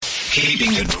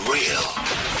Keeping it real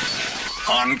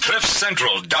on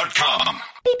CliffCentral.com.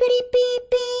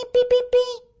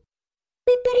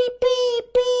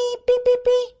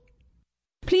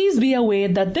 Please be aware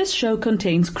that this show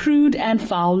contains crude and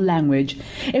foul language.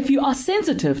 If you are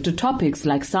sensitive to topics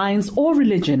like science or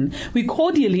religion, we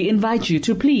cordially invite you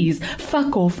to please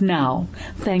fuck off now.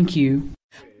 Thank you.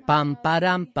 Pam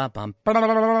padam pam pam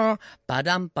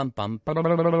padam pam pam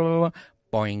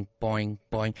boing boing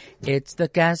boing. It's the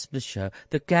Casper Show,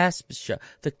 the Casper Show,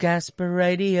 the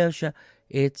CasperRadio Show.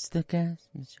 It's the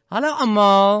Casper Show. Hallo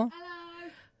almal.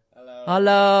 Hello.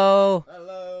 Hallo.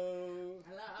 Hello.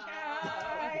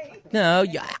 No,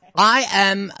 I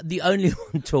am the only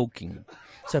one talking.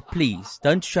 So please,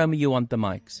 don't show me you want the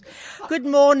mics. Good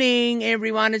morning,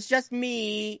 everyone. It's just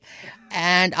me.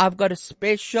 And I've got a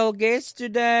special guest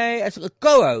today. A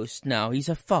co-host now. He's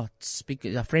a FOTS,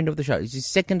 a friend of the show. It's his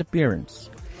second appearance.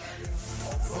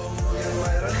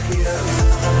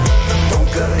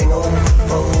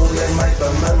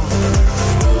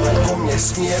 Kom jy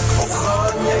smeek of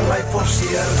gaan jy my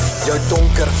forceer? Jou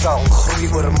donker vel groei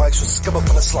oor my soos skibbe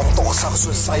van 'n slang, tog sag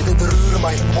soos seile roer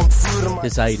my, ontvoer my.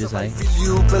 Dis hy. Wil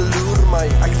jy beloer my?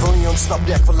 Ek wil nie ontsnap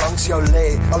nie, ek wil langs jou lê.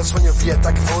 Alles van jou weet,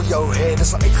 ek wil jou hê.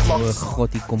 Dis 'n uitgemaak. O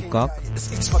God, hier kom kak. Dis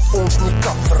iets wat ons nie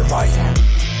kan vermy.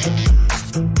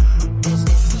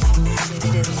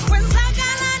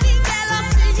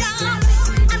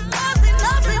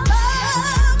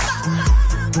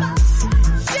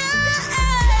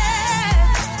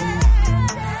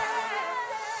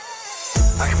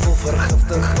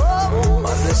 Vergiftig,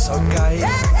 maar dis okay.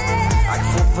 Ek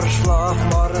voel verslaaf,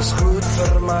 maar is goed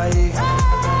vir my.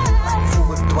 Ek voel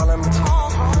bedwelmd,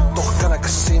 toch kan ek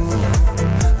sien.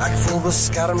 Ek voel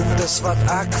beskermd, dis wat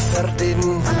ek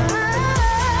verdien.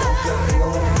 Donker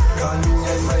engel, kan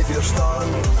jy my weerstaan?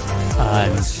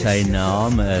 En sy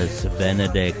naam is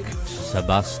Benedikt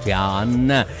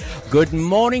Sebastian. Good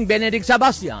morning, Benedikt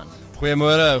Sebastian.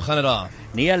 Goeiemôre, hoe gaan dit daar?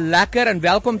 Nee, lekker en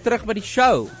welkom terug by die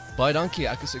show. Baie dankie,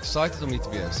 ek is excited om hier te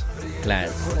wees. Glad.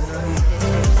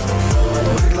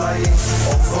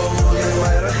 Of wil jy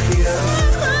my regeer?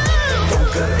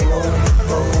 Donker engel,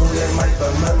 wil jy my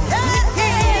bemin?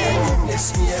 Jy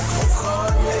smeek of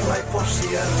gaan jy my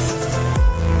forceer?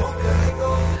 Donker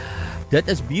engel. Dit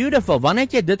is beautiful. Wanneer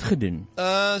het jy dit gedoen?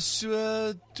 So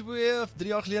 2 of 3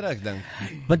 jaar gelede, ek dink.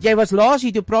 Want jy was laas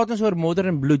hier, toe praat ons oor modder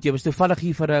en bloed. Jy was toevallig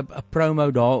hier vir 'n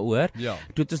promo daaroor. Ja.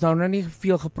 Toe het ons nou nie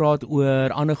veel gepraat oor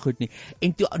ander goed nie.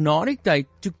 En toe na die tyd,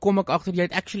 toe kom ek agter jy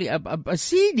het actually 'n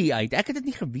CD uit. Ek het dit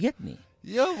nie geweet nie.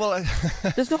 Ja, wel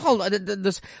Dis nogal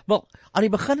dis wel aan die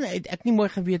begin het ek nie mooi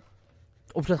geweet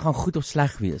of dit gaan goed of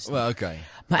sleg wees nie. Well, okay.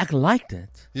 Maar ek like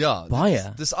dit. Ja,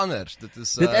 baie. Dis anders. Dit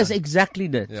is exactly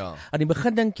dit. Ja. Aan die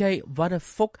begin dink jy, what the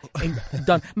fuck? En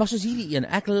dan, maar soos hierdie een,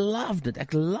 ek love dit.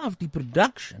 Ek love die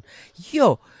production.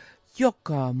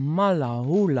 Joka mala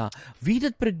hula. Wie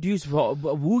dit produce?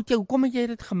 Hoe kom jy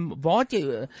dit waar het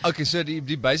jy Okay, so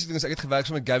die basic ding is ek het gewerk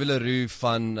so met Gabby Leroux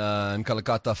van in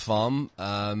Calcutta Farm.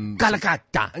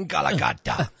 Calcutta. In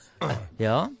Calcutta.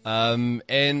 Ja.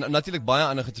 En natuurlik baie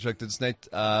ander gedruk. Dit is net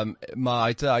maar hy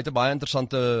het 'n baie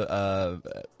interessante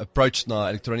approach na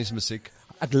elektroniese musiek.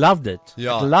 Ek love dit.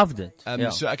 Ja. Ek love dit.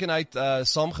 Ja. So ek en hy het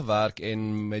saamgewerk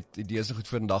en met idees goed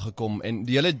voor in dag gekom en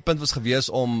die hele punt was gewees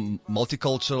om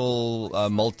multicultural,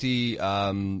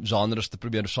 genres te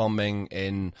probeer samenmeng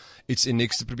en iets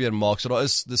unieks te probeer maak. So daar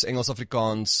is dis Engels,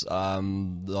 Afrikaans,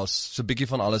 daar's so 'n bietjie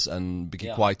van alles in,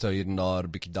 bietjie kwaito hier en daar,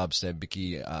 bietjie dubstep,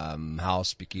 bietjie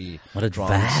house, bietjie maar dit drums.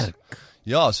 werk.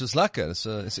 Ja, so is lekker. It's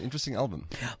a interesting album.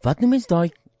 Wat noem mens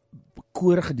daai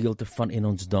koor gedeelte van en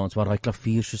ons dans waar daai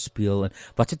klavier so speel en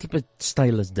watse tipe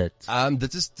styl is dit?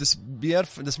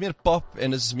 Dis meer pop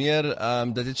en dis meer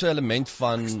dit het so 'n element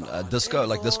van disco,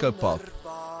 like disco pop.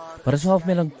 Maar dit is half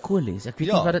melankolies. Ek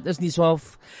weet nie wat dit is nie, so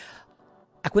half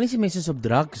ek wil nie sê mense is op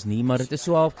drugs nie, maar dit is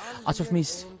so half asof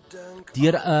mens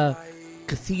deur 'n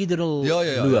cathedral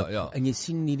loop en jy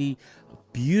sien hierdie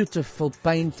beautiful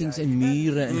paintings en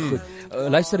mure en goed.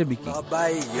 Luister 'n bietjie.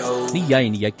 Nie jy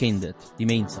nie, jy ken dit, die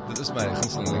mense. Dit is my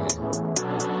gunsteling liedjie.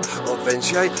 Of wens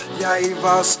jy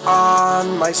was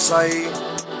aan my sy.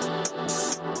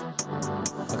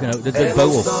 Okay, nou, dit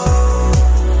bou op.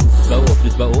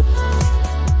 Dit bou op.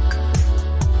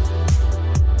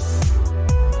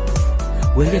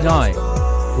 Hoor jy daai?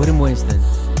 Hoor hoe mooi is dit?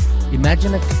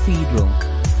 Imagine a cathedral.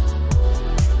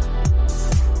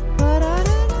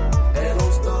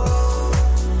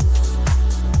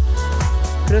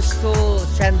 Crystal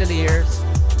chandeliers,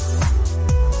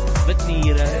 wit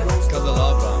niere,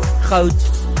 candelabra, goud.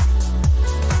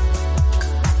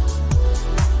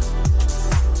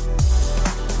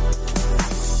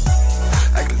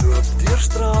 Ek loop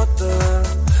strate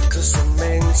tussen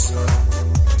mense.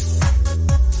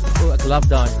 Oh, ek love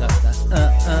daai.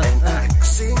 En ek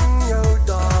sien jou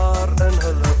daar in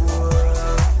hulle oë.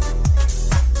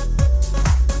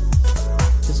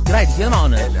 Dis great, helemaal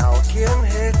anders. En elkeen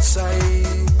het sy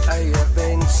eie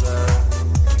wense.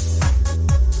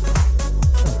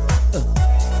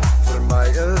 Vir my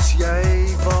is jy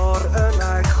waarin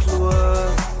ek glo.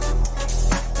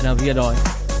 En dan weer daai.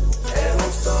 En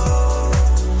ons daar.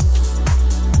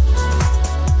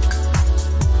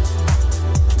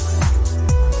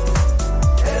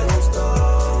 En ons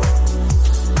daar.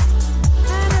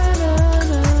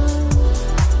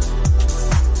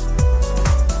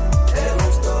 En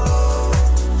ons daar.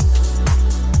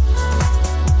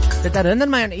 Dit herinner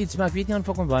my aan iets, maar ek weet nie aan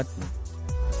fucking wat nie.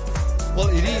 Wel,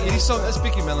 hierdie song is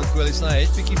bietjie melankolies, nou, hy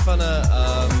het bietjie van 'n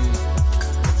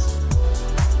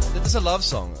dit is 'n love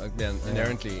song, ek meen,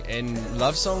 inherently. En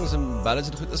love songs en ballads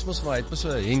en goed is mos maar, hy het mos so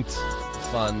 'n hint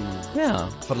van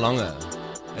verlange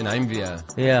en heimwee.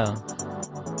 Ja.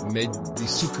 Met die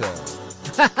soeke.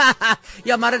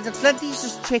 Ja, maar dit klink nie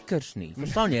soos Checkers nie.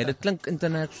 Verstaan jy? Dit klink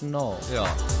internasionaal. Ja.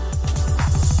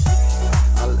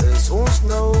 Al is ons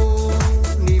nou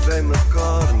nie by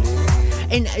mekaar nie.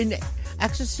 En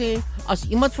ek sou sê, as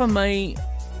iemand van my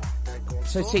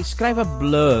sou sê, skryf 'n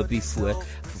blurb hiervoor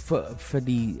vir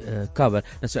die cover,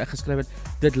 dan sou ek geskryf het,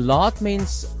 dit laat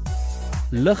mens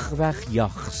lig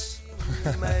wegjags.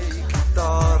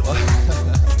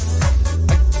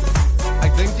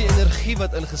 Ek dink die energie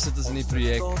wat ingesit is in die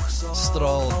projek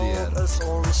straal deur.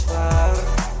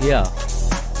 Ja.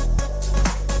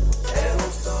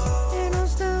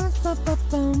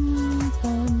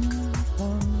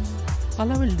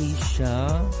 Hallo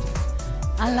Alicia.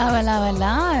 Hallo.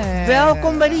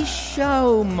 Welkom by die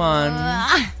show, man.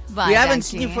 We haven't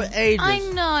seen you for ages. I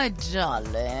know,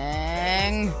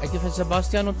 darling. Ek het vir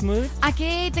Sebastian ontmoet. Ek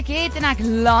het en ek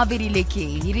love hierdie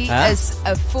liedjie. Hierdie is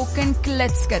 'n fucking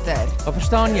klitskutter. Wat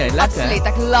verstaan jy? Lekker. Absoluut,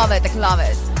 ek love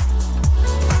it.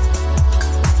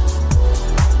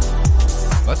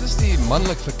 Wat is die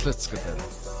manlik vir klitskutter?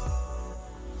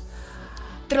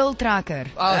 Triltrekker.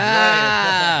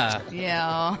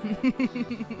 Ja.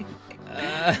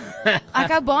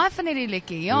 Ek hou baie van hierdie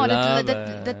liedjie. Ja,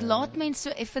 dit laat mense so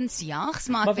effens jags,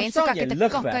 maar ek wens ek het 'n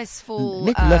kakkes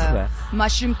vol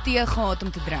mushroom tee gehad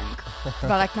om te drink.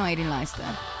 Terwyl ek na hierdie luister.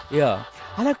 Ja.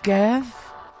 Hallo Gav.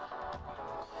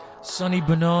 Sunny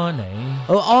Banane.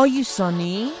 Oh, are you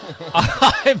Sunny?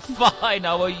 I'm fine.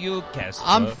 How are you, Casper?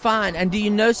 I'm fine. And do you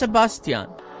know Sebastian?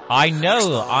 I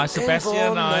know.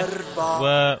 Sebastian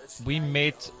and we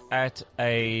met at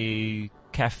a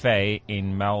cafe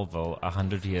in Melville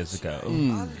 100 years ago.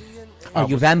 Oh,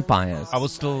 you vampires. I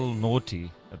was still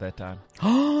naughty at that time.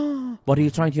 What are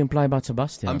you trying to imply about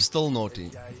Sebastian? I'm still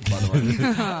naughty, by the way.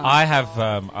 I have,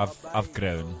 I've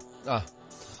grown.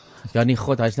 Ja, nie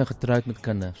God, hy's nou getroud met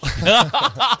kinders.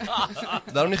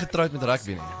 Daarom nie getroud met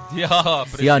rugby nie. Ja,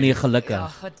 precies. Ja, nee, gelukkig.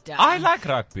 I like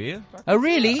rugby. Oh,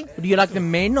 really? Do you like the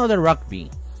men or the rugby?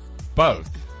 Both.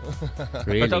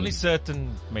 Really? But only certain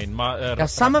men.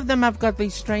 Some of them have got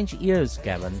these strange ears,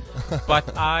 Gavin.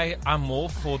 But I'm more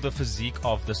for the physique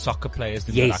of the soccer players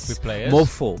than the rugby players.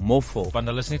 More for. Want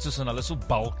hulle is net so hulle is so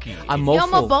bulky. Ja,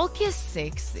 maar bulky is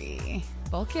sexy.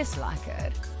 Bulky is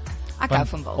lekker. Ek hou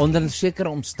van bulky. Onder sekere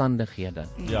omstandighede.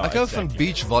 Ja, ek hou van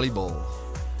beach volleyball.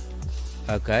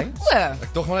 Okay.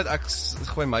 Ek tog maar net ek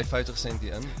gooi my 50 sent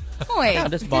hier in. Oei. Ja,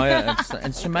 dis baie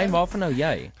en Shemaine, waarvan nou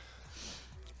jy?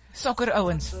 Sokker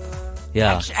ouens.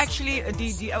 Ja. Actually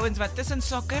die ouens wat tussen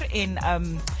sokker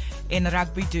en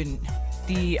rugby doen.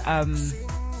 Die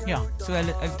ja, so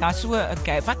daar's so 'n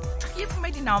guy. Wat gee vir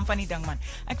my die naam van die ding man?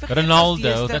 Ek vergeet.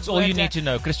 Ronaldo, that's all you need to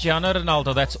know. Cristiano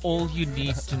Ronaldo, that's all you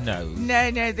need to know.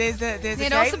 No, there's a game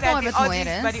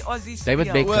that the Aussies David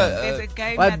Beckham. There's a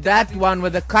game that one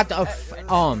with the cut off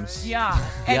arms. Yeah,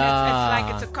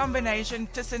 and it's a combination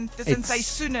tussen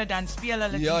seisoene dan speel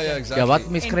hulle. Ja, exactly. Ja, wat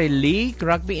mens kry league,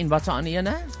 rugby en wat se ander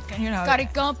ene? Can you know? Curry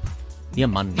Cup. Nee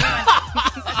man.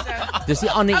 Dis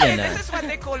die ander ene. This is what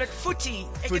they call it, footy.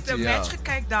 Ek het 'n match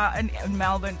gekyk daar in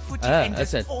Melbourne, footy, and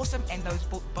it's awesome, and those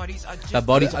bodies are just... The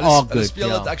bodies are good, Hulle speel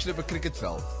dit actually op 'n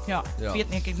cricketveld. Ja, weet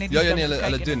nie, ek het net nie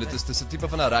hulle doen dit. Dis 'n tipe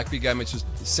van 'n rugby game met soos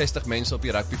 60 mense op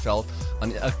die rugbyveld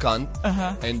aan 'n kant.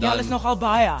 En dan ja, dis nogal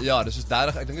baie. Ja, dis soos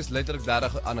 30, ek dink dit is letterlik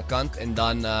 30 aan 'n kant, en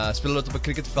dan speel hulle dit op 'n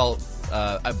cricketveld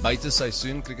buite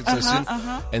seisoen, cricketseisoen.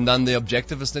 En dan die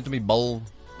objective is net om die bal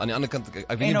aan die ander kant, ek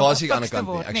weet nie waar is die ander kant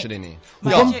nie, actually nie.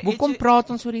 Hoekom praat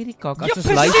ons oor hierdie kak? Ja,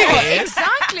 presies.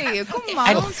 Exactly. Kom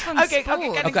maar ons van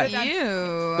sport. Okay.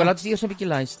 Laat ons eers 'n bietjie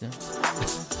luister.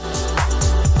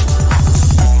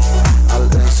 Al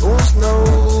is ons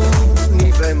nou nie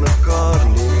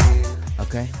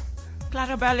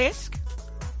Clarabelle-esque?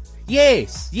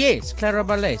 Yes,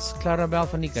 Clarabelle-esque. Clarabelle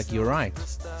van Niekerk, you're right.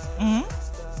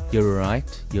 You're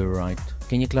right.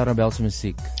 Ken jy Clarabelle se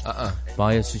musiek?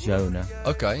 Baie soos joune.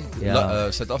 Okay.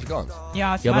 Suid-Afrikaans.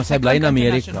 Ja, maar sy bly in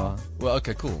Amerika. Well,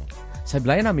 okay, cool. Sy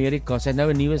bly in Amerika. Sy het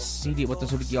nou 'n nuwe CD wat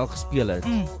ons 'n bietjie al gespeel het.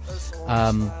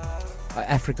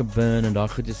 Africa Burn en daai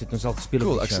goed is dit ons al gespeel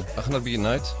cool, op die show. Ek gaan 'n bietjie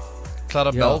note.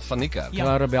 Clarabelle van Niekerk. Ja.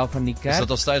 Clarabelle van Niekerk. Is dit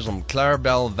al steeds om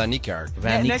Clarabelle van Niekerk?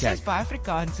 Nee, sy is baie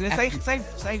Afrikaans. Sy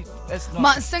is nog.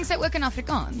 Maar sing sy ook in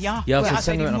Afrikaans? Ja, sy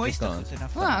sing in Afrikaans.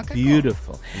 Okay,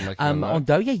 beautiful.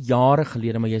 Onthou jy jare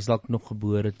gelede, maar jy's dalk nog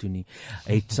gebore toe nie.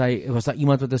 Was daar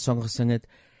iemand wat 'n sang gesing het?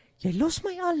 Jy los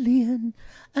my alleen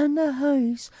in 'n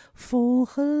huis vol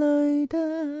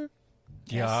geluide.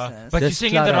 Yeah, but you're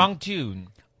singing the wrong tune.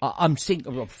 I'm singing.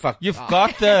 Oh, fuck. You've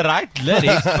got the right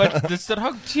lyrics, but it's the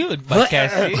wrong tune. But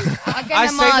Cassie, I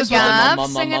say this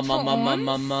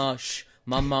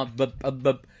Mama,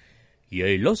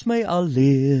 jy los my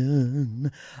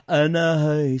alleen in 'n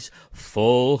huis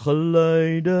vol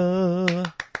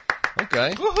geluide.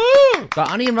 Okay. Woohoo!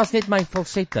 Daai ander een was net my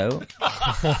falsetto.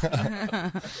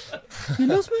 Jy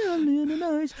los my alleen in 'n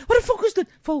huis. What the fuck is dit?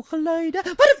 Vol geluide.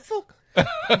 What the fuck?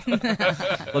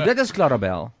 Well, dit is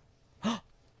Clarabelle.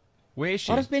 Where is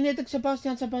she? Waar is Benedikt,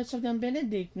 Sebastian,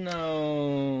 Benedikt?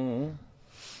 No.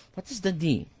 Wat is dit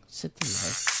nie? Sit hier.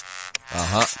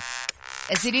 Aha.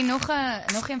 Is hierdie nog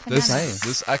een van Dis hy.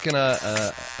 Dis ek en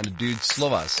 'n dude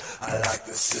Slovas.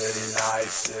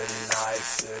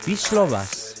 Wie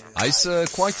Slovas? Hy's 'n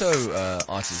Kwaito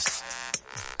artist.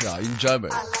 Ja, in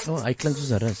Joburg. Oh, hy klink soos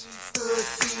 'n Rus.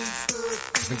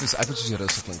 Ek dink dis effens soos 'n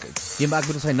Rus klink dit. Ja, maar ek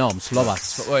bedoel sy naam,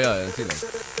 Slovas. Ja, natuurlik.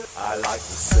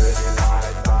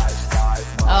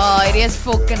 Oh, hierdie is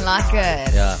fucking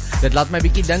lekker. Ja, dit laat my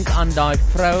bietjie dink aan daai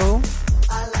vrou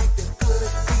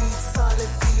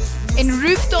in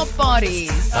rooftop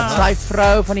parties. Daai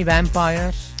vrou van die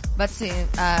vampires. Wat sê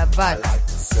wat?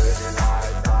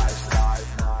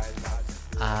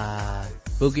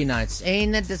 Boogie nights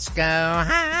in the disco.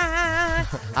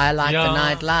 I like the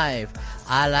nightlife.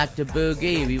 I like the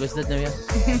boogie. Wie was dit nou weer?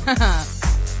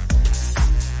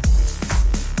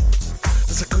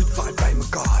 Dis 'n good vibe by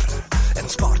mekaar. En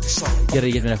ons party song.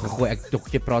 Jy het my gegooi. Ek dink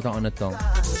jy praat 'n ander taal.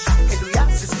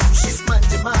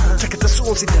 Check it, dis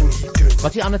ons ding hier doen. Wat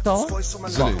is die ander taal?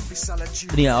 Zulu.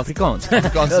 Nee, Afrikaans.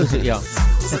 Afrikaans. Ja.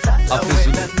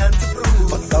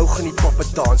 Want nou geniet poppe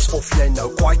dans of jy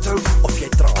nou kwaito of jy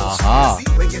trans. Aha.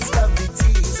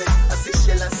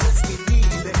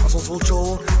 As ons wil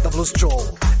jol, dan wil ons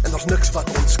jol. En daar's niks wat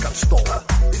ons kan stop.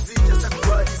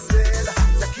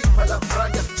 I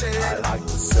like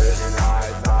the city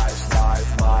night, nice life,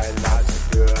 my life's a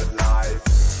good life.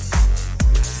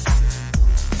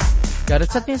 Ja,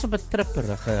 dit sit mens op 'n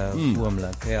tripperige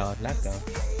oomblik. Ja, lekker.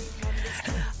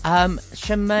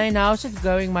 Shemaine, how's it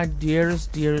going, my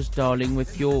dearest darling,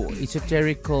 with your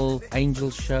esoterical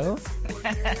angel show?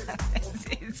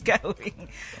 It's going.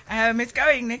 It's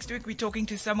going. Next week we're talking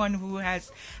to someone who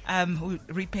has who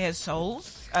repairs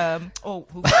souls. Or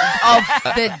who Of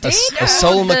the dead. A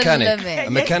soul mechanic. living. A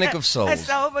mechanic of souls. A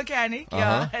soul mechanic,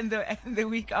 yeah. And the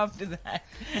week after that.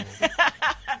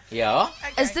 Ja.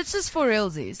 Okay. Is dit soos for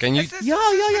realsies? Can you? Ja,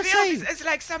 sê. It's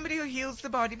like somebody who heals the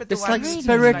body, but It's the one like who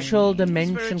spiritual like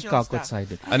dimension spiritual kak wat stuff. sy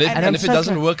dit. And if it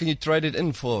doesn't work, and you trade it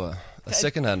in for a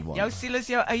second-hand one. Jou siel is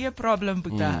jou eie probleem,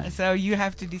 Boeta. So you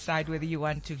have to decide whether you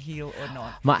want to heal or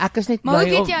not. Maar ek is net Maar hoe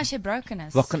bly weet om jy as jy broken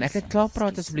is? Wat kan ek net klaar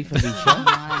praat asseblief Alicia?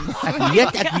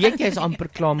 Ek weet jy is amper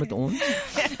klaar met ons.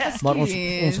 Maar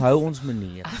ons hou ons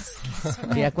manier.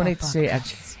 Nee, ek wil net sê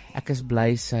ek is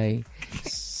bly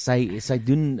sy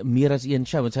doen meer as een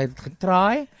show, want sy het dit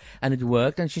getry and it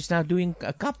worked and she's now doing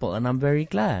a couple and I'm very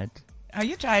glad. Are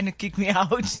you trying to kick me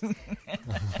out?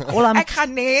 Ek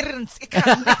gaan nergens. Ek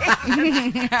gaan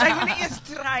nergens. Jy moet eers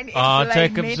try nie.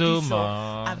 Take him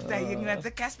Zuma. I'm saying that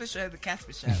the Casper show.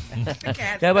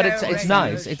 Yeah, but it's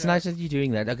nice. It's nice that you're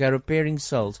doing that. Okay, repairing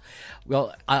souls.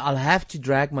 Well, I'll have to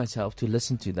drag myself to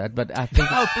listen to that, but I think...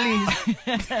 Oh,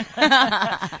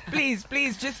 please.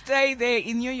 please, just stay there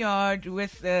in your yard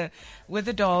with the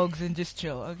dogs and just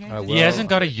chill, okay? He hasn't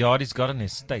got a yard, he's got an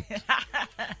estate.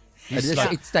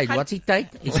 It's tyd. Wat's die tyd?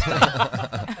 It's tyd.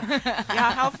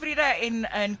 Ja, Alfreda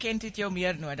en Kent het jou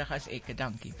meer nodig as ek,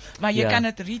 dankie. Maar jy kan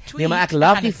dit retweet. Nee, maar ek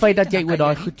love die feit dat jy oor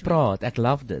daai goed praat. Ek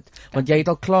love dit. Want jy het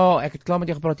al klaar, ek het klaar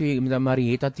met jou gepraat met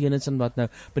Marietta Tennyson wat nou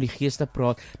met die geeste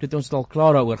praat. Dit ons het al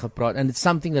klaar daaroor gepraat and it's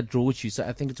something that draws you. So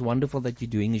I think it's wonderful that you're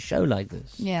doing a show like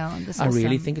this. Yeah, this I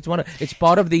really think it's wonderful. It's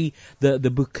part of the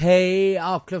bouquet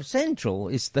of Cliff Central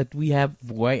is that we have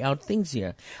way out things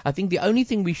here. I think the only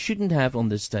thing we shouldn't have on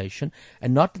this station generation,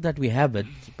 and not that we have it,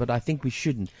 but I think we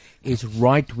shouldn't, is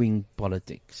right-wing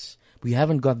politics. We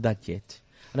haven't got that yet.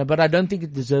 But I don't think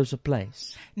it deserves a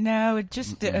place. No, it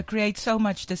just creates so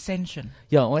much dissension.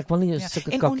 Ja, ek wil nie 'n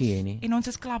sulke kakkie hê nie. En ons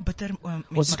is klaar bitter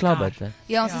Ons is klaar bitter.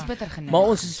 Ja, ons is bitter genoeg. Maar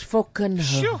ons is fucking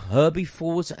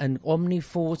herbivores and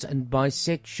omnivores and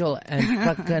bisexual and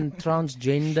fucking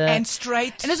transgender. And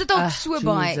straight. En is dit ook so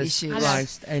baie Jesus issues.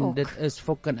 Christ, en dit is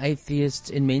fucking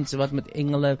atheists en mense wat met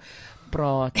engele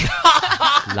praat.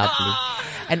 Lovely.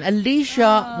 And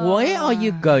Alicia, where are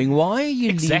you going? Why are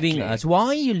you leaving us? Why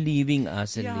are you leaving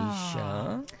us,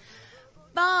 Alicia?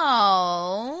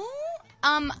 Wel,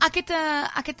 ek het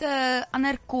 'n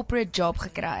ander corporate job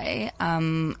gekry.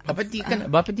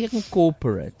 Wat beteken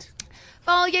corporate?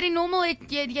 Wel,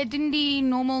 jy doen die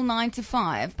normal 9 to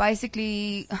 5.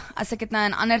 Basically, as ek dit nou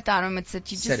in ander terme moet sit,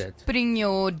 you just putting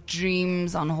your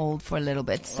dreams on hold for a little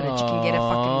bit so that you can get a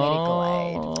fucking medical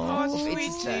aid.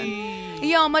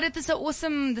 Ja, maar dit is 'n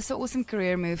awesome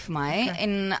career move vir my. Okay.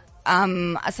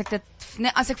 En as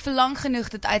ek vir lank genoeg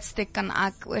dit uitsteek, kan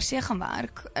ek oorsee gaan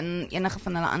werk in enige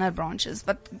van hulle ander branches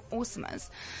wat awesome is.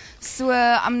 So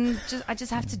I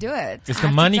just have to do it. Is the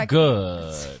money good?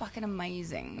 It's fucking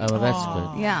amazing. Oh, well, that's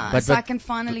good. Yeah, but I can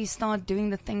finally start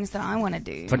doing the things that I want to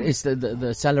do. But is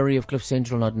the salary of Cliff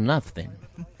Central not enough then?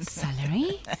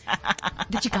 Salary?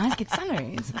 Did you guys get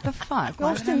salaries? What the fuck?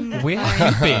 Where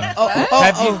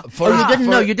have you been? You didn't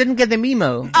know? You didn't get the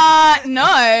memo?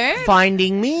 No.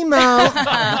 Finding memo.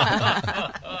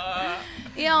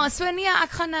 Ja, so nee,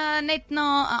 ek gaan net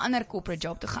na 'n ander corporate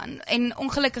job toe gaan. En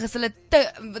ongelukkig is hulle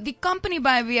die company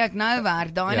by wie ek nou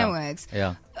werk, Dynaworks.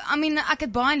 Ja. I mean, ek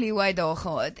het baie leeway daar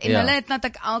gehad. En hulle het net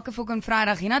ek elke fucking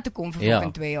Vrydag hiernatoe kom vir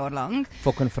fucking 2 jaar lank.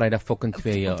 Fucking Vrydag, fucking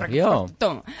 2 jaar. Ja.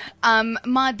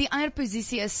 Maar die ander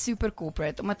posisie is super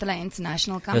corporate omdat hulle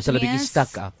international company is. Hulle bietjie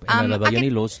stuck up en hulle wil jou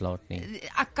nie loslaat nie.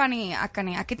 Ek kan nie.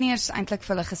 Ek het nie eers eintlik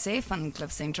vir hulle gesê van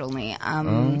Cliff Central nie.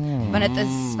 Want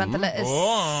hulle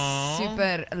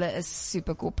is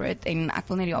super corporate en ek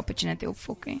wil nie die opportunity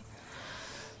opfok nie.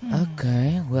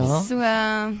 Okay, well. So,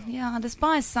 dis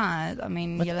baie sad. I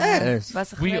mean, we are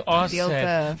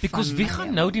sad. Because wie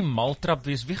gaan nou die maltrap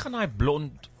wees? Wie gaan hy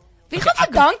blond? Wie gaan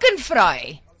vir Duncan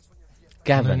vry?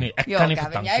 Gavin. Nee, ek kan nie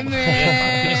vir Duncan.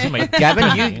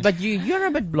 Gavin, but you're a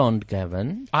bit blonde,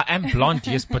 Gavin. I am blonde,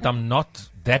 yes, but I'm not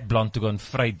that blonde to go and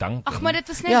vry Duncan. Ag, maar dit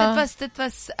was net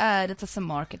dit was 'n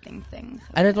marketing thing.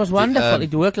 And it was wonderful.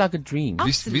 It worked like a dream.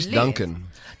 Wie's Duncan?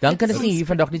 Duncan is nie hier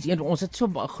vandag nie. Ons het so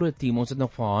 'n groot team. Ons het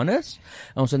nog vir Hannes,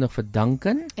 en ons het nog vir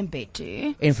Duncan en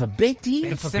Betty. En vir Betty.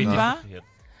 En vir Simba.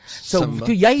 So,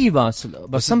 toe jy was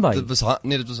Simba. Dit was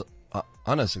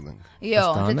Hannes, ek dink.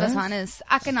 Ja, dit was Hannes.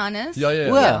 Ek en Hannes.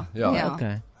 Ja.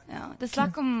 Okay. Ja, dis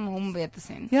lekker om hom weer te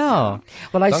sien. Ja.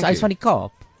 Wel, hy's van die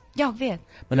Kaap. Ja, ek weet.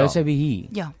 Maar nou sê we hier.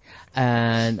 Ja.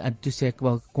 En toe sê ek,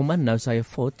 wel, kom in, nou sê jy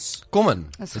fots. Kom in.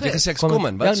 Het jy gesê kom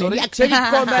in? Wat, sorry? Ek sê nie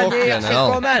kom in nie, ek sê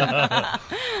kom in.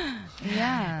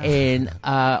 Ja. En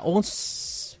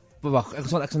ons, wag, ek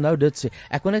sal nou dit sê.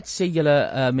 Ek wil net sê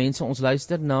julle mense, ons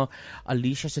luister na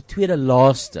Alicia se tweede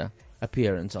laaste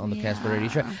appearance on the CasperRadio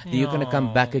show. You're going to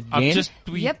come back again. I just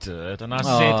tweeted and I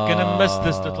said, gonna miss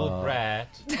this little brat.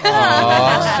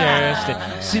 Seriously.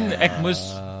 Sien, ek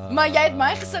moes... Maar jy het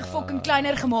my gesig fucking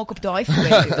kleiner gemaak op daai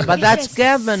foto. But that's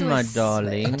Gavin, my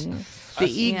darling. The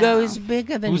ego is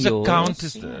bigger than yours. Whose account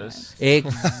is this?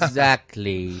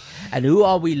 Exactly. And who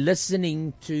are we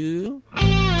listening to?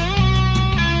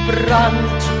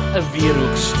 Brand 'n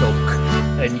wierook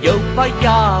in jou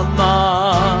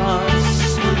pyjamas.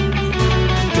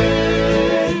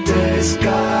 Dit is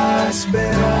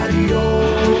CasperRadio.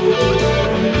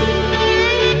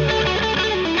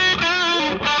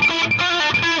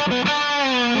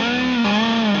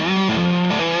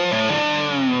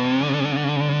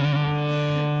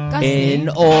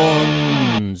 En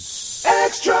ons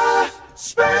Extra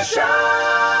Special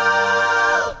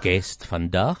guest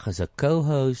vandag is 'n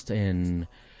co-host en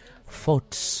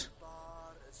Fots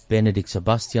Benedikt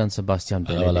Sebastian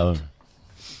Benedikt. Hallo.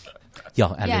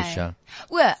 Ja, Alicia.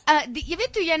 Jy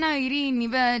weet toe jy nou hierdie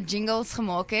nuwe jingles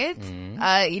gemaak het,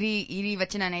 hierdie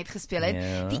wat jy nou net gespeel het.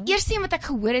 Die eerste een wat ek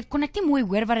gehoor het, kon ek nie mooi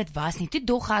hoor wat dit was nie. Toe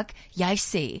dog ek, jy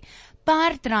sê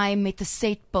paardry met 'n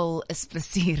setpil is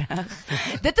plesierig.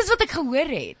 Dit is wat ek gehoor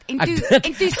het. En toe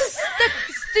fucking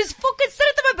sit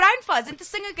dit in my brein vas en toe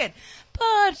sing ek dit.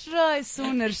 Paardry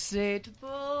sonder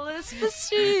setpil is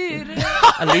plesierig.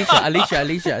 Alicia,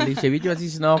 weet jy wat die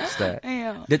snaakste?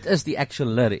 Ja. Dit is die actual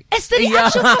lyric. Is dit die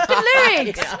actual fucking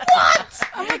lyrics? What?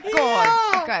 Oh my god.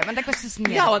 Ja. Okay, want ek was dus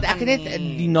nie. Ja, want ek het net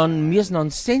die mees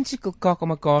nonsensical kak aan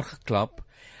mekaar geklap.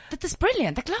 Dit is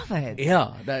brilliant, ek love it.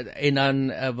 Ja, en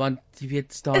dan, want jy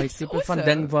weet, daai tipe van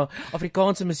ding waar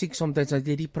Afrikaanse musiek soms het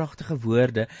die pragtige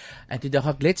woorde en toe dink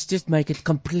ek let's just make it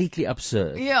completely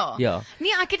absurd. Ja.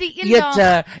 Nee, ek het die een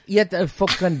dag eet 'n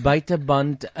fucking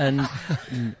buiteband in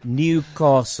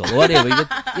Newcastle. Whatever, jy weet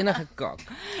enige kak.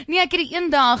 Nee, ek het die een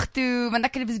dag toe, want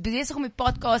ek was besig om die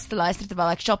podcast te luister terwyl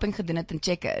ek shopping gedoen het in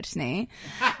Checkers, nê.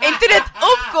 En toe dit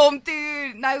opkom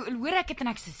toe, nou hoor ek dit en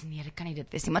ek sê nee, dit kan nie dit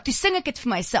wees nie, maar toe sing ek dit vir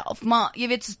myself, maar jy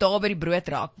weet soos daar by die brood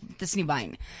raak, tussen die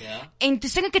wyn. Ja. En toe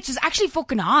sing ek dit soos actually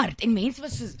fucking hard en mense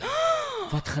was soos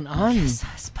wat gaan aan? Dis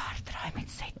 'n spaardraai met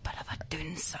setpille wat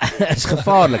doen so. Is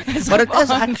gevaarlik. Maar dit is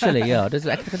actually dis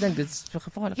ek het gedink dit is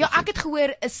gevaarlik. Ja, ek het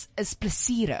gehoor is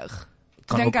plesierig.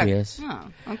 Kan ook wees. Ja,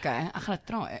 okay, ek gaan dit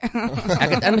try. Ek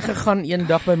het ingegaan een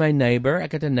dag by my neighbor.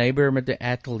 Ek het 'n neighbor met 'n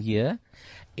atelier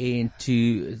en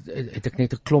toe het ek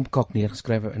net 'n klomp kak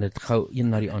neergeskryf en dit gou een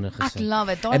na die ander gesit. Ek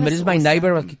love it. En dit is my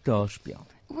neighbor wat gitaar speel.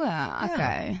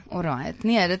 Okay. Alright.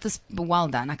 Nee, dit is well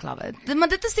done. Ek love it. Maar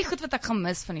dit is die goed wat ek gaan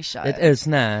mis van die show. Dit is,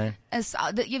 nee.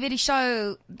 Jy weet die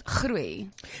show groei.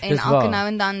 En elke nou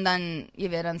en dan jy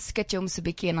weet dan skit jy hom so 'n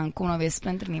bietjie en dan kom daar weer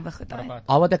splinter nuwe goed uit.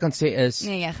 Al wat ek kan sê is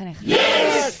nee, jy gaan nie.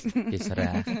 Yes! Dis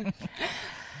reg.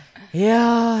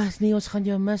 Ja, nee, ons gaan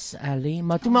jou mis, Ellie.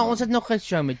 Maar toe maar ons het nog 'n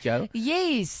show met jou.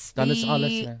 Yes. Dan is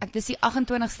alles. Ek dis die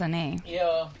 28ste, nê?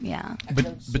 Ja.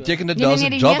 Beteken dit daar's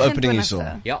 'n job opening hierso?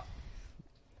 Ja.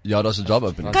 Ja, daar's 'n job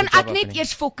opening. Kan ek net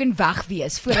eers fucking weg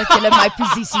wees voordat julle my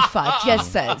posisie vat?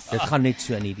 Jesus. Dit gaan net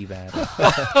so in hierdie wêreld.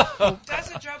 Daar's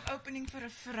 'n job opening vir 'n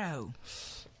vrou.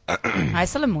 Hy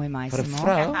sal 'n mooi meisie maak. Vir 'n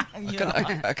vrou?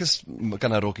 Ek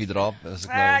kan 'n rokkie dra as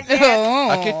ek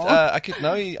nou. Ek het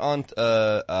nou hier aand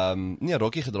nie 'n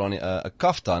rokkie gedra nie, 'n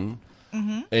kaftan.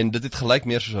 En dit het gelyk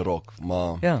meer soos 'n rok,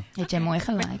 maar ja. Het jy mooi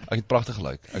gelyk? Ek het pragtig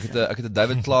gelyk. Ek het 'n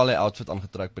David Clale outfit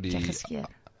aangetrek by die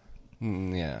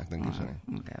nee, ek dink nie so nie.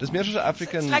 Okay, dis meer soos 'n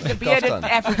African like the bearded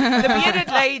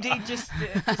lady just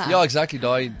ja, exactly,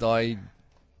 daai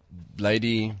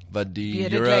lady wat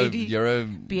die Euro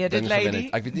bearded lady.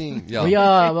 Ek weet nie, ja.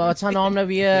 Ja, wat is haar naam nou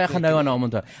weer? Ek gaan nou haar naam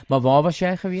onthou. Maar waar was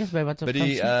jy gewees by wat? By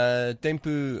die Tempo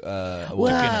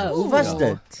hoe was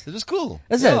dit? Dit was cool.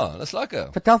 Is ja, dis lekker.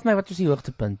 Vertel vir my wat was die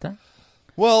hoogtepunte?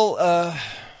 Well,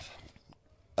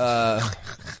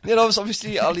 nee, dat was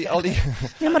obviously al die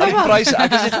pryse.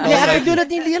 Ek is nie genominate. Nee, ek doen dit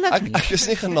nie lelik nie. Ek is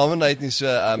nie genominate nie, so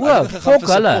ek het gegaan vir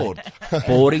support.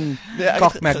 Boring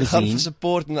kak magazine. Gaan vir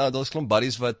support en daar's klomp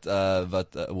buddies wat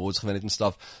awards gewen het en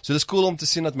stuff. So dis cool om te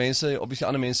sien dat mense, obviously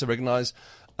ander mense recognize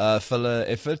vir hulle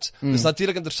effort. Dis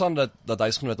natuurlik interessant dat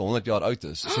huisgenoot 100 jaar oud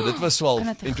is. So dit was wel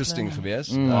interesting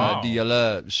geweest. Die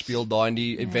hele speel daai in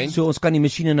die event. So ons kan die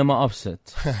masjiene nou maar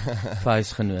afsit. Vir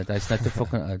huisgenoot. Hy's net te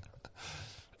fucking oud.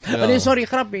 Ja. Maar nee, sorry,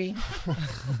 grappie.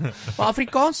 Maar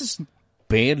Afrikaans is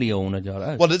barely 100 jaar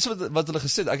oud. Wel, dit is wat hulle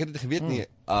gesê het. Ek het dit geweet nie.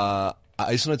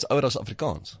 Hy is nog ouer as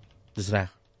Afrikaans. Dis reg.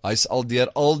 Hy is al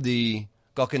deur al die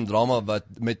kak en drama wat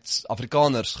met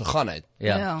Afrikaners gegaan het.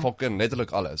 Ja. Fucking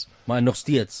letterlik alles. Maar nog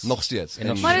steeds. Maar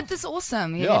dit is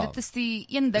awesome. Jy weet, dit is die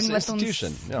een ding wat ons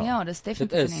ja, dis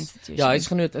definitief 'n institution. Ja,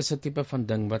 huisgenoot is 'n tipe van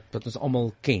ding wat ons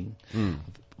almal ken.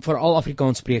 Veral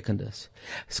Afrikaanssprekendes.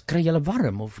 Kry julle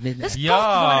warm of net?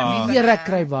 Ja. Here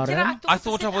kry warm. I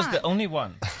thought I was the only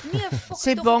one. Nee,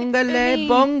 Say bongale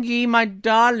bongi, my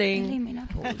darling.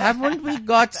 Haven't we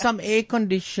got some air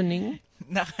conditioning?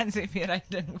 Nou gaan sy weer uit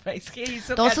ding wys. Gee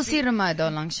hierso. Daar's 'n remote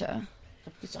daar langs jou.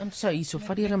 Dis aan sy hierso,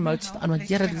 vat die remote staan want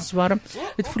Here, dit is warm.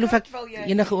 Dit voel of ek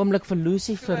enige oomblik vir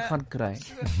Lucifer gaan kry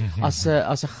as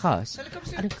 'n gas.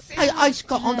 Hy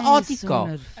iska Antarktika.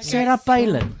 Sarah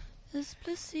Palin. It's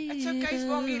plesier. It's okay,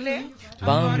 Spongile.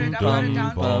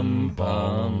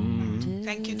 Bum.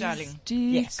 Thank you, darling.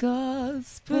 Yes.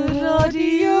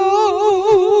 CasperRadio.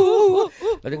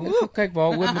 Wat ek net gou kyk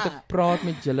waaroor moet ek praat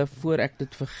met julle voor ek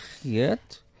dit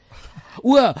vergeet?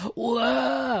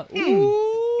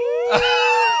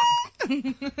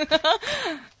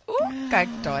 Kyk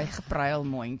daai gepruil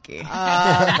mondjie.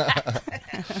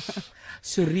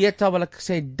 Soreta wil ek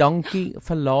sê dankie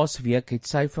vir laasweek het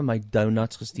sy vir my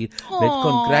donuts gestuur met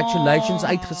congratulations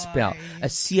uitgespel. 'n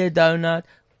C donut,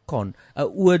 'n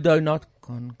O donut,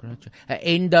 congratulations.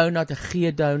 'n N donut, 'n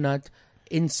G donut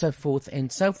en so forth.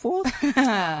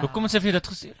 Hoekom het sy vir dit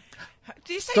gestuur?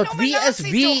 Tot wie is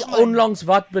wie onlangs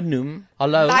wat benoem?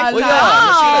 Hallo.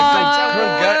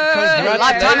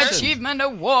 Lifetime Achievement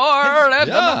Award.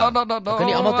 Kan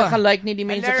nie almal tegelyk nie, die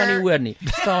mense kan nie hoor nie.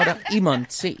 Stadig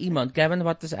sê iemand, Gavin,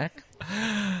 wat is ek?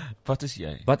 Wat is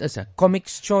jy? Wat is ek?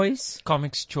 Comics Choice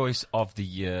of the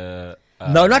Year.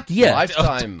 No, not here.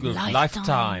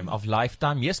 Lifetime of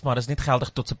lifetime. Yes, maar is niet geldig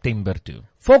tot September toe.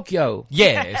 Fuck you.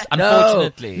 Yes,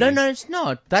 unfortunately. No, it's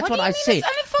not. That's what I said.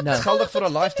 No. It's geldig for a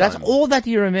lifetime. That's all that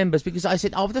he remembers, because I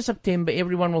said after September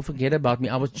everyone will forget about me.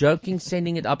 I was joking,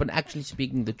 sending it up and actually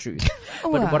speaking the truth.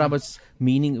 But what I was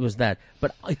meaning was that.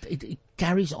 But it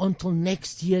carries on till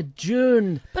next year,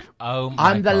 June. But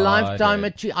I'm the lifetime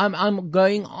achiever. I'm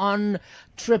going on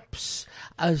trips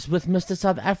with Mr.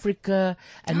 South Africa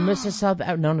and Mrs. South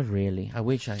Africa. No, not really. I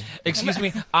wish I. Excuse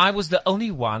me. I was the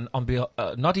only one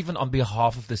not even on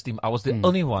behalf of this team. I was the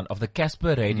only one of the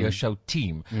CasperRadio show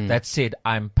team that said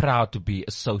I'm proud to be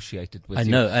associated with you. I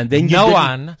know, and then no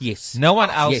one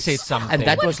else said something. And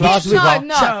that was last week.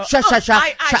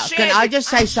 Shush. Can I just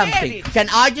say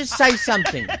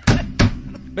something?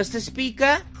 Mr.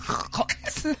 Speaker,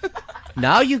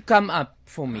 now you come up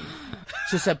for me.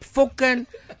 Soos 'n fucking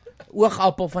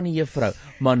oogappel van die juffrou.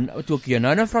 Man, toe ek jou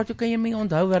nou vra, toe kan jy my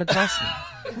onthou wat dit was nie.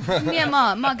 Nee,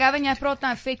 maar Gavin, jy praat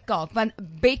nou vetkaak, want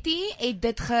Betty het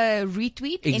dit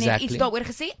geretweet en het iets daaroor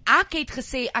gesê. Ek het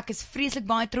gesê ek is vreeslik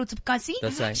baie trots op Cassie.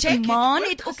 Shaman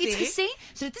het ook iets gesê,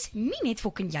 so dit is nie net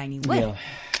fucking jy nie, hoor.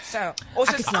 So,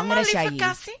 ons is almal lief vir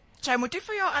Cassie. I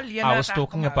was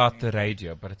talking about the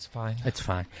radio, but it's fine. It's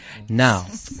fine. Now.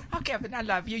 Okay, but I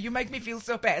love you. You make me feel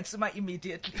so bad, so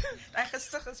immediately.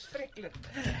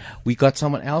 We got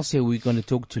someone else here we're going to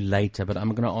talk to later, but I'm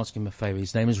going to ask him a favor.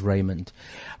 His name is Raymond.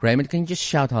 Raymond, can you just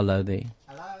shout hello there?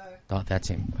 Hello. Oh, that's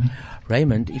him.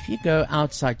 Raymond, if you go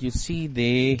outside, you'll see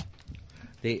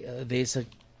there's a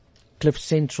Cliff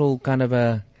Central kind of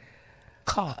a...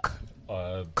 Cock?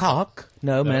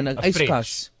 No, man, a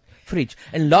yskas. Fridge.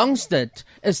 En langs dit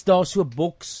is daar so 'n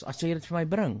boks, as jy dit vir my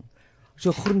bring. So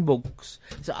 'n groen boks.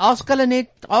 So ask hulle net,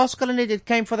 it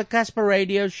came for the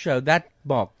CasperRadio show, that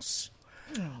box.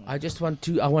 I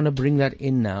want to bring that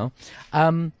in now.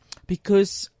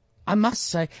 Because I must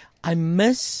say, I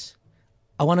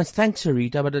want to thank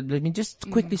Sarita, but let me just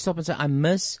quickly stop and say, I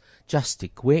miss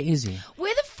Justic. Where is he?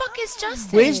 Where the fuck is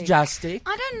Justic? Where's Justic?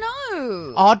 I don't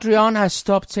know. Adrian has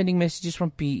stopped sending messages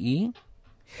from PE.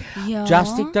 Ja.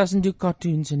 Justic doesn't do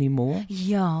cartoons anymore.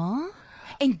 Ja.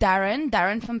 En Darren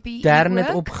van PE. Darren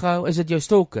het opgehou. Is dit jou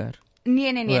stalker?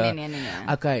 Nee.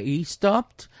 Okay, he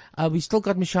stopped. We still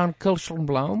got Michelle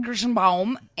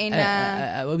Kirschenbaum.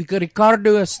 And we got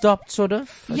Ricardo has stopped sort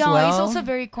of as well. He's also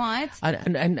very quiet.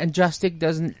 And Justic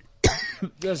doesn't.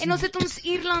 En ons het ons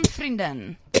Ierland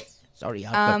vriendin. Sorry.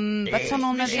 Wat s'n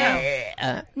naam nou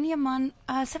weer? Nee man,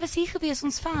 sy was hier gewees,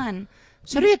 ons fan.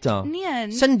 Sarita?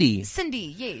 Nee. Cindy,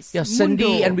 yes. Yeah, Cindy,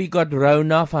 Mundo. And we got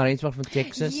Rona from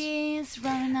Texas. Yes,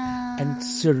 Rona. And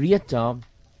Sarita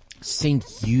sent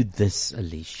you this,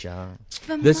 Alicia.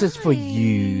 This is for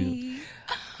you.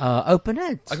 Open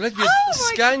it. Ek wil net weet,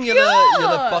 scan julle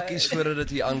pakkies voordat dit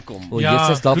hier aankom.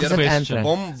 Yes, dat is het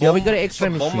antwoord. Ja, we got an extra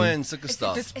machine. Bomme en sulke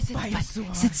stuff. Is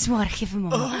dit swaar, gee vir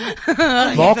mamma.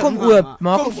 Maak hom oop.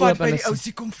 Kom vat by die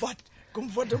ousie, kom vat hom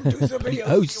toe so by die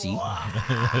ousie.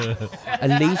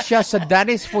 Alicia, so that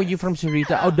is for you from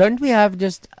Sarita. Oh, don't we have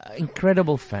just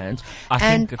incredible fans? I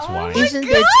think it's why.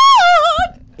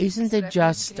 Isn't it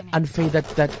just unfair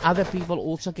that other people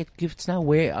also get gifts now?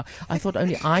 Where I thought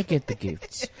only I get the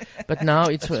gifts, but now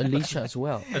it's for Alicia as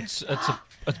well. It's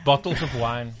bottles of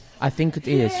wine. I think it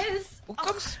is. Yes.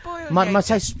 Maar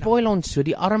sy spoil ons so,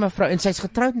 die arme vrou, en sy's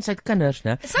getroud en sy het kinders,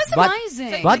 né?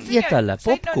 Wat eet hulle?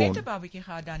 Popcorn.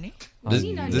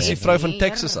 Dis die vrou van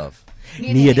Texas af.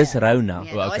 Nee, dis Rona.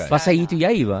 Okay. Was sy hier toe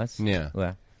jy was? Nee.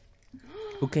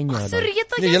 Hoe ken jy dat?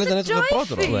 Sarita, jy het net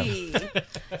gepraat oor.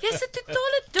 Jy's 'n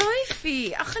totale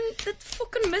duifie. Ek gaan dit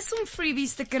fucking mis om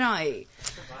freebies te kry.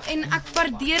 En ek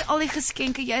waardeer al die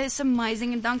geskenke. Jy is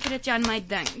amazing en dankie dat jy aan my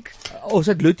dink. Ons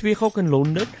het Ludwig ook in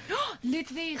Londen.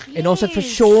 Ludwig. En ons het vir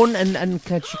Sean in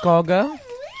Chicago.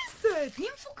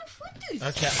 Neem fucking foto's.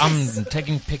 Okay, I'm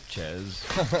taking pictures.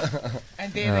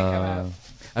 And there they come out.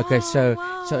 Okay, so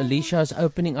Alicia is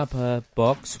opening up her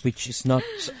box, which is not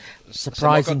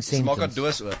surprising sentence. Maak haar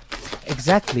doos oop.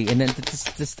 Exactly, en dit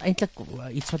is eintlik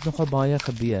iets wat nogal baie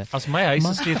gebeur. As my huis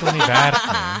is sleutel nie werk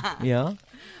nie. Ja.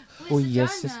 O,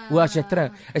 Jesus. As jy trou.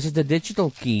 Is it the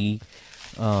digital key?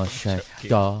 Oh, shit.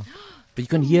 Da. But you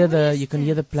can hear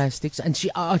the plastics, and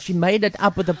she made it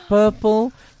up with a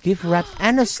purple gift wrap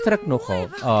and a strik nogal.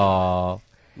 Oh.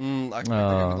 Ek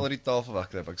moet al die tafel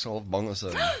wegkry. Ek sal bang is.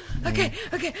 Okay.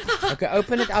 Okay,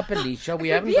 open it up, Alicia. We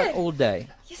haven't got all day.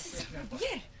 Yes,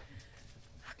 here.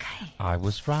 Okay. I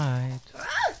was right.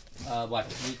 What?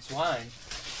 It's wine.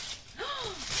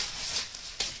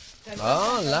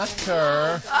 Oh,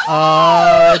 lekker.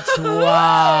 Oh, it's wine.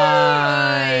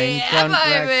 Yeah,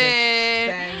 baby.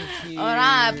 Thank you.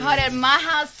 Alright, party at my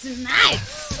house tonight.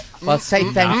 Well, say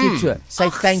thank you to her. Say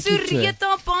thank you to her.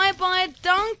 Rita, baie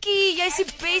dankie. Jy's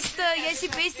die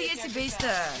beste.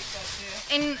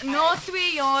 En na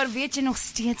 2 jaar weet jy nog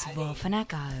steeds waarvan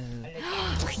ek hou.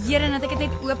 Here, dat ek dit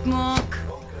net oopmaak.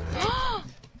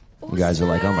 You guys are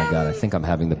like, oh my God, I think I'm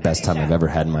having the best time I've ever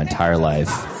had in my entire life.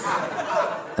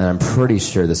 And I'm pretty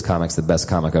sure this comic's the best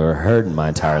comic I've ever heard in my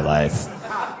entire life.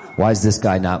 Why is this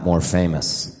guy not more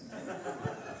famous?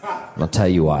 And I'll tell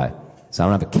you why. So I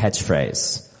don't have a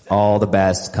catchphrase. All the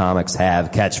best comics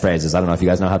have catchphrases. I don't know if you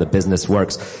guys know how the business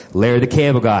works. Larry the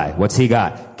Cable Guy, what's he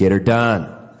got? Get her done.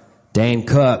 Dane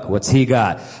Cook, what's he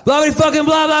got? Blah, fucking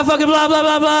blah, blah, fucking blah, blah,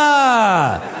 blah,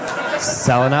 blah.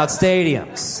 Selling out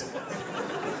stadiums.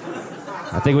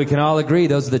 I think we can all agree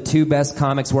those are the 2 best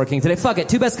comics working today. Fuck it,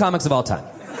 2 best comics of all time.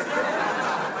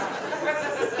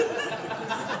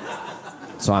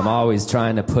 So I'm always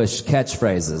trying to push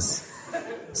catchphrases.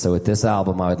 So with this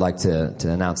album, I would like to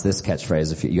announce this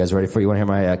catchphrase. If you guys ready for it? You want to hear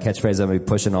my catchphrase I'm going to be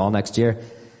pushing all next year?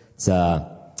 It's,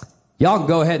 y'all can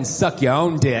go ahead and suck your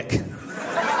own dick.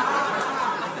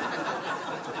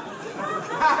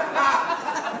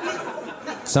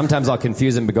 Sometimes I'll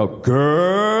confuse them and go,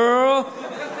 girl,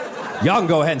 y'all can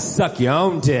go ahead and suck your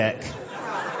own dick.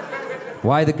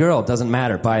 Why the girl? Doesn't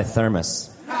matter. Buy a thermos.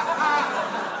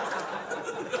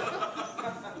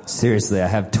 Seriously, I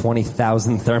have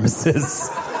 20,000 thermoses.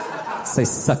 Say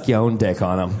suck your own dick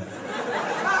on them.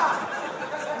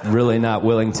 Really not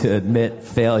willing to admit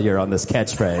failure on this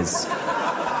catchphrase.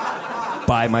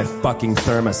 Buy my fucking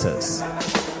thermoses.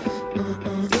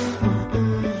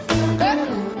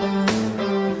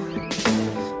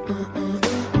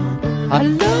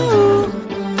 Hello.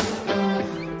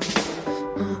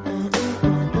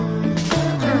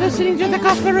 You're listening to the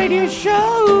CasperRadio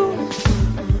show.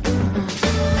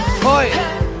 Hoi.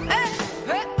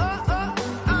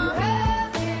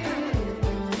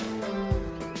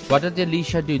 What did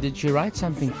Alicia do? Did she write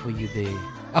something for you there?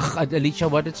 Ach, Alicia,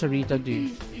 what did Sarita do?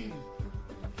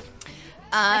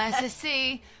 Sy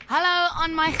sê, hallo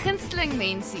aan my gunsteling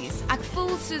mensies. Ek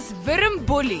voel soos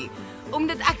Wurmbolly,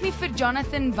 omdat ek nie vir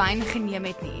Jonathan wyn geneem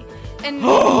het nie. In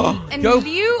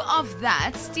lieu of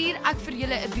that, stuur ek vir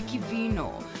julle 'n bietjie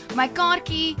vino. My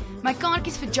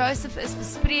kaartjies vir Joseph is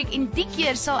bespreek en die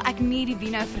keer sal ek nie die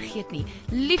vino vergeet nie.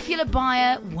 Lief julle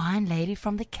baie, Wine Lady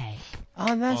from the Cape.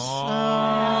 Oh, that's...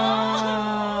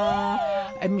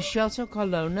 En Michelle so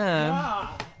Colonna. Ja,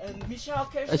 Michelle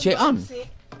Kirschenbaum. Is jy aan?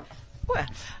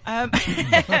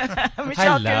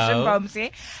 Michelle Kirschenbaum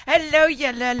say, hello,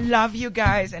 yella, love you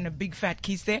guys, and a big fat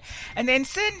kiss there. And then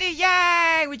Cindy,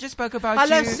 yay, we just spoke about you.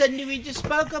 Hello, Cindy, we just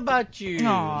spoke about you.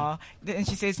 Aww. And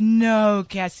she says, no,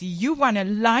 Cassie, you won a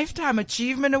Lifetime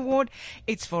Achievement Award.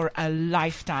 It's for a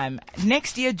lifetime.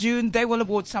 Next year, June, they will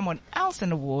award someone else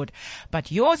an award,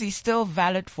 but yours is still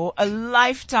valid for a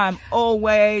lifetime,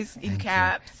 always in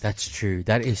caps. That's true.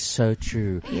 That is so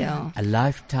true. Yeah. A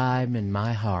lifetime in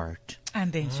my heart.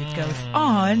 And then she goes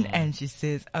on and she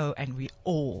says, oh, and we're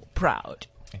all proud.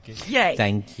 Okay. Yay.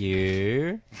 Thank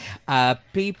you.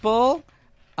 People,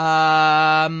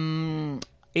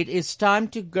 it is time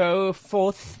to go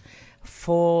forth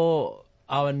for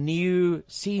our new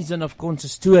season of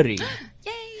Consistory.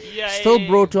 Yay. Still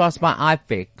brought to us by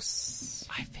iFix.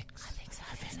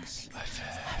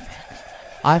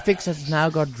 iFix has now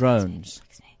got drones.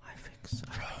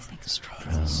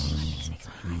 Drones.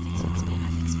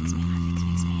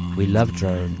 We love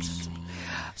drones.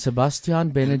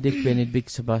 Sebastian, Benedikt,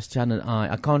 Sebastian, and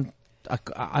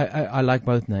I like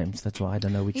both names. That's why I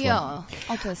don't know which one.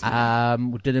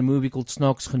 We did a movie called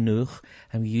Snaaks Genoeg,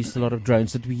 and we used a lot of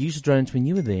drones. Did we use drones when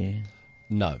you were there?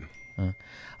 No.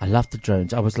 I loved the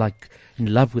drones. I was like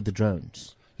in love with the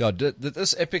drones. Ja, dit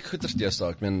is epic goeders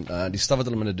deesdae. Ek meen, die stuff wat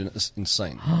hulle moet doen is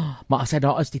insane. Maar as hy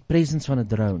daar is, die presence van 'n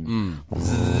drone.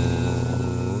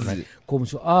 Kom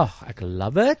so, ek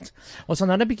love it. Ons gaan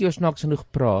nou 'n bietjie oor Snaaks Genoeg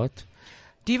praat.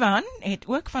 Divan het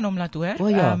ook van hom laat hoor. Oh,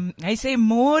 ja. Hy sê,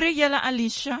 môre julle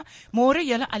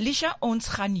Alicia, ons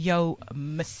gaan jou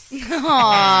mis.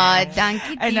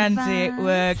 Dankie Divan. En dan sê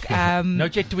ook nou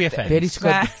jy 2 fans.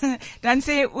 Dan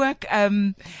sê ook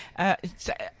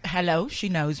hello, she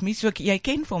knows me. So jy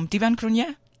ken vir hom Divan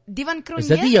Cronje? Is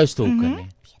dit nie jou stalker nie?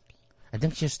 Ek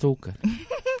dink jy is stalker.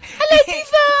 Hallo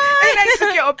Divan. En hy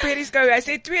soek jou op Periscope. Hy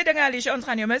sê 2 dinge Alicia, ons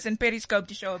gaan jou mis en Periscope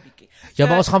die show 'n bietjie. Ja,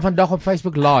 maar ons gaan vandag op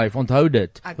Facebook Live, onthou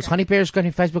dit. Okay. Ons gaan nie Periscope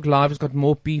nie, Facebook Live has got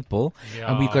more people. Yeah.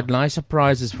 And we got nice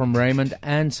surprises from Raymond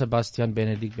and Sebastian,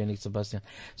 Benedikt, Sebastian.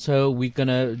 So we're going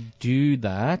to do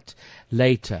that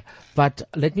later. But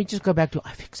let me just go back to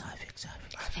iFix.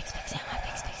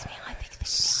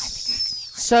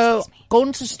 So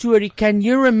Konse story, can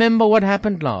you remember what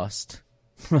happened last?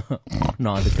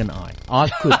 Neither can I. I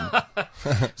couldn't.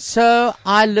 So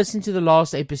I listened to the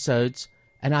last episodes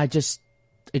and I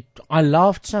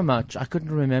laughed so much I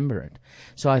couldn't remember it.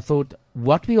 So I thought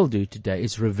what we'll do today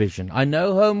is revision. I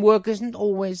know homework isn't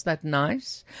always that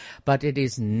nice, but it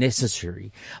is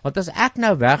necessary. Want as ek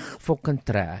nou weg fucking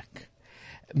trek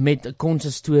met 'n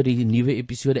Konse storie, nuwe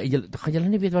episode, gaan julle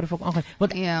nie weet wat ek aangaan,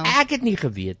 want ek het nie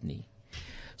geweet nie.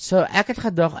 So ek het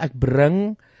gedag ek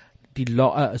bring die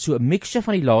so 'n mixture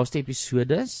van die laaste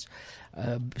episodes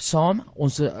saam,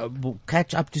 ons will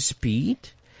catch up to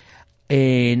speed,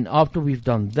 and after we've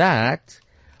done that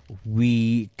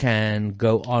we can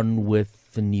go on with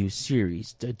the new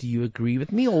series. Do you agree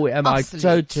with me, or am I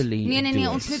totally Nee,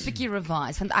 ons moet 'n bietjie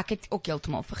revise, want ek het ook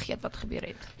heeltemal vergeet wat gebeur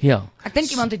het. Ja. Ek dink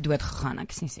iemand het dood gegaan, ek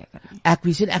is nie seker nie.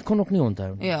 Ek kon ook nie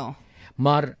onthou nie. Ja.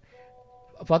 Maar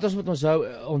wat ons moet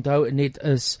onthou net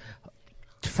is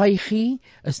Vygie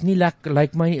is nie like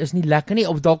my is nie lekker nie,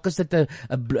 of dalk is dit 'n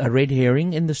red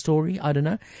herring in the story, I don't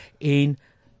know. En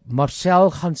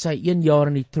Marcel gaan sy 1 jaar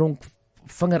in die tronk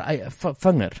vinger uitdien,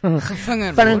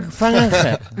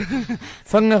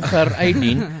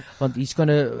 want he's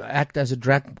gonna act as a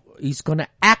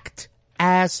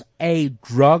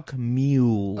drug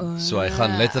mule. So hy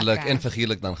gaan letterlik en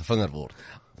figuurlik dan gevinger word.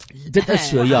 Dit is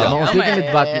so, ja, maar ons weet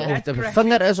nie wat of dit 'n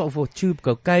vinger is of 'n tube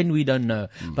cocaine, we don't know,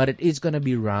 but it is going to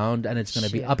be round and it's going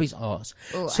to be up his ass.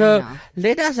 So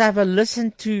let us have a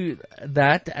listen to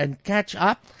that and catch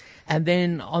up, and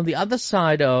then on the other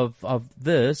side of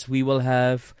this we will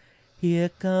have Here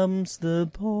Comes the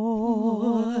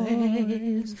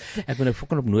Boys. Ek wil nou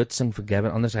fucking op noot sing vir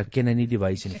Gavin, anders herken hy nie die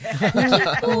wyse nie.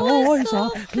 Boys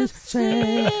are Cliff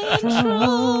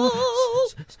Central.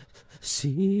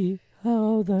 See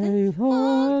how they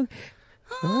walk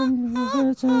on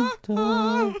the top.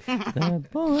 The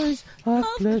boys are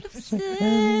Cliff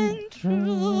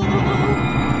Central.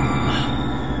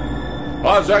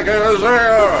 What's that gonna say?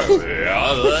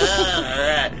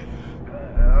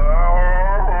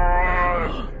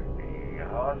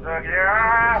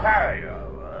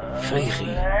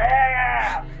 Vygie.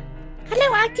 Hallo,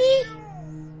 Attie.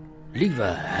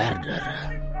 Liewe herder,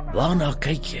 waarna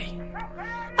kyk jy?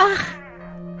 Ag,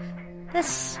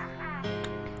 dis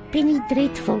Penny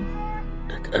dreadful.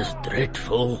 Dit is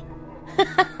dreadful.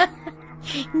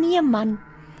 Nee man,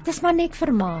 dis maar net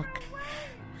vermaak.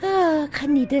 Ek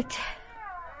geniet dit.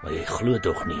 Maar jy glo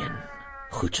tog nie in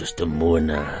goed soos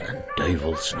demone en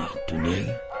duiwels nie, doen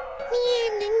jy?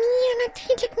 Nee,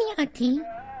 natuurlik nie, Attie.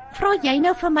 Vra jy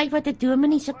nou vir my wat 'n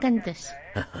dominee se kind is?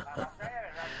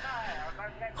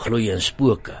 Glo jy in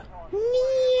spooke?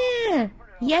 Nee,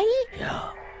 jy?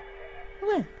 Ja.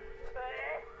 Wat?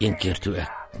 Een keer toe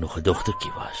ek nog 'n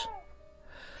dogtertjie was.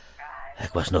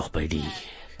 Ek was nog by die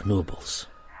Knobels.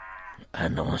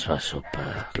 En ons was op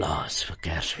plaas vir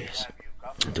Kersfees.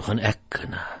 En toe gaan ek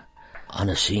en 'n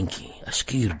ander seentjie 'n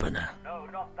skuur binne.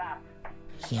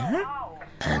 Ja?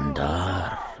 En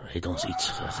daar het ons iets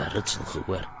geritsel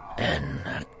gehoor. En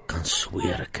ek kan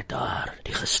sweer ek het daar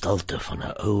die gestalte van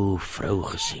 'n ou vrou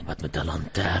gesien wat met 'n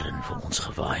lantern vir ons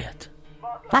gewaai het.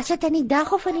 Was dit in die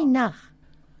dag of in die nag?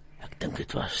 Ek dink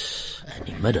dit was in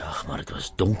die middag, maar dit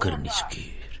was donker in die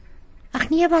skuur. Ag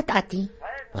nee, wat, Attie?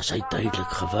 Was hy duidelik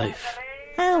gewuif?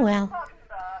 Oh wel.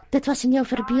 Dit was in jou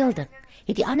verbeelding.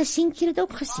 Het die ander seentjie dit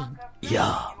ook gesien?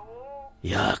 Ja,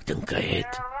 ek dink hy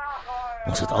het.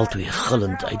 Ons het albei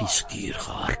gillend uit die skuur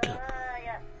gehardloop.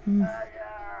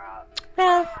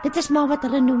 Wel, dit is maar wat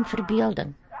hulle noem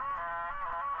verbeelding.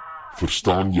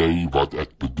 Verstaan jy wat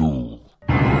ek bedoel?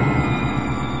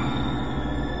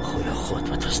 Goeie God,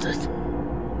 wat was dit?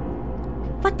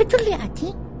 Wat bedoel jy,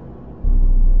 Attie?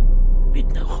 Wie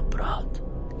het nou gepraat?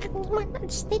 Man,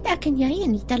 dit is net ek en jy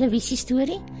in die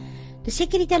televisiestorie. Dis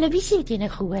seker die televisie wat jy nou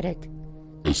gehoor het.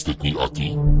 Is dit nie,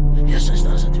 Attie? Jesus,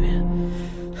 daar is dit weer.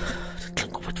 Dit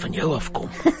klink of het van jou afkom.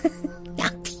 Ja,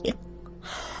 Attie.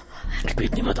 Ek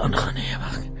weet nie wat aangaan nie,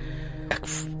 maar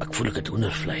ek voel ek het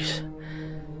hoendervleis.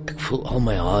 Ek voel al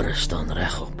my hare staan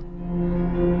regop.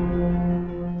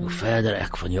 Hoe verder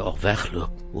ek van jou af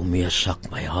wegloop, hoe meer sak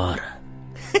my hare.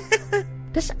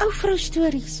 Dis ou vrou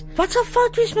stories. Wat sal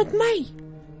fout wees met my?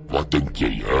 Wat dink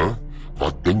jy, hè?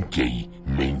 Wat dink jy,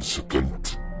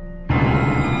 mensekind?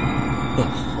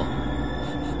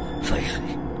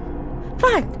 Vygie.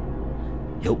 Wat?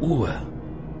 Jou oë.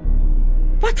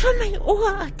 Wat van my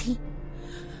oë, Attie?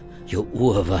 Jou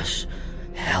oë was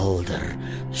helder,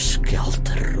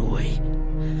 skelterrooi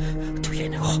toe jy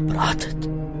nou gepraat het.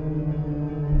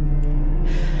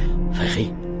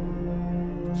 Vygie.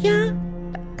 Ja,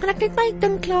 kan ek net my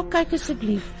ding klaar kyk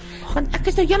asseblief? gaan ek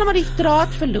is nou heeltemal die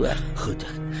draad verloor. Goed,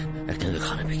 ek dink ek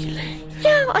gaan 'n bietjie lê.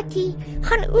 Ja, Attie,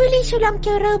 gaan olie solank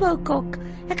jou robokok.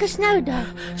 Ek is nou daar.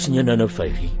 Sien jou nou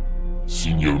 5:00.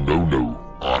 Sien jou nou,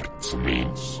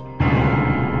 aardsmens.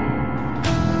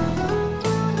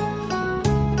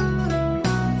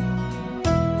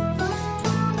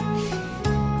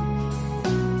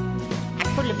 Ek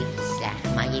voel 'n bietjie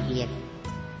sleg, maar jy weet,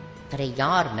 vir 'n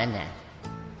jaar minder.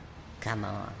 Come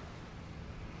on.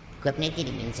 Ek hoop net nie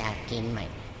die mense herken my.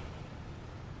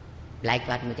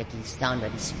 Blykbaar moet ek hier staan by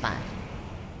die spar.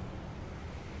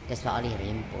 Dis waar al die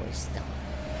remboys staan.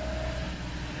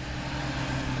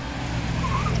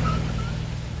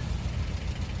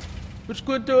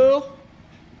 Verskoon toch?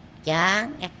 Ja,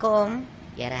 ek kom.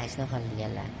 Jare, hy is nogal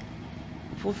lelik.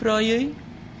 Hoeveel vra jy?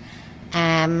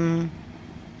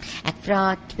 Ek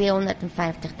vra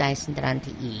R250,000 'n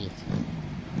uur.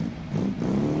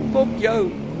 Kop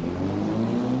jou.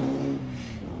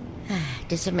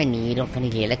 Dis 'n manier om van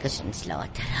die lelikes ontslae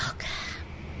te raak.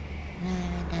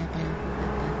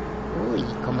 Oei,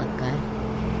 kom ek kan.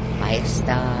 Baie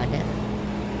stadig.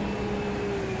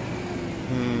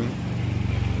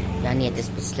 Ja nee, dis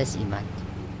beslis iemand.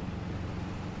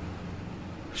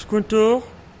 Verskoon toch?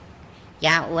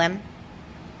 Ja, oom.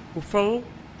 Hoeveel?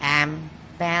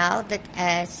 Wel, dit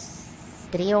is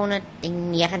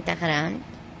R390,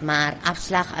 maar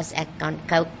afslag as ek kan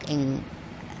Coke en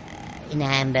 'n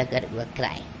hamburger ook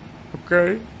kry.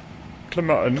 Okay, klim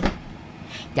maar in.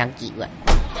 Dankie oom.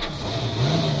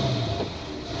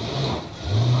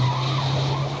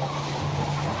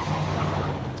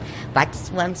 Wat is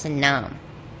oom se naam?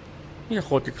 Nee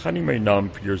god, ek gaan nie my naam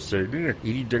vir jou sê nie.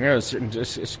 Hierdie dinge is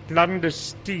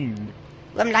clandestien.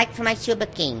 Oom lyk vir my so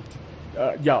bekend.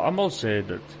 Ja, almal sê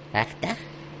dit. Regtig?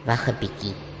 Wag 'n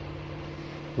bietjie.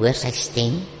 Hoor sy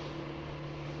stem?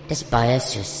 Dis baie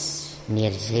soos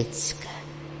meneer Zetske.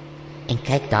 En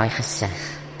kyk daai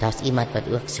gesig. Daar's iemand wat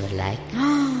ook so lyk.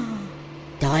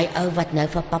 Daai ou wat nou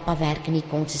vir pappa werk in die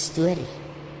konsistorie.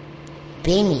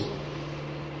 Benny.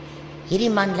 Hierdie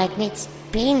man lyk net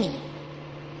Benny.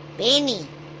 Benny.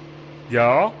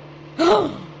 Ja?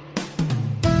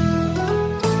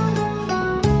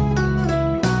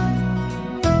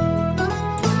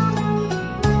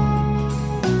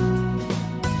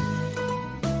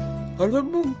 Hallo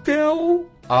Montel.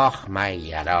 Ag my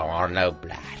Here, hallo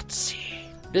Blertsie.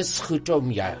 Dis goed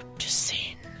om jou te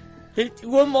sien. Het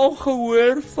oom al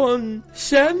gehoor van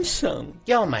Samsung?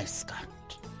 Ja my skat.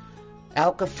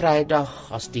 Elke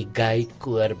Vrydag as die gay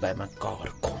koor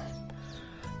bymekaar kom,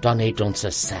 dan het ons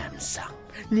 'n Samsung.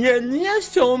 Nee,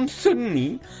 Samsung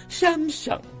nie.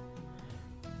 Samsung.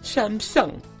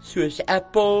 Soos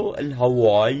Apple en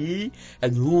Hawaii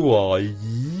en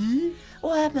Hawaii.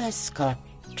 O my skat,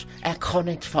 ek gaan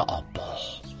net vir Apple.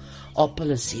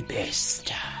 Apple is die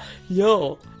beste.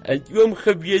 Ja, het oom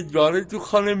geweet waar toe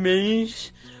gaan 'n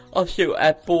mens as jou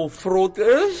Apple vrot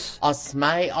is? As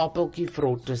my appeltjie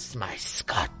vrot is, my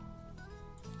skat,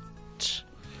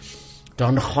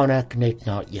 dan gaan ek net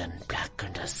na een plek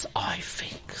en dis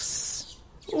iFix.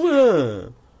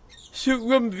 O, so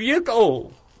oom weet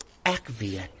al. Ek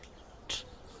weet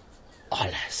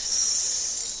alles.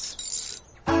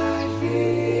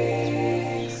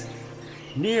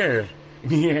 Nee,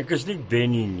 ek is nie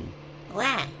Benny nie.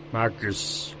 Wat? Maar ek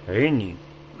is Henny.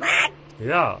 Wat?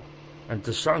 Ja,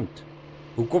 interessant.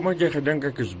 Hoekom het jy gedink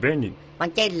ek is Benny?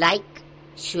 Want jy lyk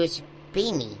soos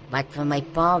Benny, wat vir my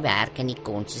pa werk in die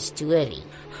konsistorie.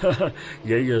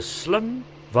 Jy is slim,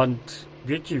 want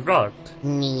weet jy wat?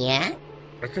 Nee?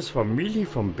 Ek is familie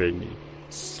van Benny.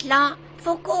 Sla,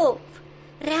 fok op.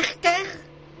 Regtig?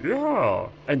 Ja,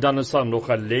 en dan is daar nog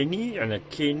 'n Lenny en 'n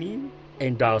Kenny,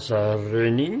 en daar's 'n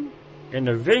Renny en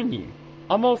 'n Wenny.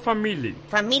 Almal familie.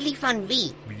 Familie van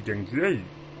wie? Wie dink jy?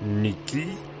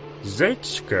 Nikki,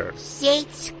 Zetske.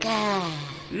 Zetske.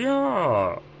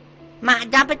 Ja. Maar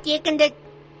dat beteken dit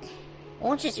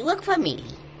ons is ook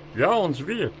familie. Ja, ons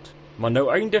weet. Maar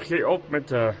nou eindig jy op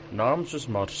met 'n naam soos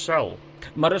Marcel.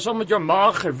 Maar as omdat jou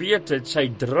ma geweet het,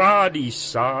 sy dra die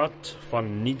saad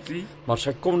van Nikki, maar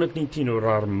sy kon dit nie teenoor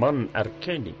haar man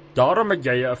erken nie. Daarom het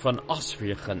jy 'n van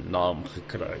Aswege naam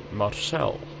gekry,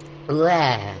 Marcel. O.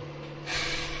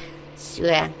 So,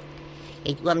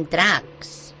 het oom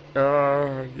drugs?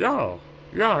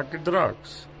 Ja, ek het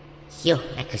drugs. Jo,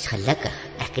 ek is gelukkig.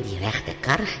 Ek het die regte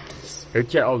kar gekies.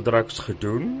 Het jy al drugs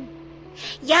gedoen?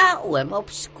 Ja, oom, op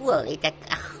skool het ek,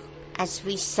 as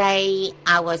we say,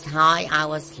 I was high, I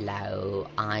was low,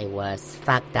 I was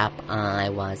fucked up, I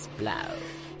was blow.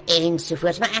 En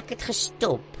sovoorts, maar ek het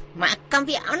gestop. Maar ek kan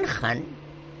weer aangaan.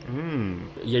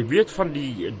 Jy weet van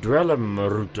die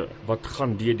dwelmroete wat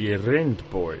gaan deur die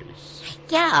Rentboys.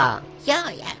 Ja,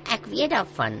 ek weet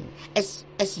daarvan. Is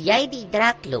jy die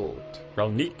draklord? Wel,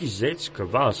 Nikki Zetske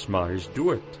was, maar hy is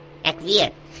dood. Ek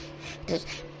weet. Dis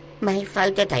my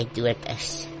fout dat hy dood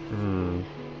is.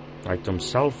 Hy het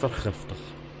homself vergiftig.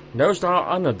 Nou is daar 'n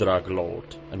ander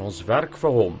draklord en ons werk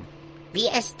vir hom. Wie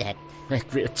is dit?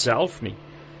 Ek weet self nie.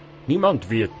 Niemand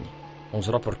weet nie. Ons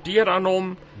rapporteer aan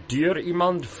hom, deur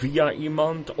iemand, via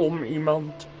iemand, om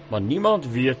iemand, maar niemand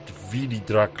weet wie die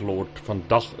draklord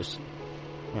vandag is nie.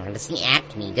 Nou, dis nie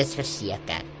ek nie, dis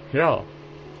verseker. Ja,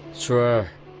 so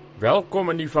welkom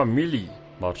in die familie,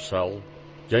 Marcel.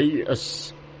 Jy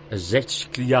is 'n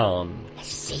Zetskiaan.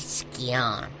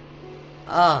 Zetskiaan.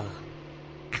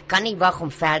 Ek kan nie wag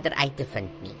om verder uit te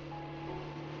vind nie.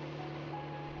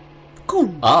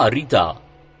 Kom. Rita.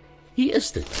 Hier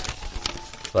is dit.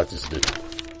 Wat is dit?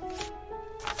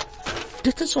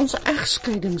 Dit is ons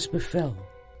egskeidingsbevel.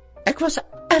 Ek was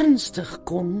ernstig,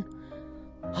 Kon.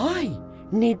 Haai,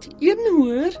 net een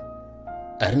hoor.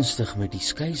 Ernstig met die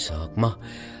skeisaak, maar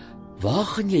waar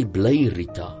gaan jy bly,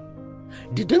 Rita?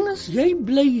 Die ding is, jy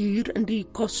bly hier in die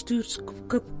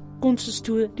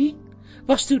konsistorie.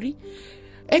 Pastorie.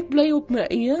 Ek bly op my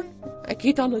eie. Ek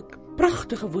het al 'n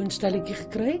pragtige woonstelletjie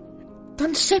gekry.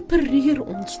 Dan separeer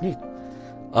ons net.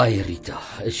 Ai Rita,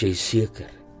 is jy seker?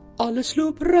 Alles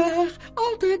loop reg,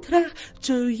 altyd reg.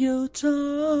 Toyota.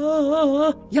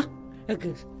 Ja, ek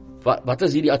is. Wat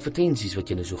is hierdie advertensies wat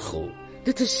jy nou so gil?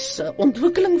 Dit is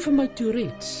ontwikkeling vir my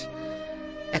Tourette's.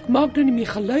 Ek maak nou nie meer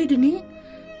geluide nie.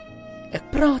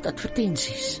 Ek praat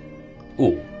advertensies.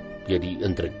 Jy het die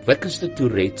indrukwekkendste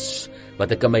Tourette's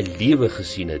wat ek in my lewe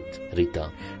gesien het, Rita.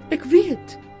 Ek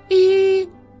weet.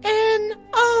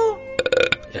 E-N-O.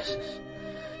 Jesus.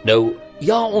 Nou,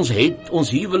 ja, ons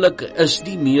huwelik is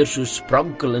nie meer so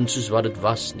sprankelend soos wat dit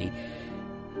was nie.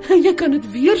 Jy kan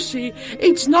dit weer sê,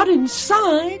 it's not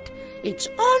inside, it's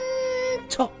on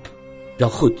top. Ja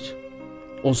goed,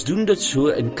 ons doen dit so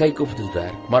en kyk of dit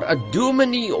werk, maar 'n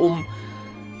dominee om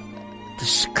te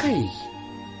skei.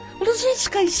 Wat is dit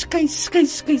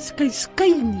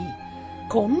skei nie?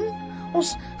 Kom,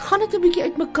 ons gaan dit 'n bietjie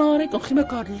uitmekaar uit, ons gee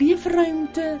mekaar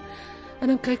leefruimte en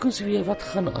dan kyk ons weer wat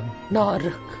gaan aan na 'n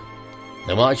ruk.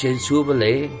 Nou maar as jy dit so wil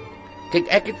hê, kyk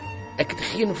ek het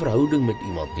geen verhouding met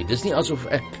iemand nie. Dis nie asof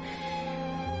ek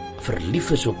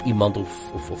verlief is op iemand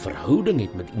of 'n verhouding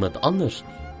het met iemand anders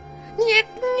nie. Nee,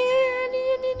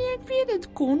 ek weet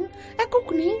dit, Kon. Ek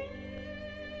ook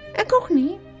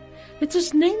nie. Dit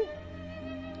is net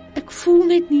ek voel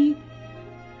net nie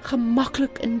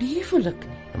gemaklik in die huwelik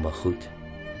nie. Maar goed,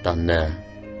 dan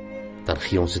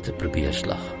gee ons dit 'n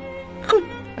probeerslag. Goed,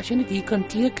 as jy net hier kan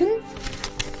teken.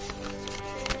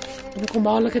 En kom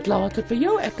haal ek dit later by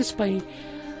jou. Ek is by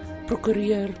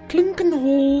prokureur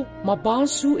Klinkenhol,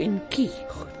 Mabaso en Kie.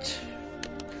 Goed.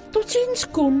 Totsiens,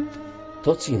 Kon.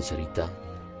 Totsiens, Rita.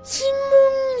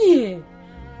 Simonje,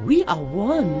 we are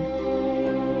one.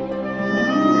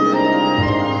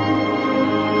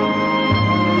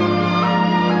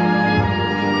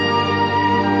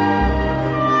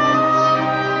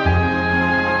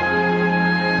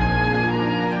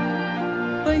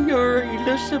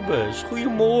 Elizabeth,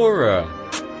 goeiemôre.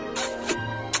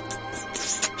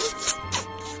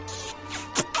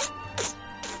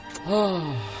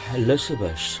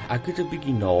 Elizabeth, ek het 'n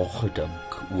bietjie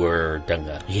nagedink oor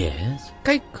dinge. Yes.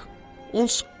 Kyk,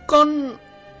 ons kan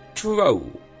trou.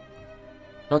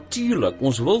 Natuurlik,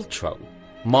 ons wil trou,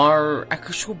 maar ek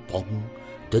is so bang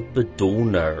dit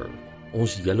bedonder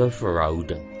ons hele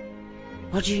verhouding.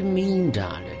 What do you mean,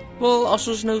 darling? Wel, as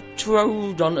ons nou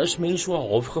trou, dan is mense so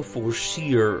half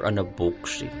geforseer in 'n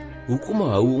boksie. Hoekom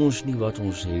hou ons nie wat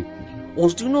ons het nie?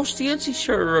 Ons doen nog steeds die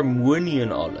seremonie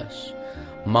en alles,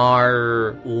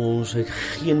 maar ons het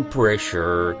geen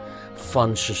pressure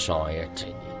van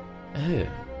society nie.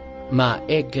 Maar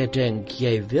ek dink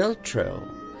jy wil trou.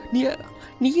 Nee,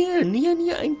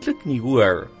 eintlik nie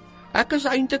hoor. Ek is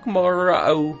eintlik maar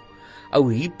 'n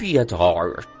ou hippie at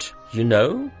heart, you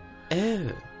know?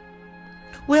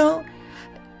 Wel,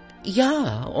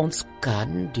 ja, ons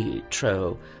kan die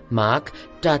trou maak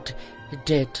dat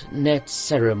dit net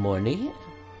ceremonie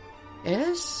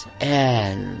is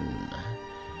en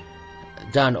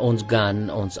dan ons gaan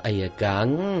ons eie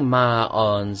gang, maar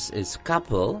ons is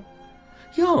couple.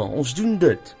 Ja, ons doen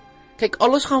dit. Kyk,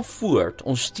 alles gaan voort.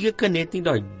 Ons teken net nie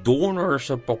daai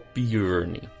donderse papier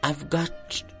nie. I've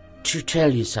got to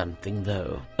tell you something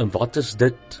though. En wat is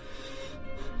dit?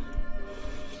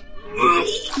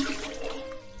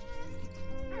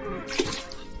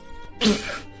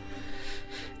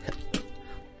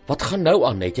 Wat gaan nou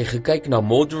aan? Het jy gekyk na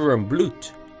modder en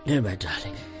bloed? No, my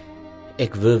darling.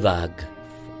 Ek verwag.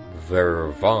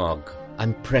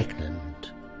 I'm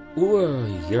pregnant. Oh,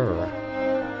 you're...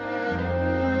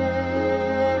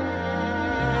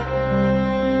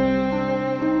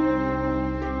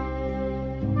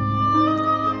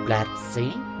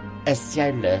 Blatsie, is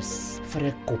jy lus vir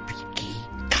 'n koppietjie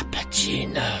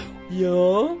cappuccino?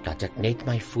 Ja. Laat ek net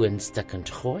my foon stikkend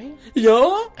gooi?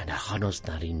 Ja. En dan gaan ons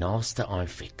na die naaste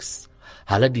iFix.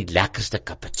 Hulle die lekkerste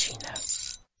cappuccino.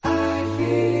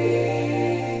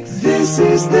 This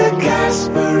is the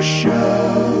Casper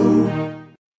Show.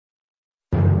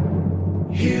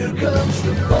 Here comes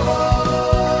the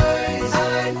boys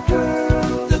and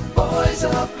girls, the boys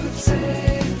of Cliff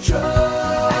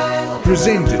Central.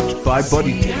 Presented by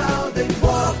Body Tech. How they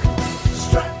walk,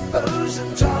 strut, pose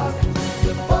and talk.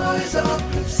 The boys of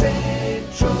Cliff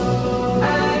Central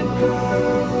and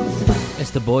girls.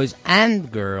 It's the boys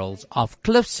and girls of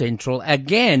Cliff Central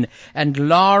again. And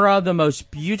Laura, the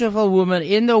most beautiful woman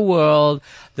in the world,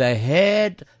 the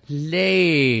head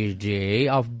lady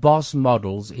of Boss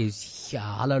Models, is here.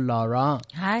 Hello, Laura.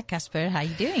 Hi, Casper. How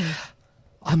you doing?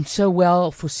 I'm so well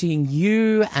for seeing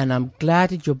you, and I'm glad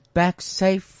that you're back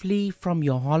safely from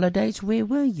your holidays. Where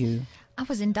were you? I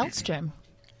was in Delstrom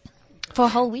for a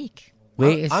whole week.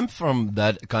 I'm from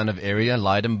that kind of area,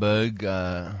 Leidenburg.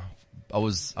 I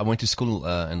went to school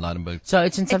in Leidenburg. So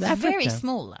it's in South Africa. It's very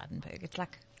small, Leidenburg. It's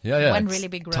like one really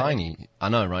big road. Tiny. I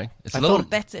know, right? It's a little.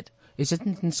 That's it. Is it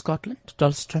in Scotland,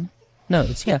 Delstrom? No,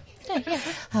 it's here.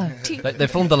 They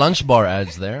filmed the lunch bar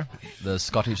ads there. The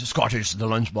Scottish, the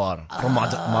lunch bar from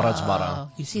Maritzburg.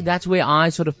 You see, that's where I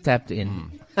sort of tapped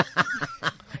in.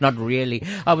 Not really.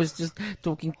 I was just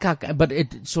talking cuck, but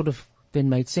it sort of then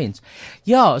made sense.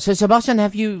 Yeah. So Sebastian,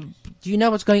 do you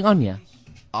know what's going on here?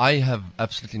 I have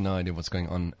absolutely no idea what's going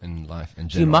on in life in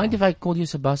general. Do you mind if I call you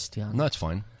Sebastian? No, it's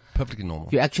fine. Perfectly normal.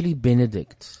 You're actually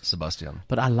Benedikt. Sebastian.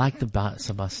 But I like the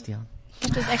Sebastian.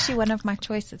 It was actually one of my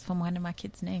choices from one of my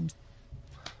kids' names.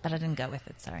 But I didn't go with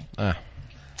it, sorry.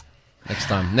 Next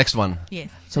time. Next one. Yes.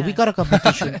 So we got a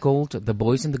competition called The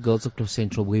Boys and the Girls of Cliff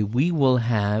Central, where we will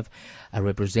have a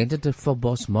representative for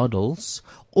Boss Models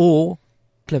or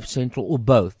Cliff Central or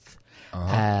both.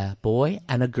 A boy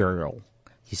and a girl.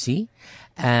 You see?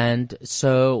 And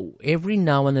so every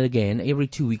now and again, every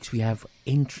 2 weeks, we have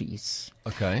entries.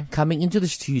 Okay. Coming into the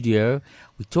studio.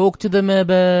 We talk to them a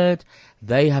bit.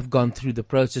 They have gone through the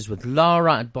process with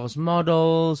Laura at Boss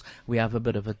Models. We have a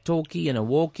bit of a talkie and a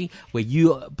walkie where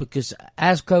because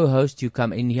as co-host, you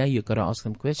come in here, you've got to ask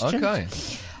them questions. Okay.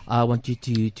 I want you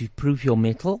to prove your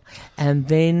mettle. And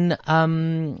then,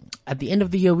 at the end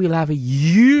of the year, we'll have a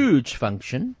huge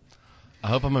function. I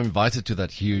hope I'm invited to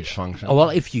that huge function. Oh, well,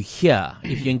 if you're here,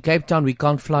 if you're in Cape Town, we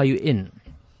can't fly you in,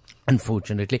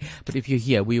 unfortunately. But if you're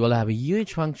here, we will have a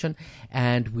huge function,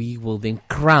 and we will then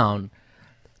crown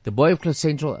the boy of Cliff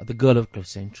Central, the girl of Cliff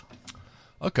Central.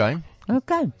 Okay.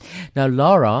 Okay. Now,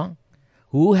 Laura,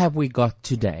 who have we got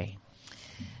today?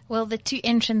 Well, the two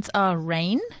entrants are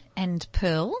Rain and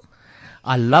Pearl.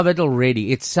 I love it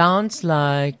already. It sounds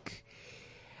like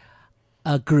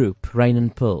a group, Rain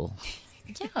and Pearl.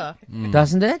 Yeah.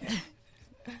 Doesn't it?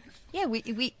 Yeah,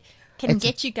 we can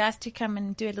get you guys to come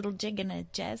and do a little jig and a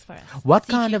jazz for us. What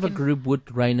kind of a group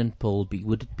would Rain and Pearl be?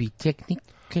 Would it be technic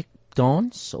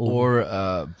dance or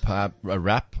perhaps a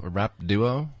rap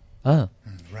duo? Oh,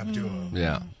 rap duo.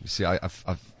 Yeah. You see, I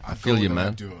feel you,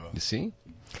 man. You see,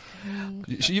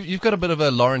 you've got a bit of a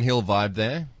Lauryn Hill vibe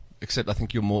there, except I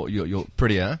think you're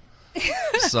prettier.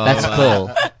 So that's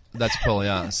Pearl. That's Pearl,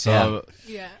 yeah. So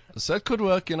yeah. So it could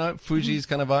work, Fuji's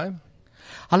kind of vibe.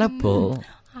 Hello, Pearl.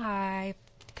 Hi,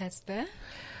 Casper.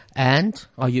 And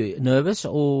are you nervous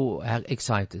or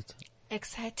excited?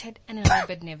 Excited and a little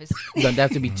bit nervous. You don't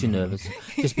have to be too nervous.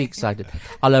 Just be excited.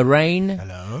 Hello, Rain.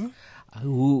 Hello.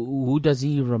 Who does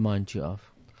he remind you of?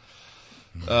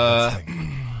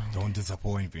 Don't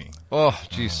disappoint me. Oh,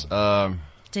 jeez.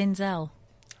 Denzel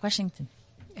Washington.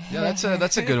 Yeah,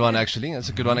 that's a good one, actually. That's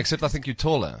a good one, except I think you're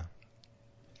taller.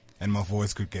 And my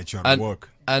voice could get you out of work.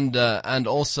 And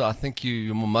also, I think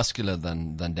you're more muscular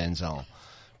than Denzel.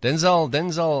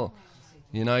 Denzel,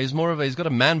 he's got a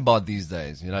man bod these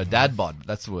days. Dad bod.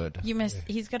 That's the word.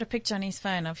 He's got a picture on his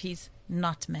phone of he's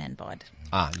not man bod.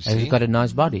 You see? He's got a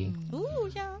nice body. Ooh,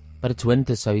 yeah. But it's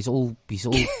winter, so he's all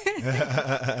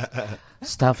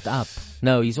stuffed up.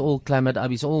 No, he's all clamoured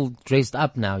up. He's all dressed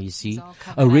up now, you see.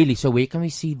 Oh, really? So where can we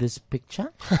see this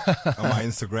picture? On my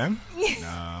Instagram.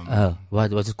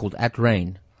 What's it called? At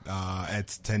Rain. At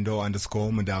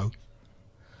Tendo_Madau.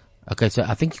 Okay, so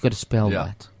I think you got to spell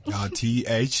that.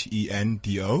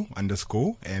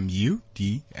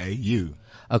 THENDO_MUDAU.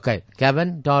 Okay,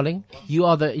 Gavin, darling, you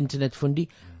are the internet fundi.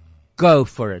 Go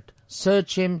for it.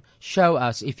 Search him. Show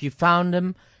us. If you found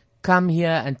him, come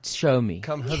here and show me.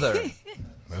 Come hither.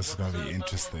 That's going to be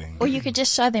interesting. Or you could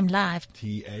just show them live.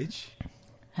 TH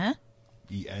Huh?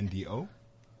 ENDO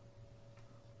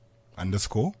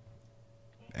 _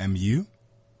 MU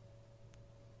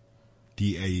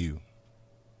DAU.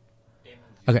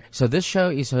 Okay, so this show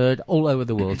is heard all over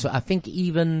the world. So I think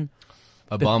even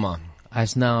Obama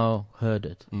has now heard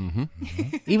it. Mm-hmm.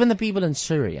 Even the people in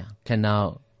Syria can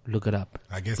now look it up.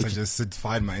 I guess I just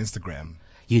certified my Instagram.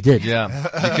 You did. Yeah.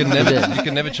 You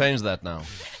can never change that now.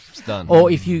 It's done.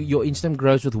 Or if your Instagram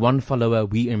grows with 1 follower,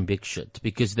 we in big shit,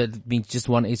 because that means just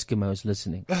one Eskimo is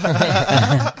listening.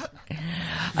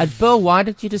 And Pearl, why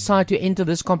did you decide to enter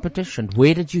this competition?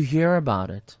 Where did you hear about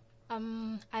it?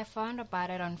 I found about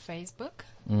it on Facebook,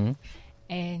 Mm.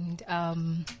 and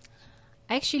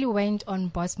I actually went on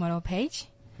Boss Model page,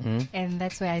 and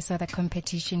that's where I saw the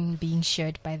competition being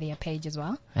shared by their page as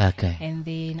well. Okay. And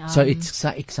then So it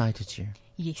excited you?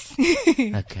 Yes.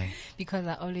 Okay. Because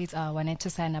I always wanted to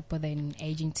sign up with an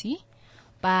agency,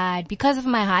 but because of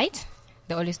my height,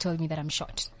 they always told me that I'm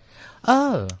short.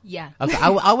 Oh. Yeah. Okay,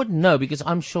 I would know because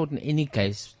I'm short in any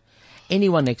case.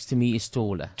 Anyone next to me is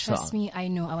taller. Trust me, I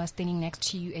know. I was standing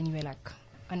next to you and you were like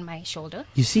on my shoulder.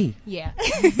 You see? Yeah.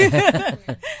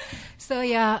 So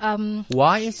yeah.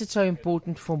 Why is it so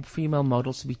important for female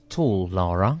models to be tall,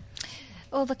 Laura?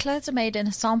 Well, the clothes are made in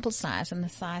a sample size, and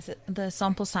the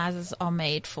sample sizes are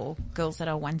made for girls that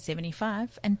are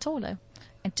 175 and taller.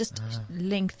 And just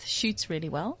length shoots really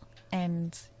well,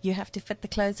 and you have to fit the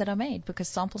clothes that are made because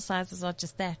sample sizes are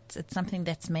just that. It's something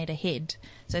that's made ahead,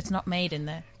 so it's not made in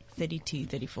the 32,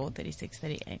 34, 36,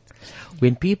 38.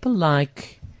 When people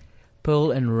like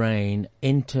Pearl and Rain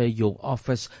enter your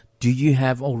office, do you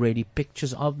have already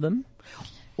pictures of them?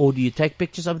 Or do you take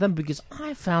pictures of them? Because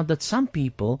I found that some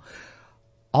people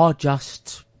are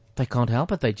just, they can't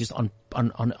help it. They just, on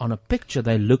a picture,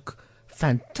 they look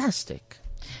fantastic.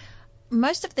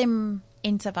 Most of them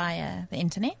enter via the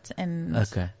internet, and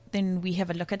then we have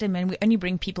a look at them, and we only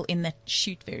bring people in that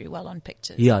shoot very well on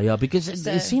pictures. Yeah, because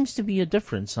there seems to be a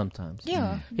difference sometimes.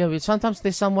 Yeah. Yeah, sometimes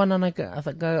there's someone and I go,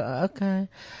 okay,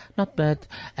 not bad.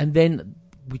 And then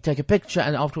we take a picture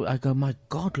and after I go, my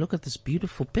God, look at this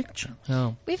beautiful picture.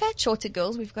 Yeah. We've had shorter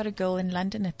girls. We've got a girl in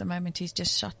London at the moment who's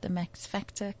just shot the Max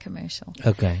Factor commercial.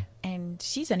 Okay. And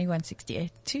she's only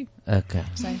 168 too. Okay.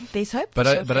 So there's hope. But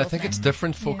I think it's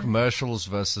different for commercials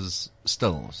versus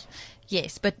stills.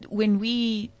 Yes, but when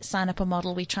we sign up a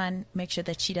model, we try and make sure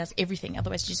that she does everything.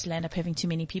 Otherwise, you just end up having too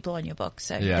many people on your book.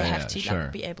 So they have to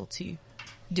be able to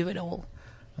do it all.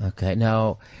 Okay.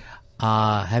 Now,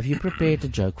 have you prepared a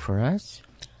joke for us,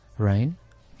 Rain?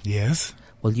 Yes.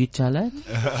 Will you tell it?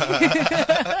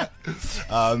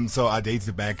 So I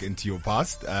dated back into your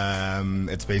past.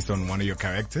 It's based on one of your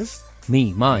characters.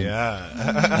 Mine.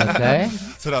 Yeah. Okay.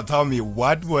 So now tell me,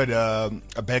 what would a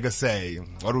beggar say?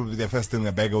 What would be the first thing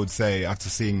a beggar would say after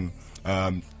seeing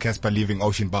Casper leaving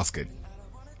Ocean Basket?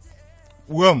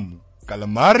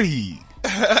 Calamari.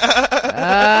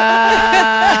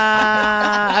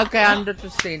 Okay,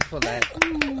 100% for that.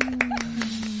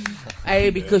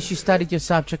 A, because you studied your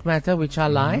subject matter, which I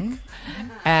like.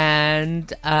 And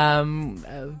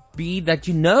B, that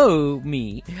you know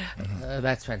me.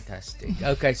 That's fantastic.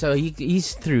 Okay, so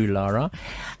he's through, Laura.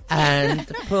 And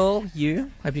Pearl,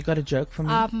 have you got a joke for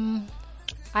me?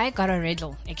 I got a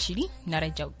riddle, actually, not a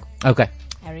joke. Okay.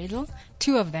 A riddle,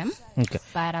 2 of them. Okay.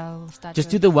 But I'll start. Just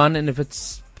do the one, and if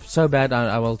it's so bad,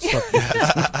 I will stop.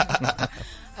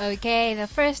 Okay, the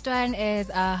first one is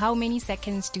how many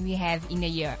seconds do we have in a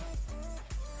year?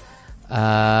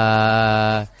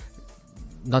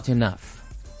 Not enough.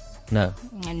 No.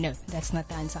 No, that's not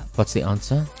the answer. What's the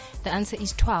answer? The answer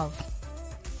is 12.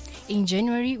 In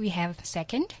January, we have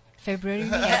 2nd. February, we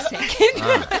have 2nd.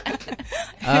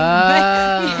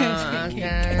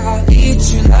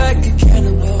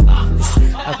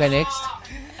 Okay, next.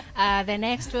 The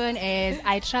next one is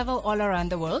I travel all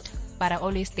around the world, but I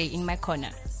always stay in my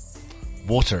corner.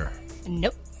 Water.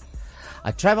 Nope. I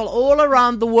travel all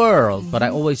around the world, but I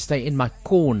always stay in my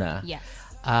corner. Yes.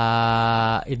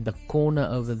 In the corner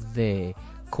over there.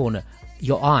 Corner.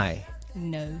 Your eye.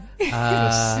 No.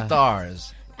 The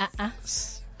stars.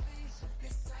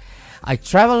 I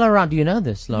travel around. Do you know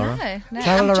this, Laura? No.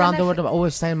 Travel around the world, but I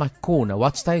always stay in my corner.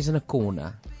 What stays in a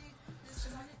corner?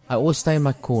 I always stay in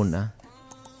my corner.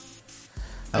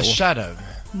 A shadow.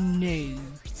 No,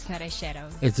 it's not a shadow.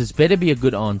 It's better be a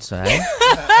good answer, eh?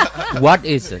 What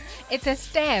is it? It's a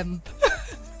stamp.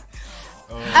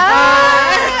 It's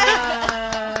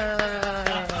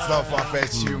not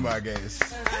far-fetched humor, I guess.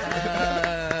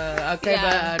 Okay,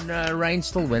 but Rain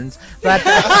still wins. But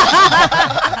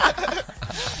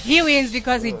he wins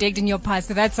because he digged in your past,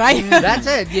 so that's why. That's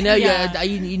it. You know,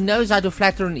 he knows how to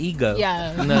flatter an ego.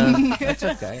 Yeah. No, that's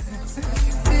okay.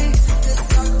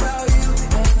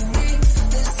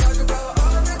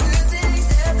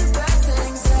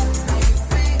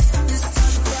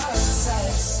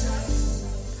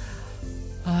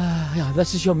 Yeah,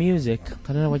 this is your music.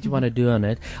 I don't know what you want to do on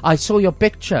it. I saw your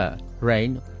picture,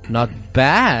 Rain. Not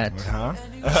bad.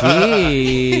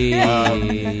 Jeez.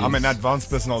 I'm an advanced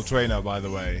personal trainer, by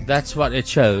the way. That's what it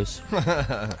shows.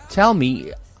 Tell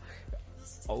me,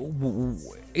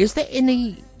 is there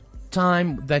any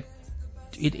time that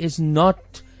it is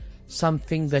not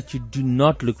something that you do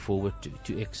not look forward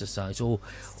to exercise, or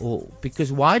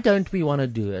because why don't we want to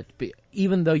do it,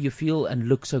 even though you feel and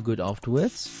look so good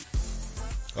afterwards?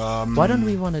 Why don't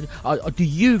we want to? Do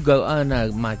you go? Oh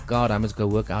no, my God, I must go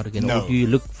work out again. No. Or do you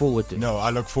look forward to it? No, I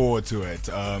look forward to it.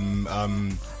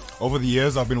 Over the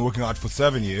years, I've been working out for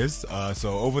 7 years.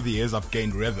 So over the years, I've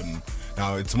gained rhythm.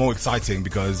 Now it's more exciting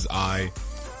because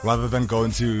rather than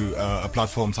going to a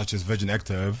platform such as Virgin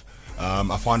Active,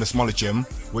 I find a smaller gym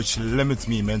which limits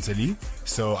me mentally.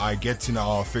 So I get to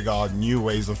now figure out new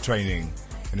ways of training.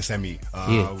 In a semi,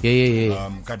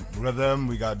 got rhythm.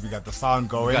 We got the sound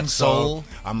going. We got soul. So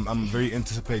I'm very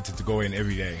anticipated to go in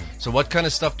every day. So what kind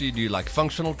of stuff do you do? Like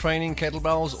functional training,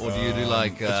 kettlebells, or do you do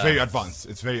like? It's very advanced.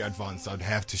 It's very advanced. I'd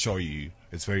have to show you.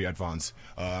 It's very advanced.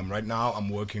 Right now, I'm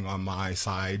working on my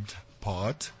side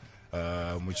part,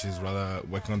 which is rather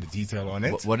working on the detail on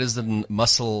it. What is the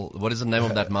muscle? What is the name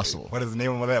of that muscle? What is the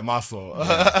name of that muscle?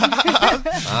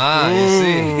 You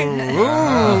see.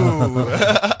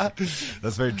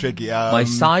 That's very tricky. My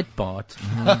side part.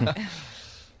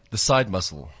 The side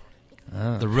muscle.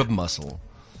 The rib muscle.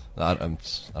 I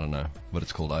don't know what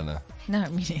it's called either. No,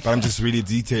 me neither. But I'm just really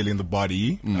detailing the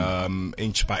body,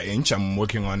 inch by inch. I'm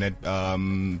working on it,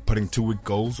 putting 2-week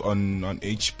goals on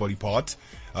each body part,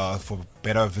 for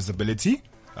better visibility,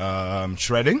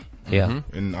 shredding,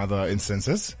 in other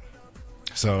instances.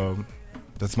 So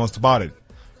that's most about it.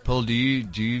 Paul, do you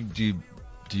do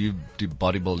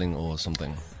bodybuilding or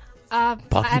something? I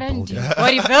don't do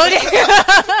bodybuilding.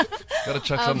 Gotta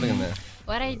chuck something in there.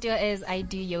 What I do is I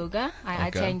do yoga. I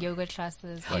attend yoga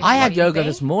classes. I had yoga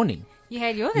this morning. You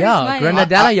had yoga this morning?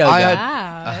 Granadella yoga.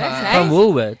 Wow, that's nice. From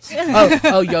Woolworths.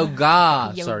 oh,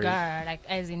 yoga. Sorry. Yoga, like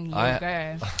as in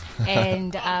yoga.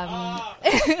 And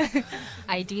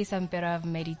I do some bit of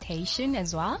meditation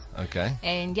as well. Okay.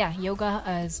 And yeah, yoga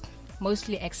is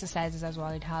mostly exercises as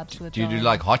well. It helps with. Do you do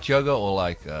like hot yoga or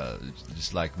like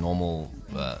just like normal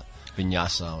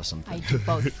vinyasa or something? I do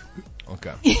both.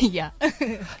 Okay. Yeah.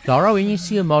 Laura, when you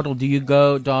see a model, do you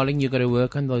go, darling, you got to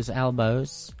work on those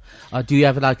elbows? Or do you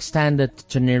have like standard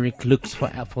generic looks for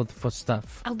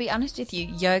stuff? I'll be honest with you,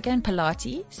 yoga and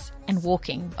Pilates and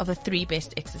walking are the 3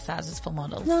 best exercises for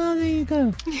models. Oh, there you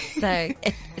go. So,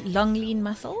 long, lean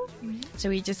muscle. So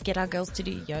we just get our girls to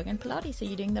do yoga and Pilates. So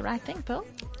you're doing the right thing, Pearl.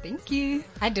 Thank you.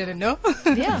 I didn't know.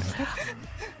 Yeah.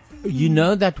 You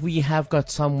know that we have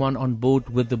got someone on board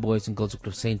with the Boys and Girls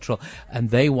Club Central, and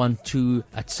they want to,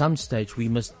 at some stage, we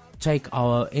must take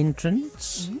our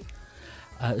entrance.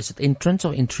 Mm-hmm. Is it entrance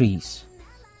or entries?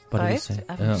 What do you say?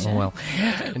 Well,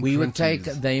 we would take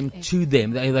them to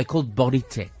them. They're called Body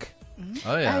Tech.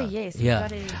 Oh yeah. Oh yes. Yeah.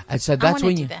 And so that's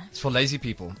when you. It's for lazy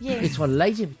people. Yes. It's for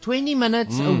lazy. 20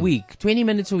 minutes a week. 20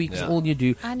 minutes a week is all you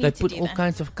do. They put all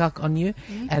kinds of cuck on you,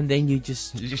 and then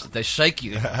they shake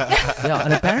you. Yeah,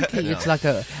 and apparently it's like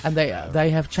and they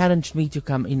have challenged me to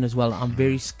come in as well. I'm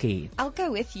very scared. I'll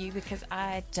go with you because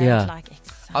I don't like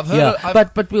exercise. I've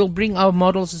heard. But we'll bring our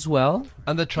models as well.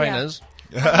 And the trainers.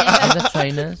 And the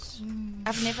trainers.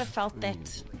 I've never felt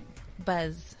that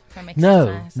buzz from No.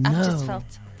 exercise. I've just felt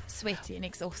sweaty and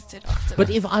exhausted after. But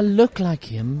if I look like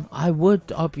him, I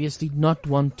would obviously not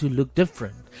want to look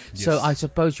different. Yes. So I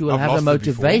suppose you will have a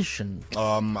motivation.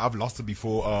 I've lost it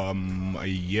before a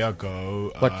year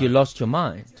ago. But you lost your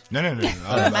mind? No.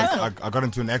 I got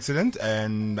into an accident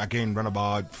and I gained around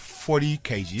about 40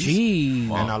 kgs. Gee.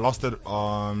 Wow. And I lost it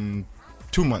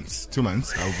 2 months. 2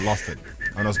 months, I've lost it.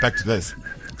 And I was back to this.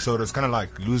 So it's kind of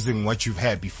like losing what you've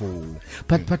had before.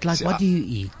 But like, what do you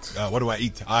eat? What do I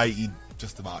eat? I eat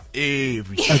just about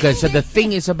everything. Okay, so the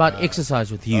thing is about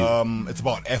exercise with you. It's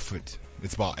about effort.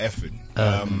 It's about effort.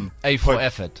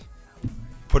 Effort.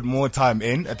 Put more time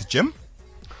in at the gym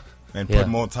and put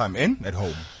more time in at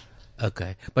home.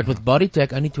 Okay, but with Body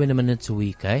Tech, only 20 minutes a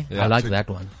week, eh? Yeah, I like that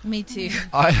one. Me too.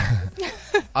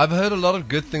 I've heard a lot of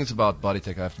good things about Body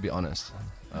Tech, I have to be honest.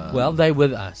 Well, they're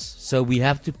with us, so we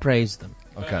have to praise them.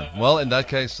 Okay, well, in that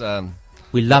case,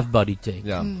 We love Bodytech.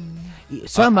 Yeah.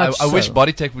 So much. I wish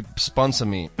Bodytech would sponsor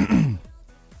me.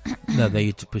 No,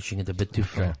 they're pushing it a bit too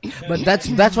far. But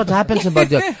that's what happens in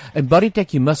Bodytech. In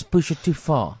Bodytech, you must push it too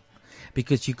far.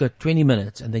 Because you got 20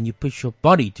 minutes and then you push your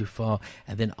body too far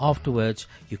and then afterwards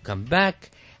you come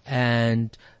back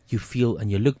and you feel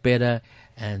and you look better,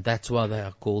 and that's why they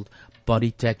are called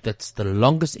Bodytech. That's the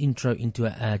longest intro into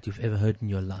an ad you've ever heard in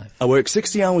your life. I work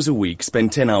 60 hours a week,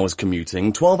 spend 10 hours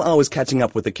commuting, 12 hours catching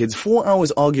up with the kids, 4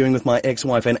 hours arguing with my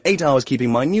ex-wife, and 8 hours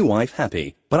keeping my new wife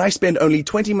happy. But I spend only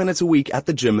 20 minutes a week at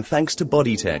the gym thanks to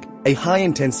Bodytech, a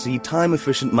high-intensity,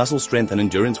 time-efficient muscle strength and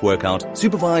endurance workout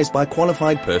supervised by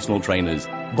qualified personal trainers.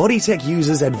 Bodytech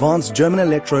uses advanced German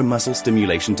electro-muscle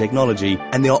stimulation technology,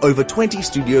 and there are over 20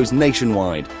 studios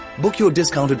nationwide. Book your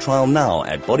discounted trial now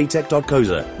at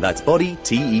bodytech.coza. That's Body,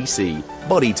 T-E-C.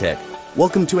 Bodytech.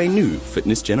 Welcome to a new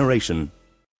fitness generation.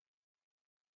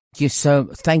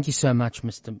 Thank you so much,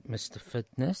 Mr.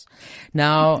 Fitness.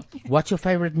 Now, what's your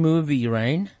favorite movie,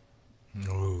 Rain?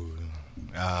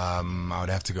 I would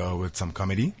have to go with some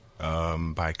comedy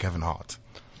by Kevin Hart.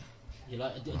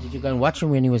 Did you go and watch him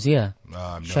when he was here?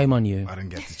 No, Shame on you. I didn't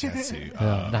get the chance to.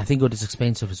 I think it was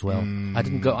expensive as well. I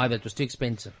didn't go either. It was too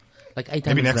expensive. Like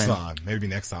 800 Maybe next rand. time. Maybe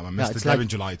next time. I missed it live in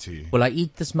July too. Will I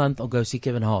eat this month or go see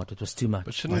Kevin Hart? It was too much.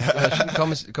 But shouldn't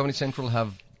Comedy Central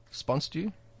have sponsored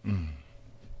you?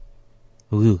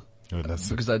 Ooh.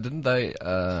 Because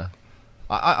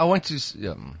I want to.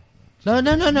 Yeah. No. I'm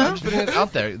just putting it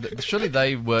out there. Surely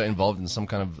they were involved in some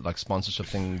kind of like sponsorship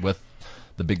thing with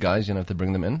the big guys. If they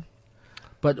bring them in.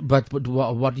 But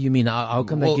what do you mean? How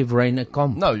come they give Rain a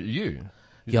comp? No, you.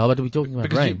 Yeah, what are we talking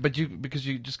about? Rain? Because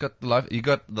you just got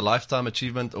the Lifetime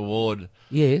Achievement Award.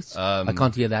 Yes. I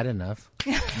can't hear that enough.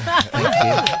 Thank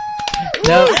you.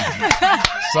 No.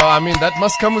 So I mean that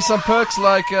must come with some perks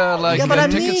like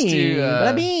tickets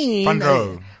to Front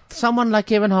Row. Someone like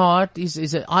Kevin Hart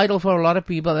is an idol for a lot of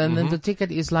people, and then the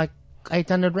ticket is like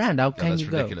 800 rand. How can you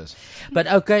go? That's ridiculous. But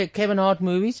okay, Kevin Hart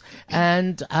movies,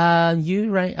 and you,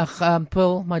 Rain,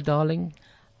 Pearl, my darling.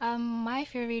 My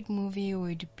favorite movie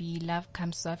would be Love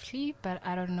Comes Softly, but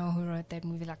I don't know who wrote that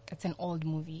movie. Like, it's an old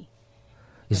movie.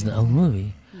 It's an old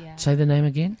movie? Yeah. Say the name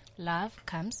again. Love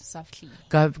Comes Softly.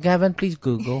 Gavin, please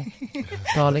Google.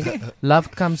 Darling,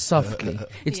 Love Comes Softly.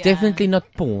 It's definitely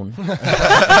not porn.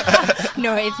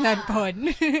 No, it's not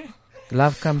porn.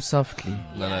 Love Comes Softly.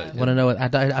 No. Want to know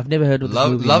what? I've never heard of this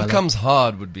movie. Love Comes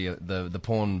Hard would be the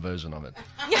porn version of it.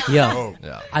 Yeah. Oh.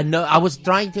 Yeah. I know. I was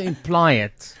trying to imply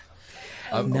it.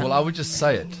 Well, I would just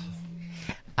say it.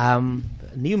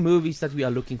 New movies that we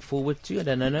are looking forward to. I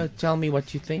don't know. Tell me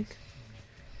what you think.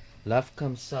 Love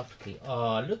Comes Softly.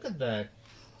 Oh, look at that.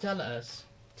 Tell us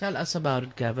about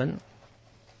it, Gavin.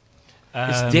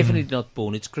 It's definitely not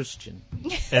porn. It's Christian.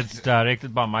 It's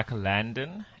directed by Michael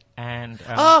Landon. And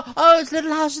it's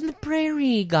Little House on the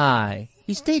Prairie guy.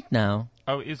 He's dead now.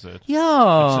 Oh, is it?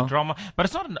 Yeah. It's a drama. But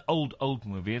it's not an old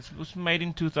movie. It was made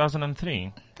in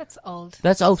 2003. That's old.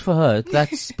 That's old for her.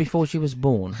 That's before she was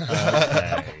born.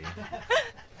 Okay.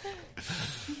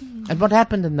 And what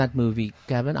happened in that movie,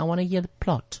 Gavin? I want to hear the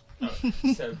plot.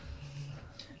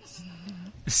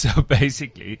 So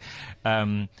basically,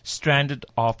 stranded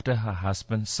after her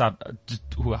husband's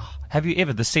have you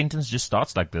ever? The sentence just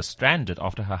starts like this: stranded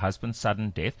after her husband's sudden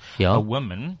death. Yeah. A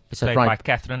woman Is that played right? by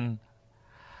Catherine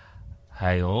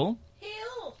Hale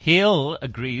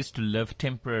agrees to live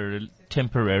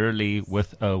temporarily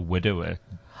with a widower,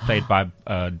 played by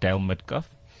Dale Midkiff,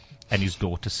 and his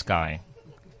daughter Sky.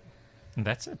 And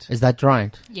that's it. Is that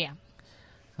right? Yeah.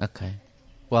 Okay.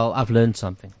 Well, I've learned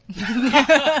something.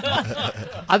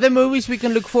 Other movies we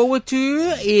can look forward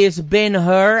to is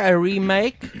Ben-Hur, a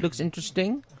remake. Looks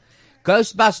interesting.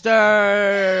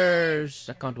 Ghostbusters!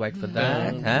 I can't wait for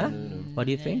that. Huh? What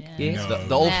do you think? Yes?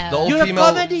 The all You're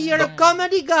female. You're a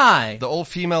comedy guy. The all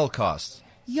female cast.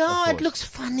 Yeah, it looks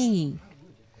funny.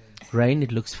 Rain,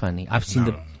 it looks funny. I've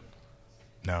seen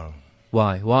No.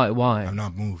 Why? I'm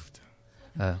not moved.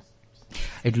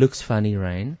 It looks funny,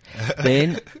 Rain.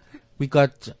 Then we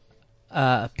got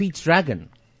Pete's Dragon.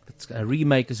 It's a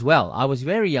remake as well. I was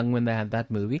very young when they had that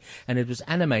movie, and it was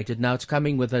animated. Now it's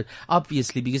coming with it,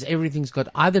 obviously, because everything's got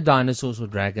either dinosaurs or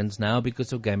dragons now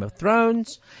because of Game of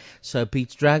Thrones. So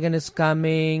Pete's Dragon is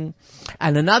coming.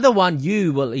 And another one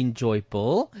you will enjoy,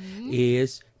 Paul,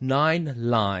 is 9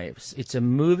 Lives. It's a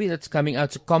movie that's coming out.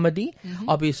 It's a comedy.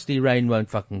 Obviously, Rain won't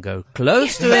fucking go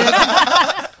close to it.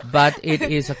 But it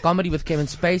is a comedy with Kevin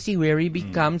Spacey where he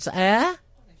becomes a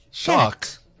Shark.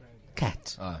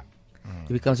 Cat.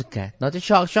 He becomes a cat. Not a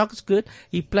shark. Shark is good.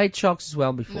 He played sharks as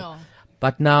well before. No.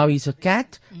 But now he's a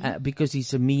cat because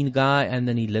he's a mean guy, and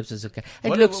then he lives as a cat.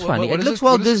 It looks funny. It looks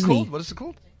Walt Disney. What is it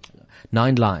called?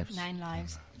 9 Lives. 9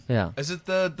 Lives. Yeah. Is it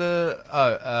there's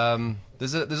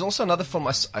also another film,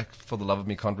 I for the love of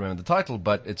me can't remember the title,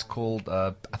 but it's called,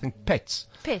 I think Pets.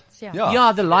 Pets, yeah.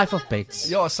 Yeah, The Life of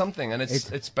Pets. Yeah, something, and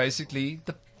it's basically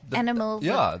the animals.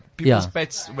 People's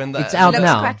pets when it's out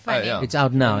now. Quite funny. It's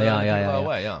out now.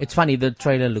 Yeah. It's funny. The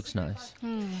trailer looks nice.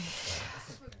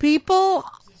 People,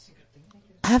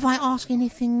 have I asked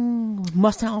anything?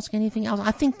 Must I ask anything else?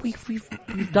 I think we've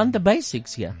done the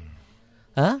basics here.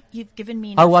 Huh? You've given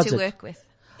me enough to work with.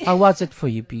 How was it for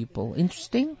you people?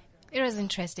 Interesting? It was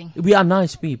interesting. We are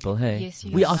nice people, hey? Yes,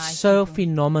 we are nice so people.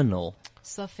 Phenomenal.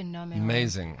 So phenomenal.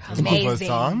 Amazing. It's my first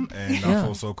time, and I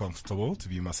feel so comfortable to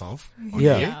be myself.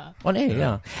 On air,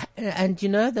 yeah. And you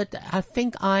know that I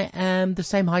think I am the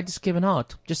same height as Kevin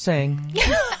Hart. Just saying.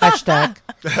 Hashtag.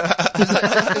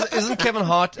 Isn't Kevin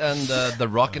Hart and The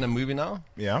Rock in a movie now?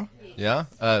 Yeah. Yeah?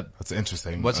 That's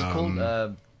interesting. What's it called?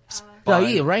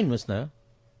 Rain was no.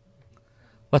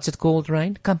 What's it called,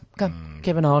 Rain? Come.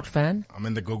 Kevin Hart fan. I'm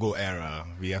in the Google era.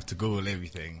 We have to Google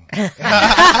everything.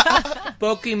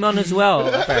 Pokemon as well,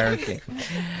 apparently.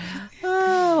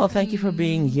 Well, thank you for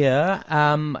being here.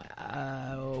 Why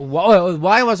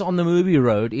I was on the movie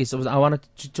road is I wanted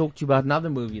to talk to you about another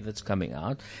movie that's coming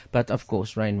out, but of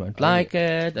course Rain won't like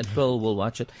it, and Phil will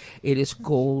watch it. It is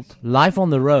called Life on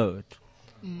the Road.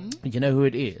 You know who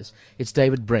it is? It's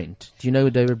David Brent. Do you know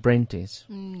who David Brent is?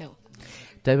 No.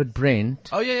 David Brent.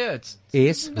 Oh yeah.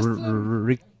 Is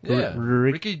Ricky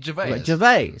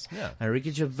Gervais. Yeah. And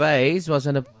Ricky Gervais was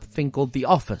in a thing called The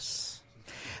Office,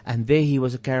 and there he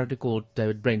was a character called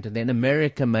David Brent. And then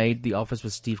America made The Office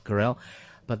with Steve Carell,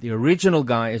 but the original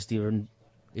guy is David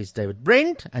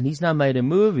Brent, and he's now made a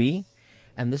movie,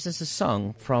 and this is a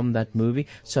song from that movie.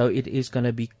 So it is going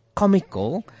to be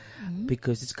comical.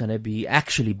 Because it's going to be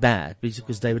actually bad,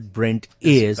 because David Brent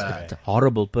is a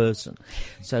horrible person.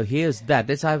 So here's that.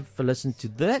 Let's have a listen to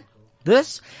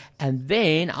this, and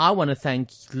then I want to thank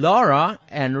Laura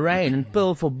and Rain and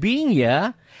Bill for being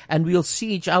here, and we'll see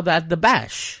each other at the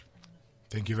bash.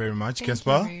 Thank you very much,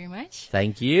 Casper. Thank you very much.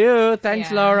 Thank you.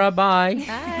 Thanks, Laura. Bye.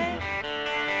 Bye.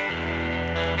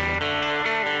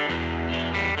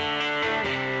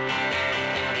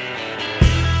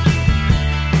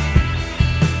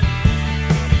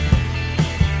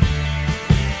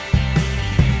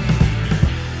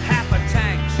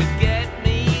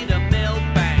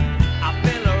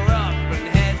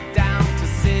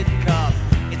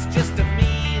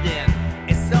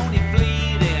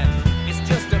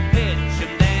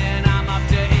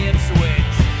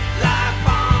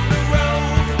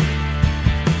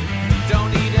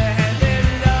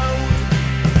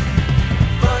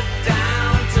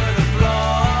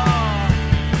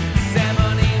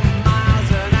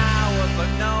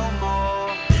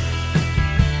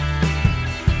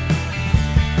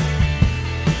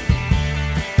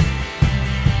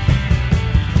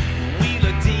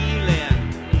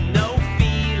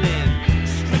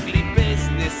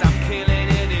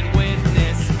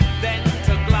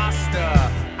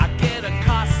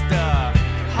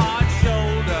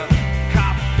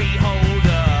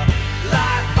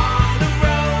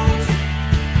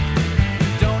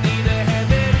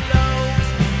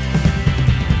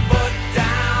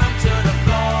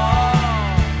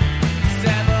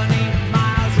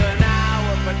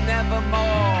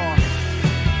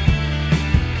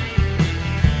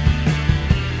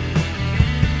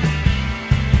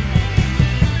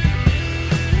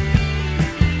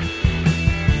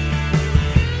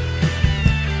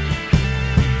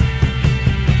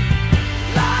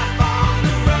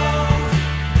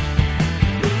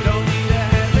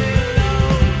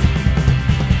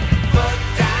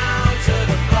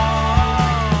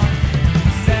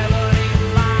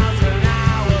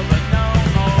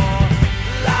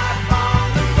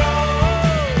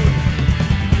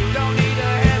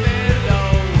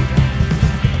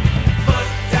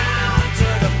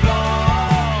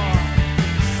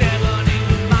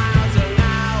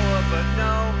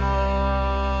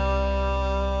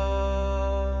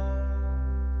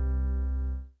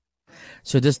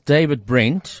 So this David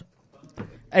Brent,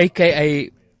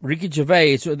 a.k.a. Ricky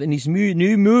Gervais, in his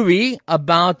new movie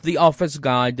about the Office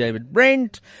guy, David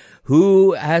Brent,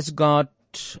 who has got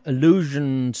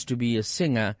illusions to be a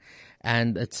singer,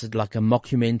 and it's like a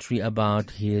mockumentary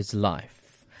about his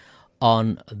life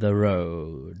on the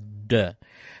road.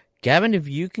 Gavin, if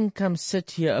you can come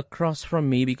sit here across from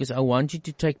me, because I want you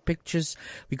to take pictures.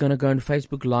 We're going to go on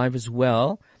Facebook Live as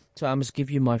well. So I must give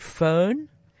you my phone.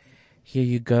 Here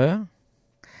you go.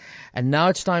 And now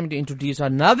it's time to introduce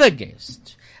another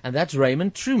guest. and that's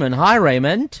Raymond Truman. Hi,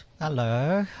 Raymond.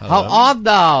 Hello. How art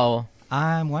thou?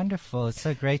 I'm wonderful. It's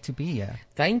so great to be here.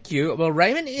 Thank you. Well,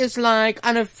 Raymond is like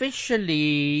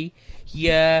unofficially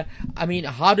here. I mean,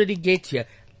 how did he get here?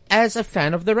 As a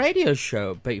fan of the radio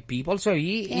show, people. So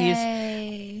he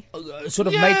is sort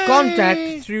of made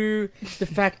contact through the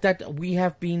fact that we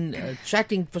have been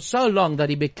chatting for so long that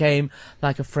he became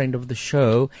like a friend of the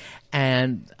show.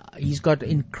 And he's got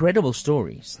incredible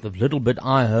stories. The little bit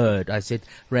I heard, I said,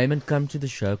 Raymond, come to the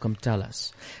show, come tell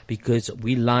us. Because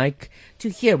we like to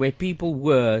hear where people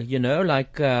were, you know,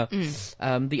 like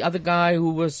the other guy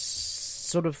who was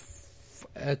sort of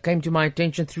came to my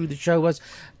attention through the show was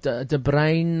the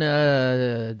brain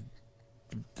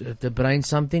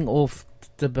something of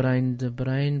the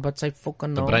brain wat sy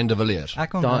fucking naam? The Brain de Villiers.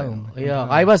 Ek onthou. Ja,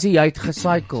 hy was hier uit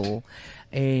gecycle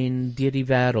en deur die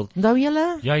wêreld. Nou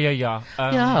julle? Ja.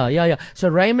 Yeah. So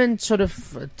Raymond sort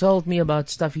of told me about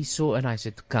stuff he saw, and I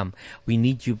said, come, we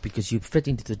need you because you fit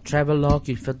into the travelogue,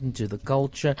 you fit into the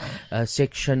culture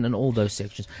section and all those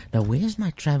sections. Now, where's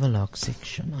my travelogue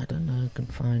section? I don't know, I can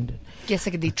find it. Yes,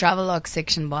 ek het die travelogue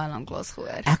section baie lank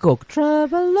gehoor. Ek ook,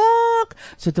 travelogue.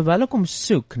 So terwyl ek hom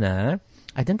soek, né?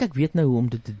 Ek dink ek weet nou hoe om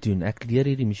dit te doen. Ek leer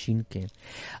hierdie masjien ken.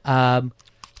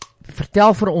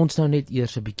 Vertel vir ons nou net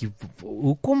eers 'n bietjie,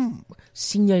 hoekom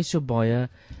sien jy so baie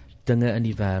dinge in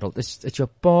die wêreld? Is jou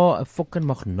pa 'n fucking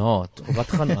magnaat of wat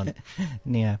gaan aan?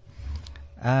 Nee.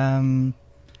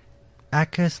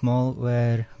 Ek is mal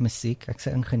oor musiek. Ek's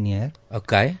 'n ingenieur.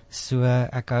 Okay. So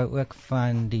ek hou ook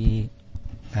van die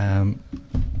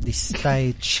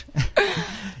stage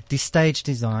die stage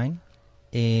design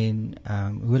en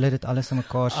hoe hulle dit alles aan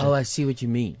mekaar sit. Oh, I see what you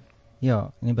mean.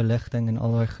 Ja, en die beligting en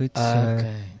al daai goed.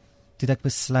 Okay. Toe ek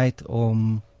besluit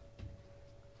om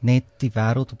net die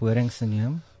wêreld op horings te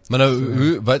neem. Maar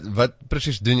nou, wat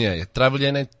presies doen jy? Travel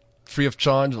jy net free of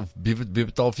charge of wie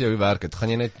betaal vir jou werk? Gaan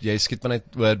jy net, jy skiet maar net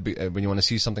oor when you want to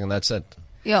see something and that's it?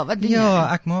 Ja, wat doen jy?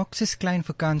 Ja, ek maak soos klein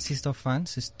vakansies daarvan,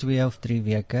 soos 2 of 3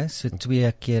 weke, so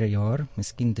 2 keer 'n jaar,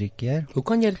 miskien 3 keer. Hoe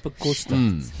kan jy dit bekostig?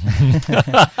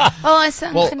 Oh,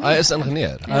 hy is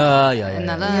ingenieur. Ja,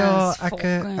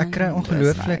 ek kry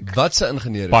ongelooflik. Wat se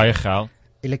ingenieur? Baie geld.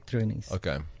 Elektronies.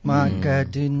 Okay. Maar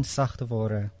ek doen sagte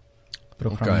ware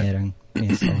programmering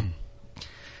meestal.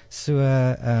 So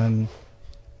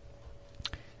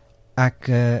ek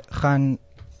gaan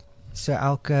so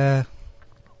elke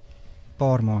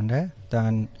paar maande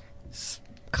dan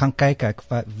gaan kyk ek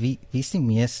wie is die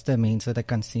meeste mense wat ek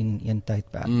kan sien in een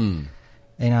tydperk.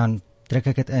 En dan druk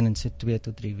ek dit in so 2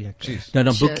 tot 3 weke. Nou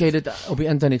dan boek jy dit op die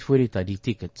internet voor die tyd, die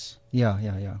tickets. Ja.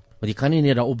 Want jy kan nie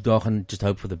net daar opdaag en just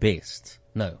hope for the best.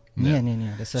 No. Nee,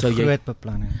 dis 'n groot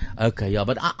beplanning. Okay, ja,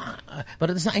 maar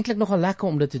dit is nou eintlik nogal lekker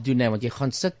om dit te doen, want jy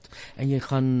gaan sit en jy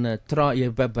gaan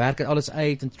jy werk dit alles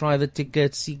uit en try the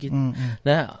tickets, see it.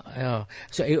 Ja.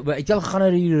 So het jy al gaan na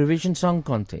die Eurovision Song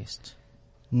Contest?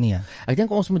 Nee. Ek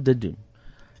dink ons moet dit doen.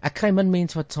 Ek kry min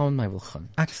mense wat saam met my wil gaan.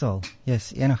 Ek sal.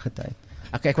 Yes, enige tyd.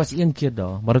 Ek was 1 keer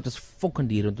daar, maar dit was fucking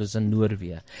duur, want dit was in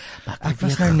Noorwe. Ek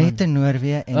was nou net in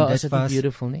Noorwe en dit was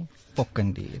beautiful, nie?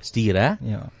 Fucking duur. Dis duur, hè?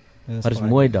 Ja. Maar dit is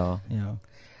mooi daar. Ja.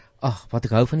 Ag, wat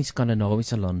ek hou van die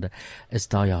Skandinawiese lande is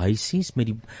daai huisies met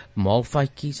die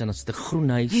maalvatjies en dan sit 'n groen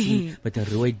huisie met 'n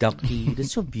rooi dakkie. Dit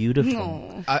is so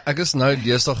beautiful. Ek is nou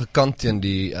deesdae gekant teen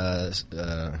die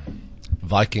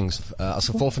Vikings as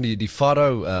gevolg van die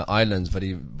Faroe Islands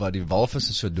wat die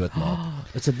walvisse so doodmaak.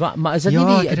 Is dit maar is dit nie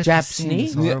die Japs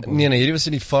nie? Nee, hierdie was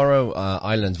in die Faroe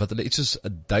Islands wat hulle iets soos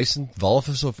 1000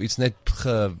 walvisse of iets net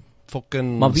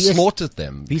fucking slaughtered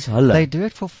them. Wie's hulle? They do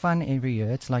it for fun every year.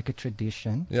 It's like a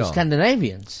tradition. The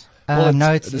Scandinavians?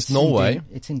 No, it's Norway.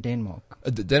 It's in Denmark.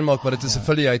 Denmark, but it is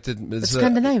affiliated. It's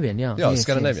Scandinavian, yeah. Yeah,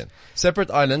 Scandinavian.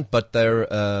 Separate island, but they're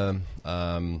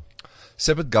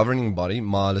separate governing body,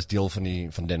 maar hulle is deel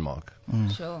van Denmark.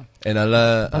 Sure. En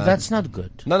hulle but that's not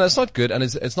good. No, it's not good and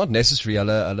it's not necessary.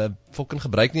 Hulle fucking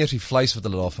gebruik nie eers die vleis wat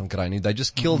hulle daarvan kry nie. They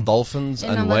just kill dolphins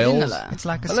and whales. It's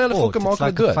like a sport. It's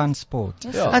like a fun sport.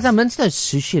 As a minste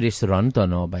sushi restaurant daar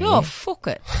naby. Ja, fuck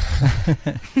it.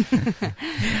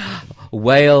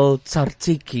 Whale,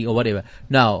 tzatziki or whatever.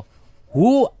 Now,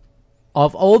 who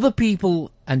of all the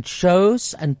people and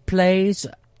shows and plays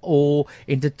or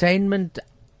entertainment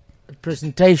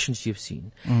presentations you've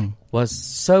seen was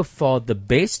so far the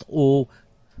best, or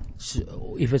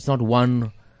if it's not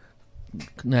one,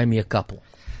 name me a couple?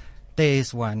 There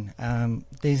is one.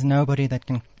 There's nobody that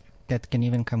can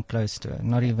even come close to it,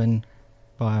 not even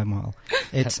by a mile.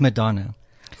 It's Madonna.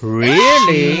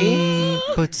 Really? She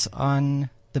puts on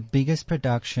the biggest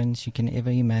productions you can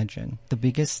ever imagine. The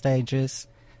biggest stages,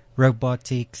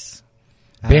 robotics,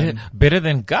 Better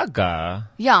than Gaga.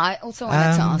 Yeah, I also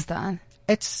wanted to ask that.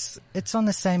 It's on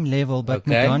the same level, but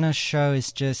Madonna's show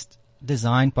is just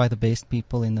designed by the best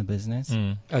people in the business.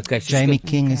 Okay, Jamie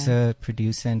King is a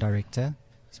producer and director.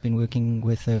 He's been working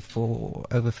with her for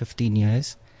over 15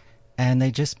 years. And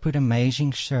they just put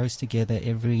amazing shows together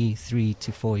every 3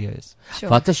 to 4 years. Sure.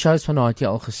 Watter shows van haar het jy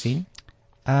al gesien?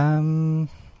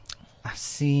 I've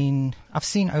seen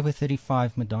over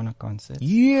 35 Madonna concerts.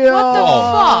 Yeah. What the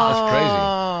fuck? That's crazy.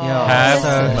 Yeah.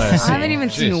 I haven't even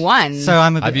seen one. So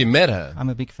have you met her? I'm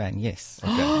a big fan, yes.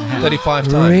 Okay. 35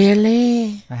 times.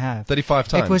 Really? I have. 35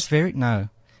 times. It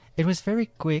was very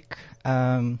quick.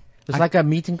 It was like a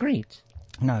meet and greet.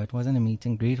 No, it wasn't a meet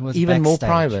and greet. It was even backstage. more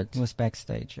private. It was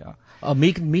backstage, yeah.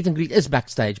 Meet and greet is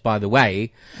backstage, by the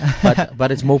way, but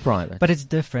it's more private. But it's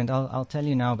different. I'll tell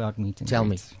you now about meet and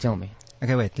greets. Tell me.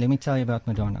 Okay, wait. Let me tell you about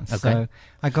Madonna. Okay. So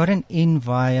I got an in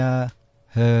via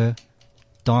her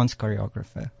dance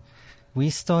choreographer.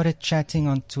 We started chatting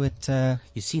on Twitter.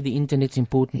 You see, the internet's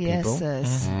important, yes, people.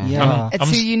 Yes, yeah. It's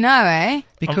who you know, eh?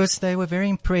 Because they were very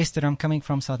impressed that I'm coming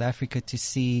from South Africa to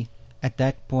see. At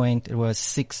that point, it was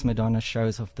 6 Madonna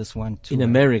shows of this one tour. In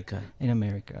America? In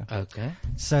America. Okay.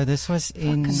 So this was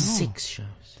in... 6 shows.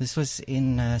 This was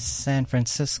in San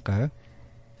Francisco.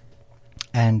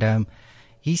 And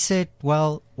he said,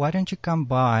 well, why don't you come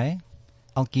by?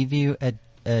 I'll give you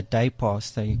a day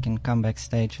pass so you can come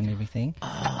backstage and everything.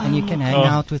 And you can hang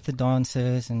out with the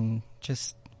dancers and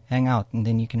just hang out. And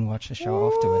then you can watch the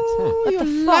show afterwards. What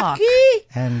the fuck?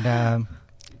 And...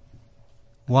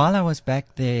 while I was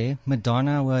back there,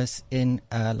 Madonna was in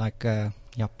like a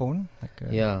yapon, like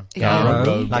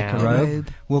a robe,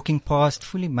 walking past,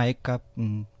 fully makeup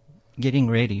and getting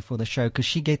ready for the show because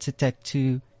she gets a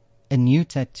new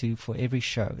tattoo for every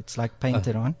show. It's like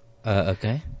painted on.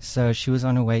 Okay. So she was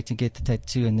on her way to get the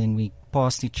tattoo, and then we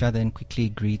passed each other and quickly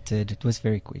greeted. It was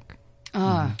very quick.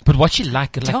 But what's she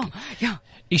like? Yeah.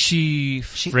 Is she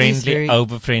friendly,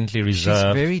 over-friendly,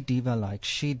 reserved? She's very diva-like.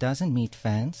 She doesn't meet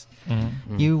fans.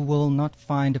 You will not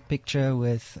find a picture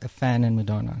with a fan in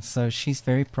Madonna. So she's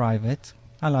very private.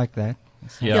 I like that.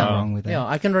 There's nothing wrong with that. Yeah,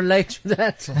 I can relate to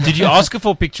that. Did you ask her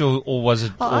for a picture, or was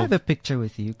it... I have a picture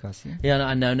with you, Cassie.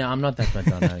 Yeah, no, I'm not that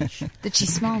Madonna-ish. Did she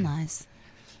smell nice?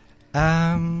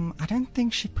 I don't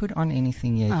think she put on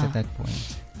anything yet at that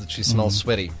point. Did she smell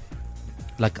sweaty?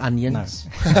 Like onions?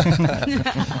 No.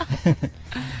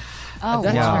 Oh,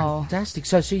 that's wow. fantastic.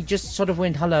 So she just sort of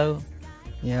went, hello.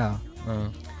 Yeah.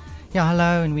 Yeah,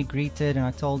 hello, and we greeted, and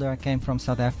I told her I came from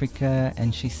South Africa,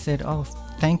 and she said, oh,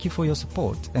 thank you for your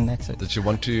support, and that's it. Did she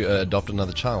want to adopt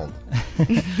another child?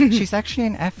 She's actually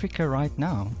in Africa right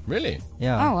now. Really?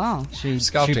 Yeah. Oh, wow. She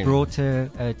Scouting. brought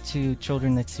her 2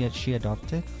 children that she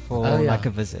adopted for like a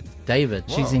visit. David.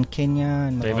 She's in Kenya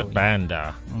and David Malawi.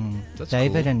 Banda. That's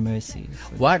David cool. and Mercy.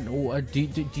 What do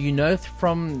you know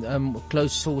from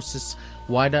close sources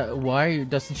why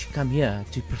doesn't she come here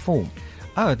to perform?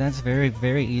 Oh, that's very,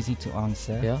 very easy to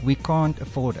answer. Yeah? We can't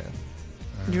afford her.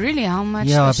 Really? How much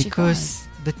Yeah, does she because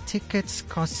the tickets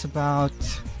cost about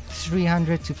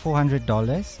 $300 to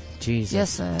 $400. Jesus.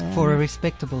 Yes, for a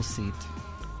respectable seat.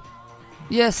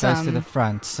 Yes, close to the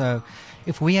front. So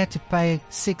if we had to pay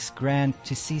 $6,000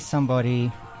 to see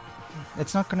somebody,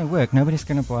 it's not going to work. Nobody's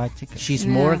going to buy a ticket. She's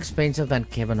more expensive than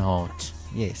Kevin Hart.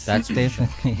 Yes, that's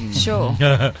definitely sure.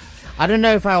 I don't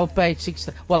know if I'll pay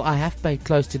Well, I have paid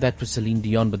close to that for Celine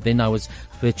Dion, but then I was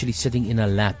virtually sitting in a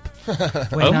lap.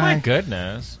 My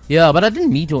goodness! Yeah, but I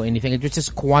didn't meet or anything. It was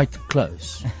just quite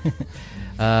close.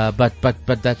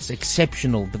 But that's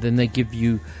exceptional. But then they give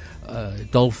you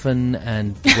dolphin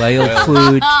and whale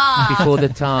food before the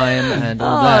time and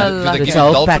all that. It's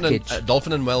a whole package.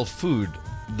 Dolphin and whale food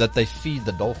that they feed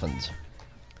the dolphins.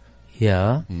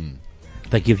 Yeah.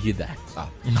 They give you that.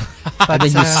 But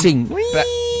then you sing.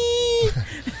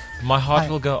 My heart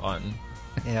will go on.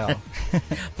 Yeah.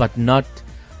 But not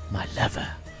my lover.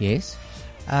 Yes?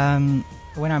 When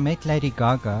I met Lady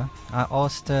Gaga, I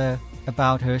asked her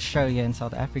about her show here in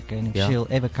South Africa and if she'll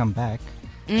ever come back.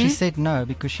 She said no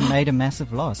because she made a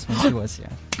massive loss when she was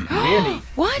here. Really?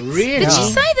 What? Really? Did she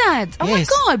say that? Oh Yes.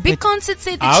 my god, Big Concert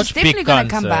said that she's definitely going to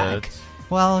come back.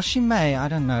 Well, she may, I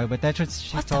don't know, but that's what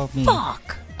she told me.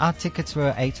 Fuck? Our tickets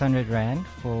were 800 Rand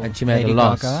for And she made Lady a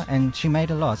loss. Gaga, and she made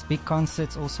a loss. Big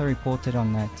Concerts also reported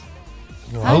on that.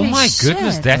 Oh my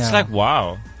goodness, that's like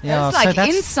wow. Yeah, That's like so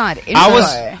that's inside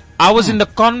info. I was in the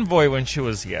convoy when she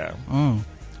was here. Mm.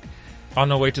 On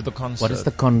her way to the concert. What does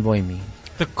the convoy mean?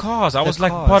 The cars. I The was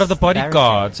like cars, part of the the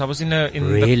bodyguards. I was in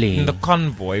Really? the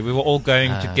convoy. We were all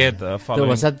going together. Following.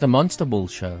 Was that the Monster Ball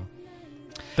show?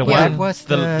 The Yeah, one, it was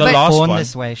the the last Born one.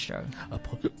 This Way show.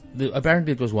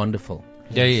 Apparently it was wonderful.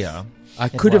 Yeah. I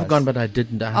could have gone, but I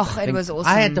didn't. It was awesome.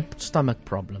 I had a stomach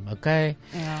problem, okay?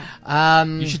 Yeah.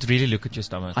 You should really look at your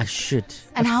stomach. I should.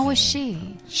 And how was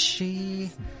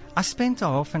she? I spent a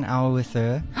half an hour with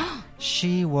her.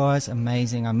 She was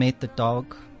amazing. I met the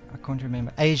dog. I can't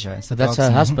remember. Asia. Is the That's her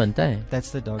husband, eh?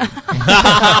 That's the dog.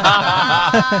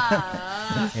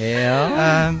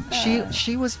 Yeah.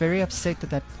 She was very upset at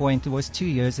that point. It was 2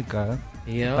 years ago.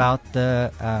 Yeah. About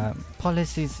the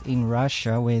policies in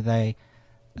Russia where they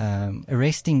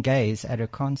arresting gays at her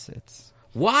concerts.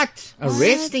 What?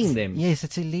 Arresting them? Yes,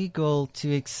 it's illegal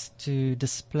to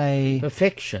display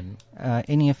affection,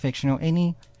 any affection or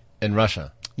any in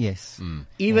Russia. Yes,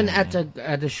 even at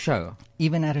a show.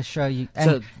 Even at a show,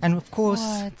 and of course,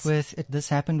 this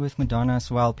happened with Madonna as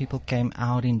well. People came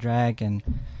out in drag, and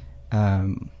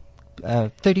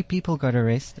 30 people got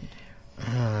arrested.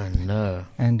 Oh no!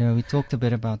 And we talked a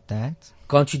bit about that.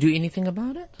 Can't you do anything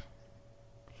about it?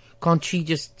 Can't she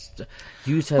just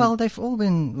use her? Well, they've all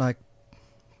been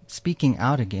speaking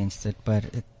out against it, but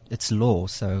it's law,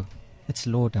 so it's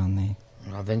law down there.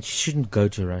 Well, then she shouldn't go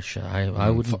to Russia. I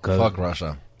wouldn't go. Fuck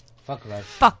Russia. Fuck Russia.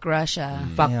 Fuck Russia.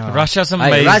 Fuck Yeah. Russia's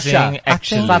amazing. Hey, Russia.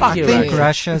 Actually, I think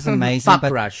Russia's amazing,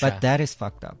 Fuck Russia. but that is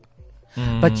fucked up.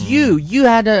 But you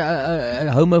had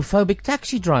a homophobic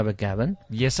taxi driver, Gavin.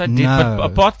 Yes, I did. No.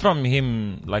 But apart from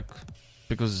him,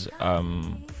 because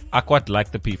I quite like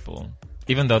the people,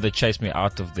 even though they chased me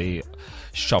out of the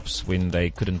shops when they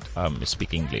couldn't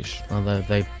speak English. Although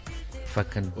they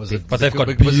fucking. But they've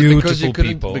got beautiful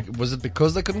people. Was it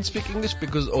because they couldn't speak English?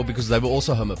 Because they were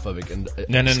also homophobic and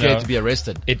scared to be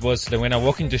arrested? It was when I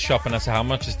walk into shop and I say, "How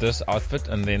much is this outfit?"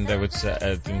 And then they would say,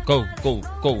 "Go,"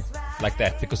 like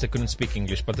that, because they couldn't speak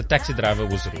English. But the taxi driver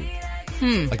was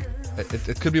rude.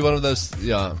 It could be one of those,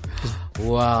 yeah.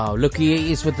 Wow, look,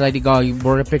 he is with Lady Gaga. You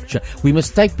brought a picture. We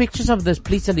must take pictures of this,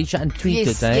 please, Alicia, and tweet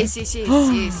it, eh? Yes.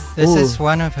 This is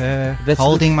one of her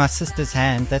holding my sister's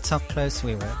hand. That's how close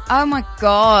we were. Oh my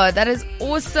god, that is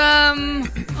awesome.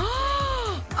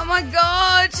 Oh my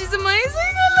god, she's amazing.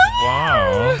 I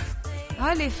love her.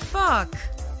 Holy fuck.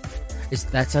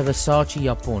 That's a Versace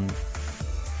Japon.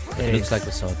 It looks like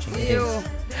Versace. Ew.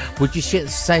 Would you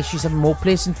say she's a more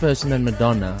pleasant person than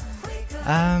Madonna?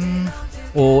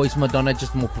 Or is Madonna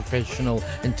just more professional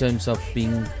in terms of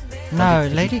being... No,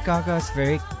 Lady Gaga is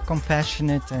very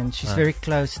compassionate and she's very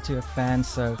close to her fans.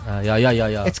 So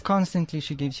yeah. It's constantly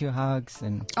she gives you hugs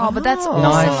and but that's awesome.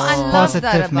 nice, I love positive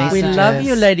that about messages. We love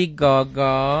you, Lady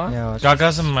Gaga. Yeah,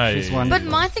 Gaga's amazing. She's wonderful. But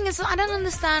my thing is, I don't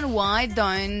understand why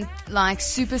don't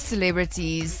super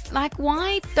celebrities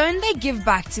why don't they give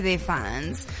back to their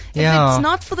fans? Yeah. If it's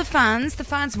not for the fans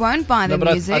won't buy the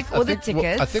music or the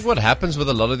tickets. I think what happens with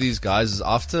a lot of these guys is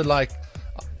after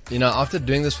after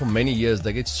doing this for many years,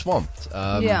 they get swamped.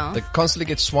 They constantly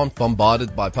get swamped,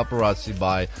 bombarded by paparazzi,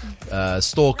 by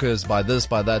stalkers, by this,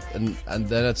 by that, and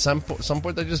then at some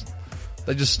point they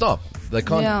just stop. They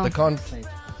can't.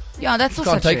 Yeah, that's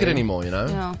also can't take true. it anymore,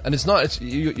 Yeah. And it's not.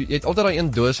 You altyd daai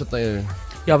een doos wat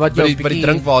jy but die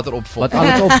drinkwater opvul.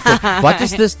 What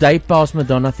is this day pass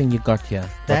Madonna thing you got here?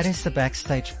 That is the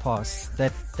backstage pass.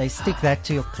 That they stick that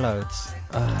to your clothes,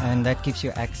 and that gives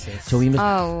you access. So we must.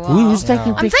 Oh, wow. Who's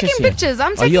taking I'm pictures? taking pictures.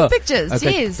 I'm taking pictures.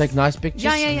 Okay, Yes. take nice pictures.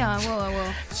 Yeah. I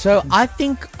will. So I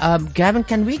think, Gavin,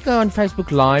 can we go on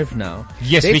Facebook Live now?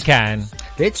 Yes, we can.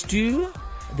 Let's do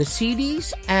the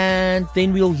CDs and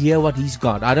then we'll hear what he's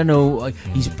got. I don't know.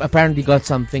 He's apparently got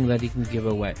something that he can give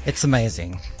away. It's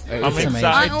amazing. I'm It's amazing.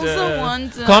 I also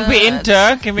want. Can't we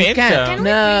enter? Can we enter? Can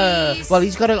No. we please? Well,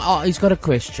 he's got a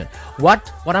question. What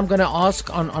I'm going to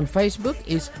ask on Facebook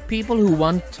is people who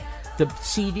want the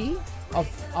CD of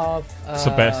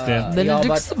Sebastian.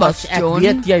 Benedikt Sebastian.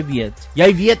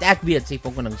 Jy weet ek weet sê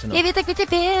volgende se nou. Jy weet ek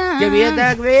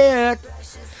weet.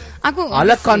 Ek wil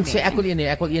Hulle kan sê ek wil een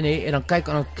hê en dan kyk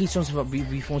en dan kies ons wie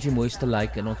vir ons die mooiste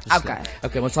lyk en ons besluit.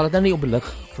 Okay, maar sal dit nou nie op lig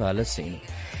vir hulle sê nie.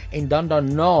 En dan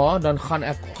daarna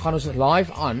gaan ons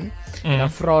live aan en dan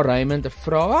vra Raymond 'n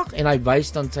vraag en hy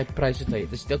wys dan sy pryse wat hy het.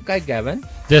 Dis okay, Gavin.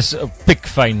 Dis 'n big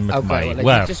fine met my. Well,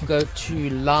 Wow. just go to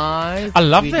live. I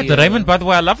love video. that, Raymond. By the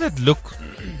way, I love that look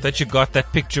that you got,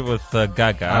 that picture with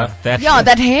Gaga. That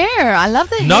that hair. I love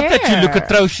the hair. Not that you look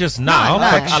atrocious now,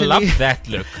 No. but I love that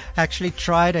look. Actually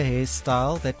tried a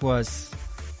hairstyle that was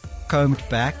combed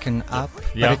back and up,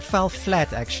 Yeah. but it fell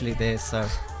flat actually there. So.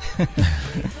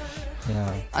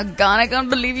 Yeah. I can't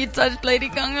believe you touched Lady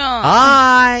Gaga.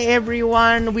 Hi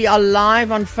everyone, we are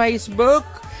live on Facebook.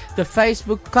 the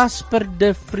Facebook Casper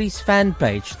de Vries fan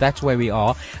page. That's where we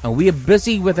are. And we are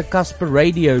busy with the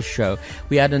CasperRadio show.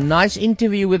 We had a nice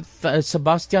interview with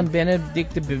Sebastian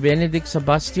Benedikt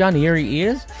Sebastian. Here he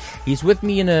is. He's with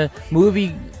me in a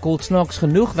movie called Snaaks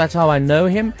Genoeg. That's how I know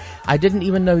him. I didn't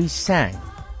even know he sang.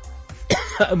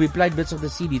 We played bits of the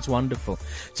CD. It's wonderful.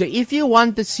 So if you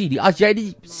want the CD, as jy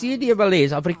die CD wil hê,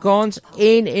 Afrikaans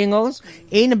en Engels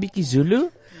en 'n bietjie Zulu,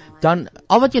 dan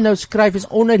al wat jy nou skryf is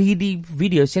onder hierdie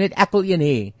video. Sê net ek wil een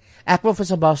hê. Ek wil vir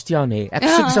Sebastian hê. Ek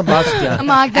soek Sebastian.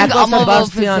 Maar ek dink almal wil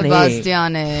vir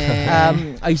Sebastian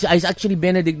hê. He's actually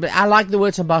Benedikt, but I like the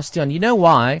word Sebastian. You know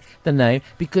why? The name?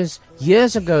 Because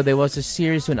years ago there was a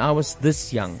series when I was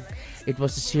this young. It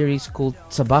was a series called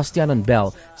Sebastian and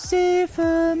Bell. Sê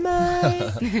vir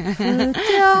my,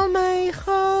 tell my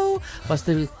how was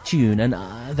the tune, and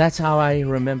that's how I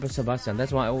remember Sebastian.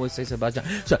 That's why I always say Sebastian.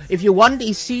 So if you want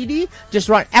a CD, just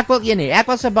write ek wil een hê, ek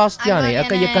wil Sebastian hê.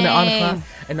 Okay, jy kan aangaan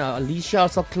en Alicia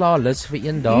sal klaar lus vir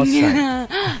een daar sy.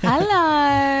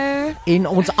 Hallo. En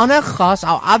ons ander gas,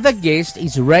 our other guest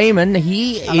is Raymond.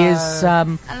 He is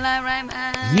Hello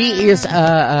Raymond. He is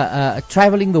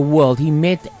traveling the world. He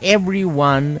met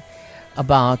everyone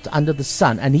about under the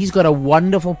sun, and he's got a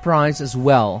wonderful prize as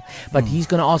well. But he's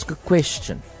going to ask a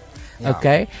question. Yeah.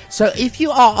 Okay, so if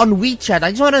you are on WeChat,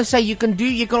 I just want to say you can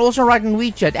also write on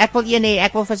WeChat. Ek wil een hê,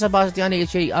 ek wil vir Sebastian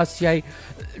hê, as jy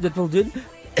dit wil doen.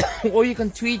 Or you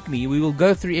can tweet me. We will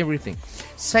go through everything.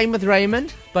 Same with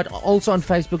Raymond, but also on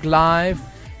Facebook Live.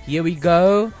 Here we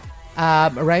go.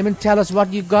 Raymond, tell us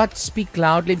what you got. Speak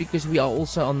loudly because we are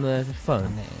also on the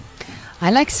phone. I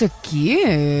like so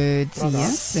cute.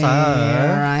 Yes, So,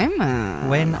 Raymond.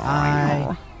 When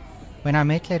I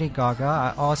met Lady Gaga,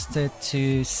 I asked her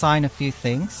to sign a few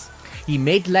things. He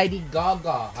met Lady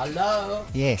Gaga. Hello.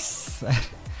 Yes,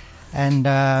 and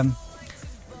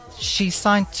she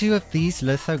signed 2 of these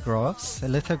lithographs. A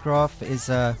lithograph is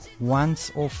a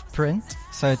once-off print,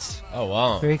 so it's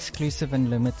very exclusive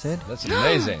and limited. That's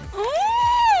amazing.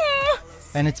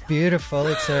 And it's beautiful.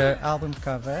 It's her album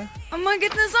cover. Oh my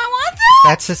goodness, I want it.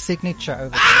 That's a signature over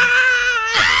there.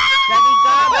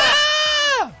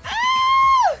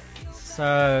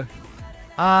 So,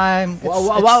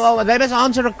 Well, they must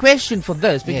answer a question for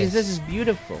this because this is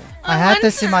beautiful. I had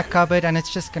this in my cupboard and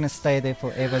it's just going to stay there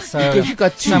forever. So Because you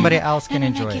got 2. somebody else can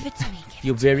enjoy it.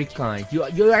 You're very kind. You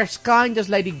are as kind as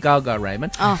Lady Gaga,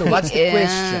 Raymond. Oh, so what's the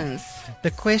question?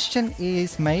 The question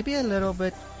is maybe a little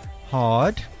bit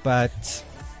hard, but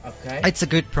it's a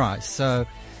good prize. So,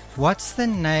 what's the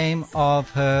name of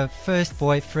her first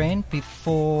boyfriend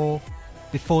before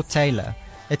Taylor?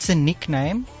 It's a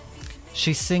nickname.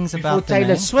 She sings Before about the Taylor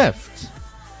name. Swift.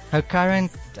 Her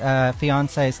current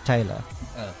fiance is Taylor.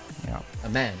 Yeah, a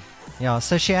man. Yeah,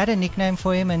 so she had a nickname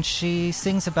for him, and she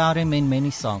sings about him in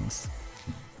many songs.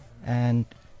 And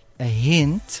a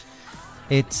hint,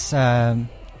 it's a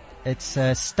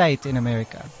state in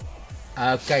America.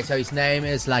 Okay, so his name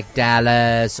is like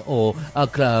Dallas or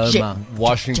Oklahoma,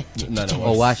 Washington,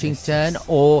 or Washington,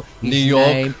 or his New York.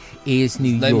 name is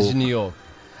New York. Name's New York.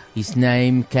 His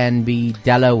name can be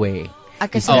Delaware.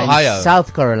 His name is Ohio.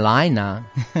 South Carolina.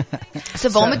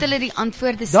 So waar moet hulle die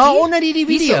antwoorde stuur? Daar onder hierdie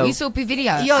video. Hierso op die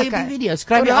video. Ja, op die video.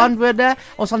 Skryf die antwoorde.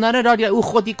 Ons sal nou net daar o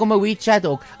god, hier kom 'n WeChat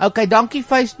ook. Okay, dankie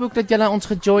Facebook dat julle ons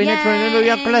gejoin het.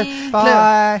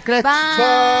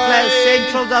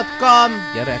 Clitcentral.com.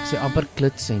 Ja, ek sê amper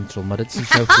Clitcentral, maar dit is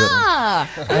so voor.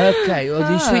 Okay,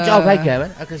 well you switch off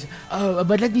again. Okay. Oh,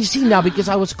 but let me see now because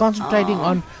I was concentrating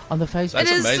on the Facebook. It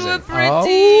is so pretty.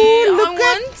 Oh, look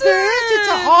at this. It's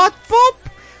a art pop.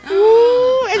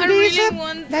 Ooh, and I really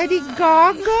want Lady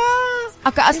Gaga.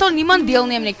 Okay, as daar niemand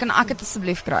deelneem nie, kan ek dit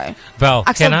asseblief kry? Well,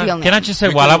 Ek sal deelneem. can I just say,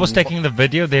 while I was taking the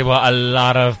video, there were a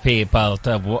lot of people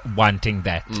wanting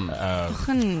that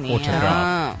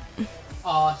autograph.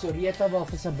 Sorita wil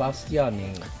vir Sebastian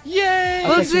hê. Yay!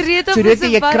 Okay, Sorita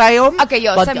jy kry hom. Okay,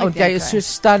 ja, sy moet jy is so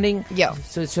stunning. Ja.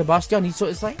 So Sebastian hier so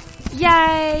is hy.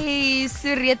 Yay!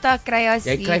 Sorita kry as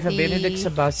Jy kry vir Benedikt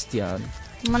Sebastian.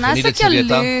 Maar nou is ek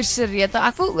jaloers, Sorita.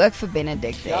 Ek wil ook vir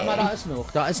Benedikt hê. Ja, maar daar is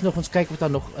nog. Ons kyk wat daar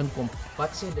nog inkom. Wat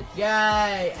sê dit?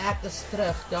 Jy, ek is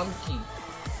terug. Dankie.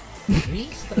 Wie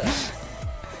is terug?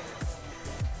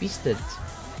 Wie is dit?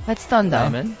 Wat staan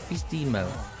daar? Wie is die e-mail?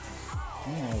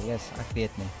 Yes, ek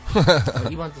weet nie.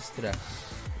 Iemand is terug.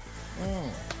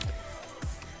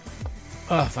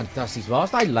 Fantasties. Waar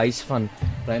is daai lys van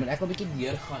Raymond? Ek wil 'n bietjie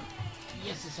deurgaan.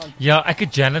 Ja, ek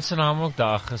het Janet se naam ook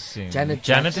daar gesien.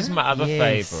 Janet is my other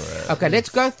favorite. Okay, let's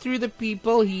go through the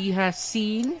people he has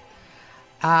seen.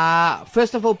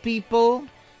 First of all, people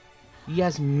he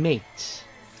has met.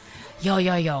 Ja.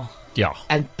 Yeah.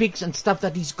 And pics and stuff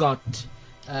that he's got.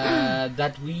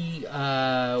 that we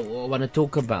want to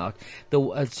talk about.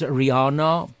 It's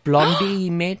Rihanna, Blondie he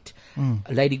met,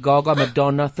 Lady Gaga,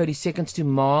 Madonna, 30 Seconds to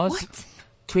Mars, What?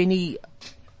 20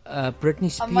 Britney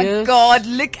Spears. Oh my God,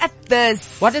 look at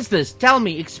this. What is this? Tell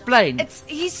me, explain.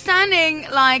 He's standing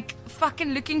like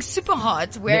fucking looking super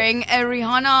hot, wearing a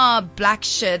Rihanna black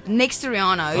shirt next to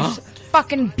Rihanna, who's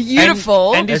fucking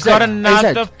beautiful. And he's got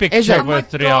another picture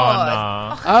with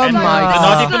Rihanna. Oh my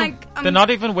God. They're not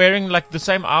even wearing like the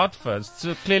same outfits.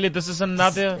 So clearly this is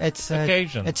another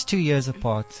occasion. It's 2 years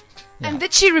apart. And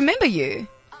did she remember you?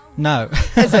 No.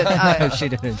 Is it? No, she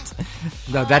didn't.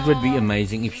 No, that would be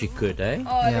amazing if she could, eh?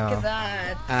 Oh, look at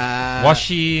that. Was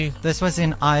she... This was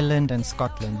in Ireland and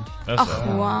Scotland.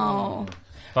 Oh, wow.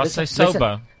 Was sy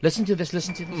sober? Listen to this.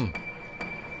 Listen to this.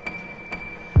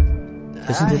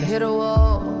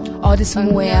 Oh, dis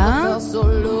mooi, hè?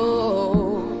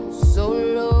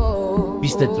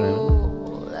 Wie's dit,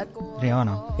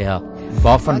 Rihanna. Ja.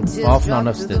 Waarvan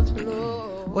anders dit?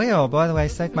 O ja, by the way,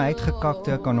 sy het my uitgekak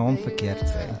toe ek aan hom verkeerd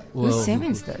sê. Hoe sê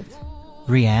mens dit?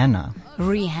 Rihanna.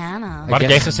 Wat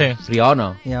het jy gesê?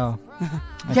 Rihanna. Ja.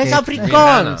 Jy's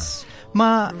Afrikaans.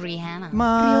 Maar Rihanna.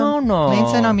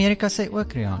 Mense in Amerika sê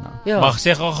ook Rihanna. Ja. Mag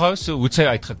sê gou, so hoe het sy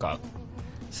uitgekak?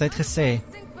 Sy het gesê,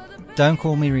 "Don't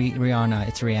call me Rihanna,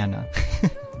 it's Rihanna."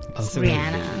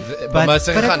 Rihanna. But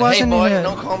it wasn't boy, in a-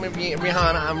 don't call me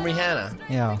Rihanna, I'm Rihanna.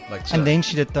 Yeah. Like so. And then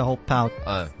she did the whole pout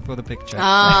for the picture.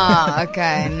 Ah,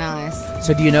 okay, nice.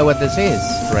 So do you know what this is,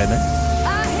 Raymond?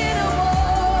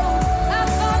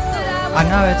 I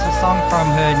know it's a song from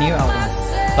her new album.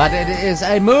 But it is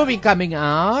a movie coming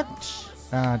out.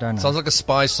 I don't know. Sounds like a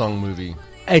spy song movie.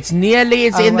 It's nearly,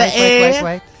 it's in the air.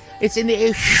 Wait. It's in the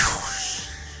air.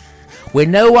 Where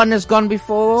no one has gone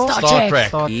before. Star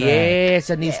Trek. Yes,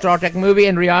 a new Star Trek movie,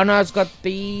 and Rihanna's got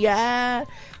the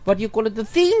what do you call it, the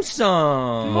theme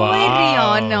song. Mooi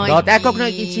Rihanna. Daar het ek ook nog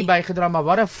ietsie bygedra, maar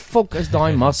wat 'n fok is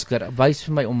daai masker? Wys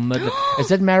vir my onmiddellik. Is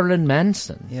dit Marilyn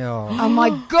Manson? Ja. Oh my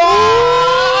God!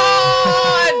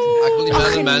 Ek wil die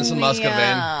Marilyn Manson masker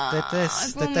wen. Dit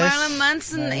is Marilyn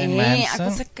Manson. Marilyn Ek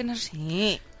wil sy kinders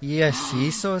hê. Yes,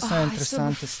 hierso is 'n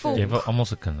interessante storie. Jy wil almal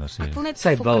se kinders hê. Ek wil net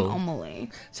Sy fucking wil. almal hê.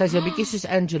 Sy's 'n bietjie soos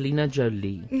Angelina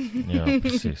Jolie. Ja,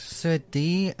 presies. So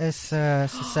die is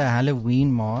soos 'n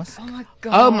Halloween mask.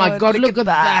 Oh my God, look at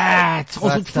that.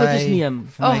 Ons moet foto's neem.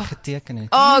 Vir my geteken het.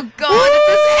 Oh God, dit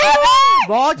is heavy.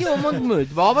 Waar het jy hom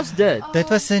ontmoet? Waar was dit? Dit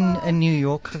was in New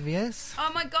York gewees. Oh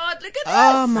my God, look at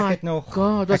Oh this. my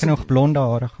God. Ek het nog blonde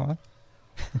hare gehad.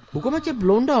 Hoekom het jy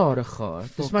blonde hare gehad?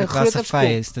 Dis my Dit was 'n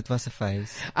fees, dit was 'n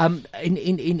fees. En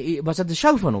was dit 'n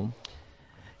show van hom?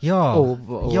 Ja.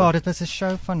 Oh. Ja, dit was 'n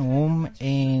show van hom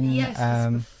en Yes, dis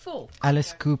bevol.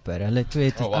 Alice Cooper. Hulle twee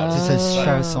het dis 'n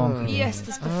show saam gedoen. Yes,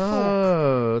 dis bevol.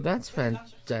 Oh, that's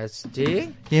fantastic.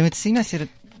 Jy moet sien as jy dit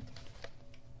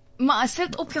Maar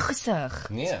sit dit op jou gesig.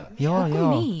 Nee. Ja,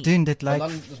 nie? doen dit lyk Dan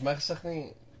is my gesig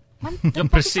nie. Ja,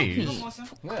 presies.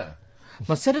 Ja.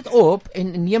 Maar sit dit op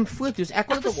en neem foto's. Ek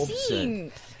wil dit op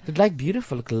opsit. Dit lyk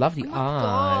beautiful. I love the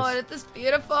Oh, eyes. dit is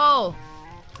beautiful.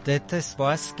 dit is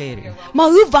baie scary. Maar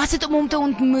hoe was dit om hom te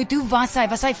ontmoet? Hoe was hy?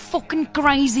 Was hy fucking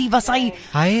crazy? Was hy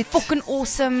fucking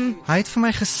awesome? Hy het vir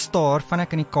my gestaar van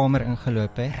ek in die kamer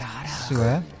ingeloop het.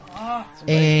 So.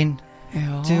 En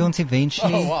toe ons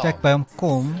eventually toe ek by hom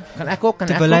kom, Kan ek ook?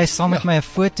 toe wil hy saam met my 'n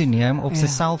foto neem op sy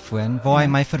selfoon waar hy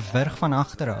my verwrig van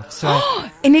agter af. So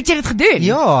En het jy dit gedoen?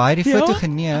 ja, hy het die foto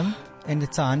geneem en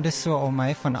dit sy hande so om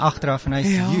my van agter af en hy's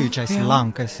huge, hy's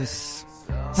lank, hy's soos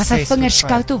Was sy vingers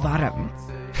koud of warm?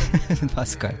 Dit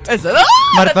was koud. Is dit?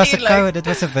 Maar dit was 'n koue, dit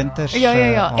was 'n winters.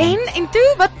 Ja. En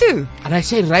toe, wat toe? En hy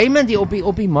sê Raymond hier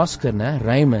op die masker, né?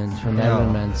 Raymond van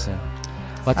Marilyn Manson.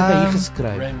 Wat het hy hier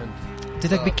geskryf? Toe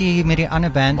het ek bietjie met die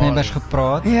ander bandmembers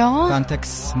gepraat. Ja. Dan het ek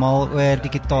smal oor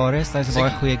die gitaris, hy's 'n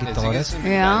baie goeie gitaris.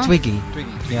 Ja. Twiggy.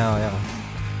 Ja.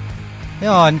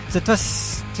 Ja, en dit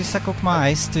was dis ek op my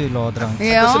huis toe later aan.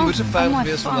 Ja. Ek was 'n moeë fan Oh my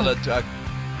geweest van God. hulle toe ek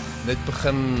net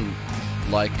begin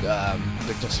ek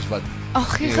dink soos wat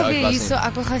Ag, jy gaan weer hierso,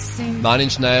 ek wil gesien. 9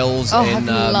 Inch Nails Oh, en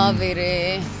ek love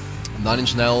it. 9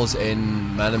 Inch Nails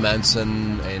en Marilyn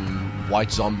Manson en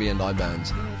White Zombie en daai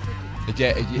bands. Het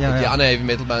jy ander heavy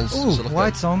metal bands Ooh,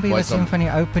 White Zombie was een van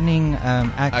die opening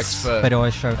acts by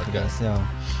daai show gewees, ja.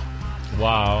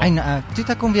 Wow. En toe het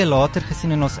ek hom weer later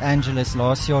gesien in Los Angeles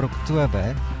laas jaar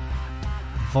Oktober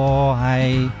waar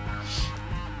hy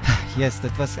yes,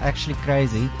 dit was actually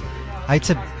crazy. Hy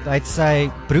het sy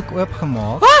broek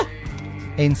oopgemaak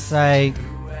en sy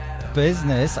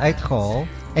business uitgehaal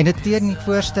en dit teen die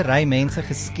voorste ry mense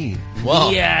geskiet.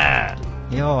 Wow. Yeah.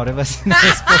 Ja, dit was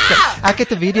ek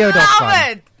het 'n video daarvan.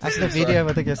 Ek het 'n video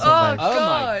wat ek jou sal wys. Oh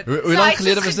god. Hoe lank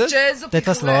gelede was dit? Dit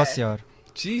was laas jaar.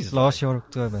 Jeez. Laas jaar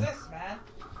Oktober.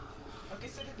 Okay,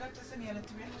 so dit nou tussen julle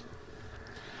twee.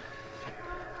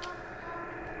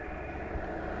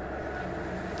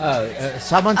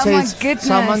 Someone Oh says. my goodness.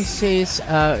 Someone says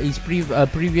his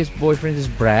previous boyfriend is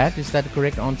Brad. Is that the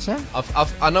correct answer?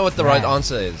 I know what the right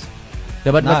answer is.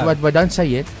 No, but don't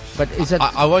say it. But is it?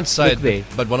 I won't say it.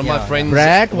 But one of my friends.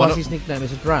 Brad was his nickname.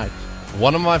 Is it right?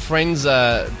 One of my friends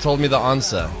told me the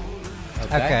answer.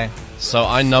 Okay. So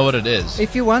I know what it is.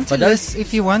 If you want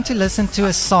to listen to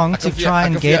a song to try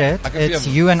and get it, it's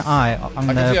You and I on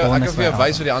the bonus Ek kan vir jou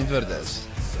wys wat die antwoord is.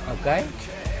 Okay.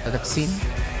 Laat ek sien.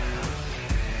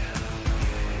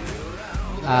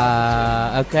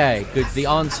 Okay, good. The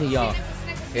answer, yeah.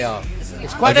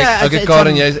 It's quite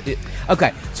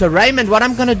okay, so Raymond, what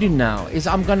I'm going to do now is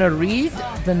I'm going to read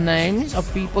the names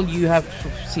of people you have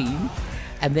seen,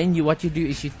 and then what you do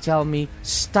is you tell me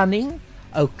stunning,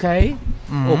 okay,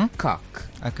 or cuck.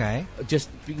 Okay. Just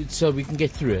so we can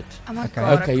get through it. Oh my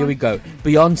God, okay, here we go.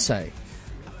 Beyonce.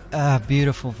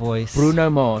 Beautiful voice. Bruno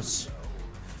Mars.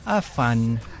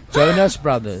 Fun. Jonas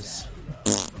Brothers.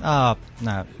 No.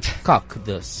 Cuck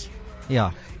this.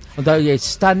 Ja. Onthou jy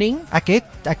stunning? Ek het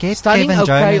stunning, Kevin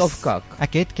okay, Jonas of cuck?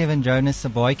 Ek het Kevin Jonas se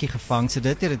baadjie gevang, so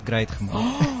dit het dit great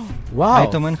gemaak. Wow. Hy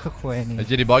het hom ingegooi nie. Het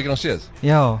jy die baadjie nog steeds?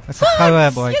 Ja, dit's 'n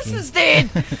goue baadjie. Yes, is dead.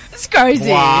 It's crazy.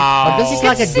 Wow. But this is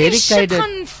like a dedicated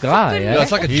guy. Yeah,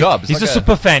 it's like a job. He's a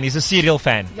super fan. He's a serial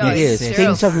fan. Yeah, He is.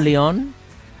 Kings of Leon.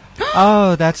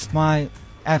 Oh, that's my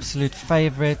absolute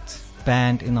favorite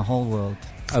band in the whole world.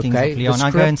 Kings of Leon.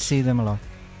 I go and see them a lot.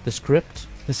 The Script.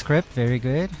 The Script, very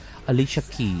good. Alicia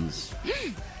Keys.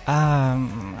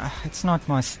 It's not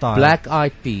my style. Black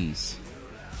Eyed Peas.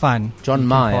 Fun. John You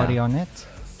can Mayer. Party on it.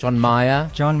 John Mayer.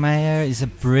 John Mayer is a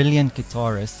brilliant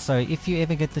guitarist. So if you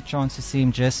ever get the chance to see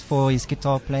him just for his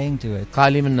guitar playing, do it.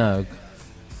 Kylie Minogue.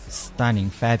 Stunning,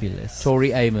 fabulous.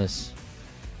 Tori Amos.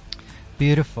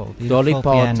 Beautiful. Dolly piano.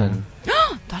 Parton.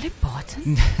 Dolly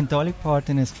Parton? Dolly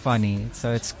Parton is funny,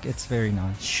 so it's very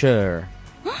nice. Cher.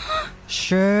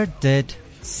 Cher did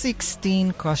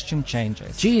 16 costume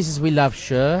changes. Jesus, we love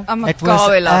Cher. Oh my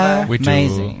God, we love her.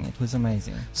 Amazing. It was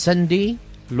amazing. Cyndi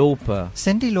Lauper.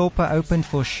 Cyndi Lauper opened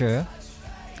for Cher.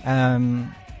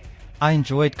 I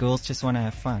enjoyed Girls Just Want to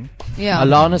Have Fun. Yeah.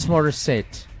 Alanis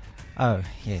Morissette. Oh,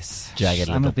 yes. Jagged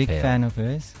I'm a Little big Pill. fan of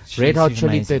hers. Red Hot She's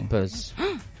Chili amazing. Peppers.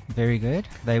 Very good.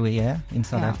 They were here in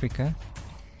South Africa.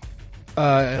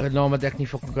 No, maar ek nie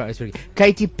fucking uitspreek.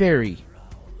 Katy Perry.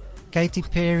 Katy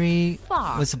Perry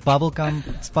was bubblegum.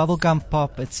 It's bubblegum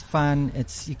pop. It's fun.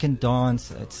 You can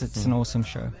dance. It's an awesome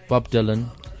show. Bob Dylan.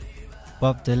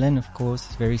 Bob Dylan, of course,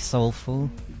 very soulful.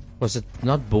 Was it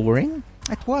not boring?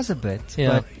 It was a bit, Yeah.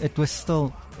 but it was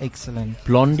still excellent.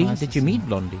 Blondie. Nice Did to you see. meet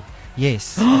Blondie?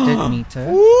 Yes, I did meet her.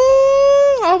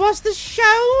 Ooh, how was the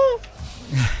show?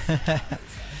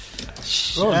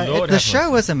 The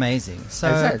show was amazing. So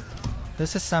Is it?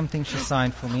 this is something she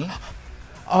signed for me.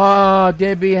 Oh,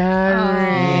 Debbie Harry.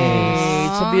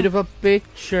 Yes. It's a beautiful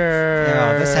picture.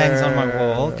 Yeah, this hangs on my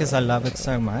wall because I love it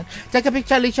so much. Take a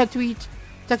picture, Alicia, tweet.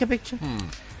 Take a picture.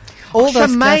 All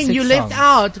those Shemaine, classic you left songs.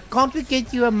 out. Can't we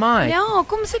get you a mic? Ja,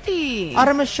 kom sit hier.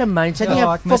 Arme Shemaine, sy het nie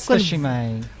Ja, 'n ek mis vir fucking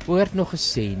Shemaine. woord nog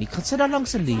gesê nie. Gaan sit daar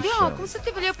langs Alicia. Ja, kom sit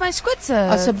hier, wil jy op my skoot sit?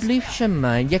 Asseblief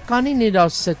Shemaine, jy kan nie net daar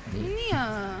sit nie. Nee.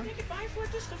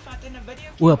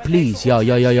 Oh, please. Ja,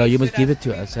 you must give it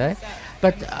to us, eh?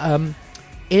 But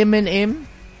Eminem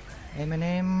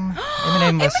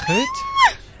was goed.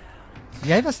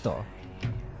 Jy was daar.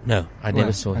 No, I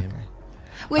never saw him.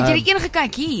 O, het jy die een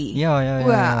gekyk hier? Ja.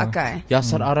 O, okay.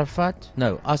 Yasser Arafat?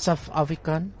 No, Asaf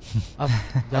Avikan.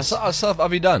 Asaf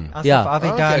Avidan. Yeah.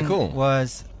 Avidan Okay, cool.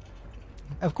 was,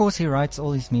 of course, he writes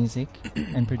all his music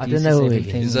and I produces don't know who he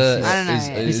everything. He's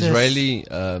He's Israeli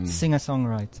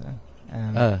singer-songwriter.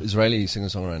 Israeli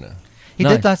singer-songwriter. He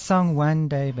Nice. did that song One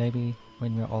Day, Baby,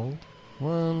 When We're Old.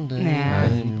 One day.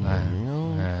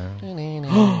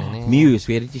 Muse,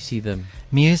 where did you see them?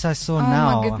 Muse I saw Oh, my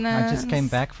now. goodness. I just came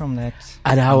back from that.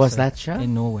 And how was concert that show?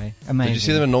 in Norway? Amazing. Did you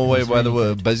see them in Norway It was where they really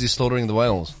were good. busy slaughtering the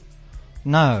whales?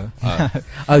 No.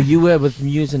 Oh, you were with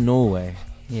Muse in Norway.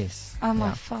 Yes. Oh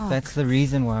my fuck. That's the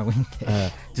reason why I went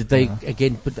there. Did they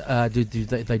again put? Do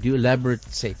they do elaborate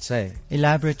sets? Eh?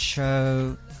 Elaborate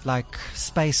show, like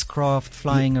spacecraft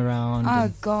flying around. Oh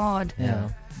and- God. Yeah.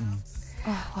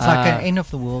 Oh, It's like an end of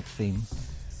the world theme.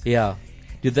 Yeah.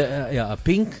 Did they?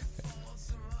 Pink.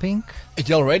 Pink. Het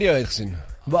jy al radio uitgesien?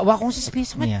 Waar ons is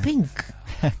besig met Yeah. Pink.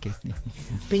 Ek weet nie.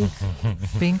 Pink.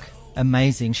 Pink.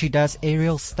 Amazing. She does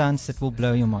aerial stunts that will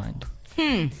blow your mind.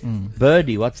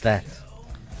 Birdie, what's that?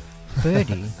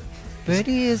 Birdie.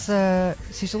 Birdie is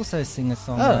she's also a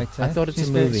singer-songwriter. Oh, I thought it's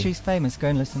a movie. She's famous. Go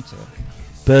and listen to her.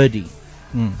 Birdie.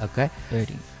 Okay.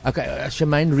 Birdie. Okay,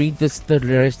 Shemaine, read the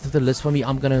rest of the list for me.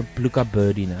 I'm going to look up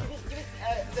Birdie now.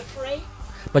 The Fray.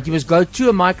 But you must go to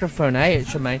a microphone,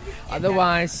 Shemaine?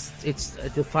 Otherwise, it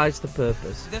defies the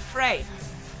purpose. The Fray.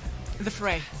 The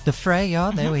Fray. The Fray,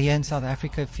 yeah. They were here in South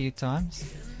Africa a few times.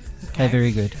 Okay. They're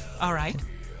very good. All right.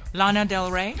 Lana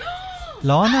Del Rey.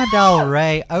 Lana Del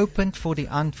Rey opened for the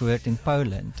Antwoord in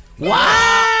Poland. What?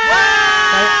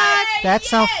 That's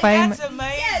how famous. That's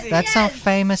amazing. That's how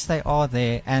famous they are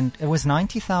there, and it was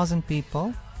 90,000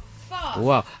 people.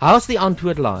 Wow! How's the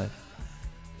Antwoord live?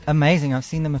 Amazing! I've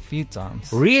seen them a few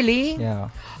times. Really? Yeah.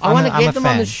 I want to get them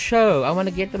on the show.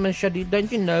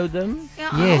 Don't you know them?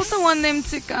 Yeah, yes. I also want them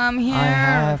to come here.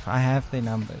 I have their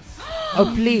numbers.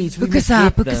 Oh please, hook us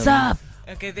up!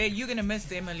 Okay, there you're gonna miss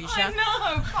them, Alicia. I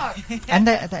know, fuck. And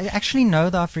they actually know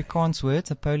the Afrikaans words,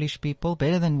 the Polish people,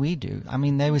 better than we do. I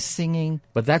mean, they were singing.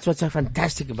 But that's what's so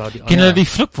fantastic about it. Ken hulle die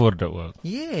vloekwoorde ook?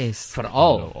 Yes.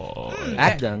 Veral.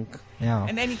 Ek dink. Ja.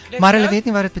 En maar hulle weet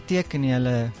nie wat dit beteken nie.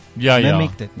 Hulle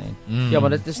mimic dit net. Ja,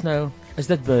 maar dit is nou. Is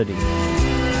dit Birdie?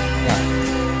 Ja.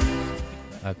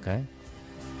 Okay.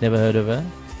 Never heard of her.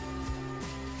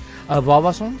 Waar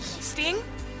was ons? Sting.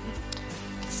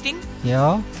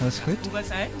 Ja, dat is goed. Hoe was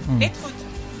hy? Net goed.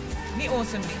 Nie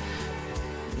awesome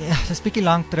nie. Ja, dat is bietjie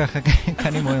lank terug. Ek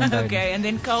kan nie mooi onthou nie. Okay, and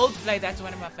then Coldplay, that's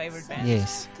one of my favorite bands.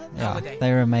 Yes. Yeah,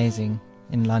 they were amazing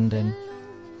in London.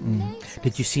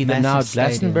 Did you see them now at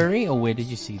Glastonbury, or where did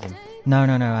you see them? No,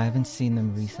 I haven't seen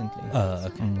them recently.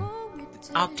 Okay.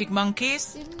 Arctic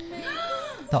Monkeys.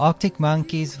 The Arctic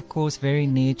Monkeys, of course, very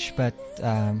niche, but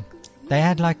they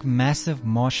had like massive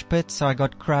mosh pits, so I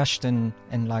got crushed and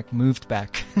like moved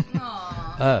back.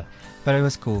 But it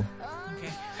was cool.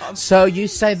 Okay. So you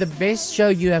say the best show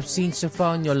you have seen so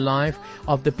far in your life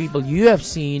of the people you have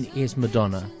seen is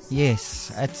Madonna?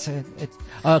 Yes, it's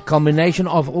a combination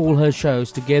of all her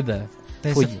shows together.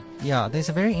 There's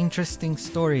a very interesting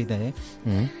story there.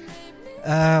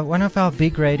 One of our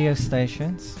big radio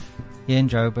stations here in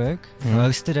Joburg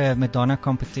hosted a Madonna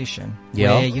competition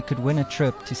where you could win a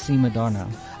trip to see Madonna.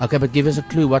 Okay, but give us a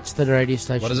clue. What's the radio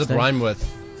station? What does it rhyme with?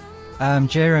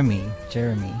 Jeremy.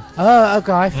 Oh,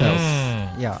 okay, I felt.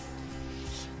 Yeah.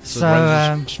 So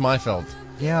Schmeifeld.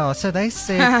 Yeah, so they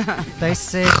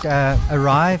said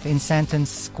arrive in Sandton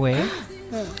Square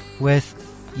with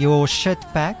your shit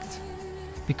packed,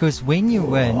 because when you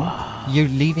win, you're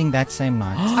leaving that same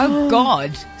night. Oh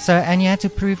God! So, and you had to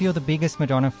prove you're the biggest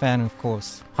Madonna fan, of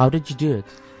course. How did you do it?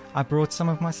 I brought some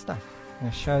of my stuff.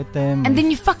 I showed them. And then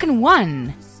you fucking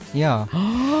won. Yeah.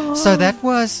 So that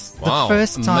was the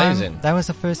first time. Amazing. That was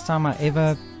the first time I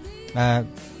ever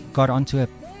got onto a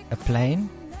plane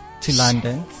to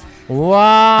London.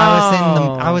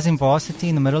 Wow! I was in varsity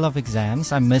in the middle of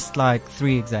exams. I missed like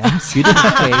 3 exams. You didn't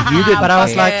care. But I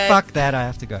was like, fuck that, I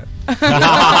have to go.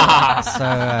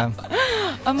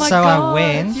 Oh my so God, I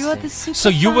went. You are the super So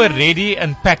you were ready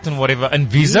and packed and whatever, and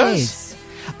visas? Yes.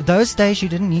 Those days you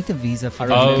didn't need a visa for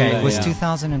the UK. It was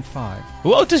 2005.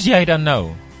 Hoe oud is jy dan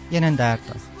nou? 31.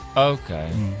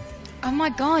 Okay. Oh my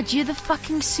God, you're the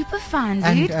fucking super fan,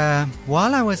 dude. And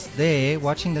while I was there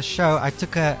watching the show, I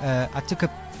took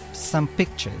some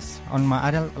pictures on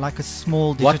my like a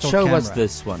small digital What show camera. was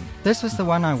this one? This was the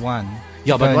one I won.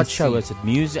 Yeah, but what show was it?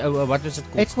 Music? What was it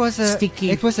called? It was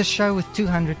Sticky. It was a show with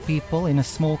 200 people in a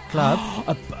small club.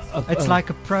 It's like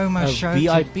a promo show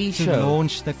VIP to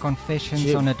launch the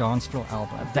Confessions on a Dance Floor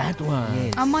album. That one.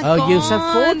 Yes. Oh my God. Oh, you're so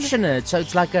fortunate. So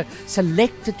it's like a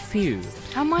selected few.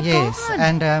 Oh my yes, God.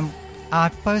 and I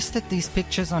posted these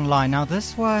pictures online. Now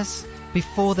this was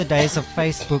before the days of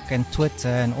Facebook and Twitter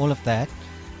and all of that.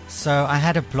 So I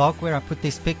had a blog where I put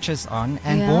these pictures on,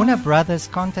 and Warner Brothers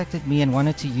contacted me and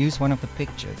wanted to use one of the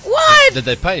pictures. What? Did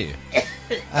they pay you?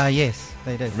 Yes,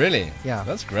 they did. Really? Yeah.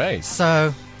 That's great.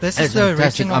 So this is the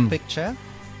original picture.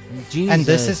 Jesus. And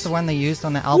this is the one they used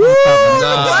on the album. No.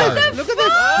 Look at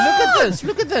this. Look at this.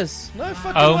 Look at this. No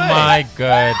fucking Oh way. my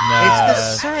goodness. It's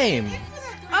the same.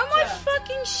 Oh my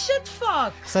fucking shit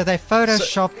fuck. So they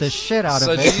photoshopped the shit out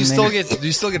So of do it.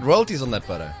 you still get royalties on that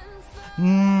photo?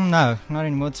 No, not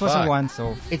anymore. It was a Fuck.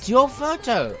 once-off. It's your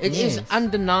photo. It is Yes.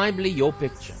 undeniably your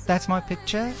picture. That's my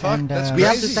picture. Fuck, and, that's We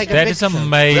have crazy. to take a That picture. is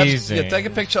amazing. Yeah, take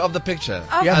a picture of the picture.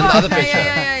 Oh, And the fuck. other picture.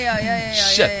 Yeah.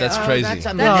 Shit, that's crazy. That's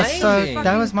Yeah, amazing. so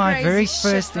that was my Crazy very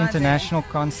shit first right international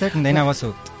concert, and then I was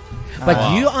hooked. But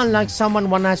you are like someone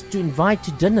one has to invite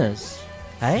to dinners.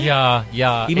 Hey? Yeah,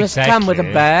 He must come with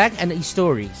a bag and his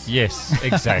stories. Yes,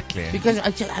 exactly. Because,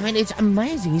 I mean, it's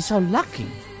amazing. He's so lucky.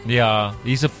 Yeah,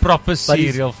 he's a proper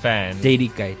serial fan.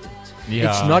 Dedicated. Yeah.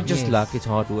 It's not just luck, it's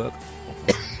hard work.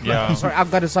 Yeah. Sorry,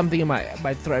 I've got something in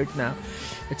my throat now.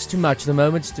 It's too much. The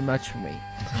moment's too much for me.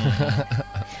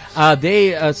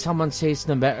 Someone says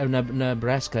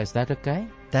Nebraska. Is that okay?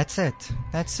 That's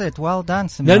it. Well done,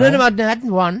 No, Simone. I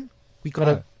hadn't one. We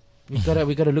gotta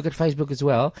look at Facebook as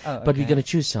well. But we're gonna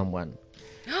choose someone.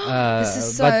 This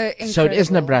is so incredible. So it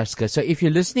is Nebraska. So if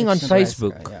you're listening on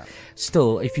Facebook,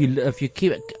 still,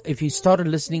 if you started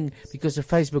listening because of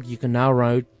Facebook, you can now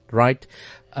write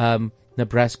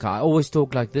Nebraska. I always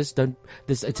talk like this.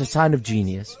 It's a sign of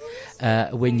genius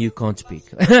when you can't speak.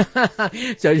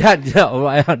 So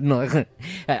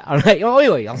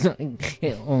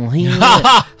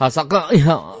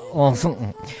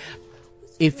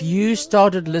if you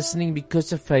started listening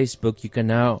because of Facebook, you can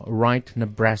now write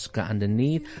Nebraska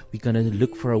underneath. We're going to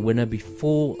look for a winner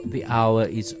before the hour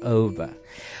is over.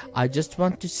 I just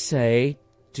want to say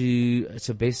to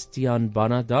Sebastian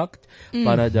Benedikt,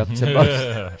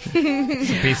 Sebastian.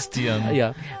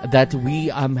 Yeah, that we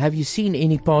have you seen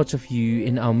any parts of you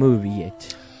in our movie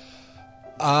yet?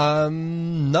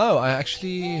 No, I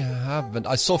actually haven't.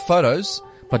 I saw photos.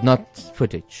 But not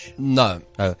footage? No.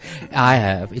 Oh, I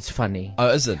have. It's funny. Oh,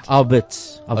 is it? Our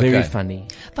bits are very funny.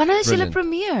 Wanneer is julle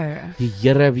premiere? Die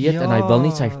Here weet en hy wil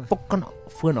nie sy fucking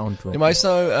foon antwoord. Jy mys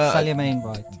nou sal jy my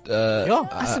invite?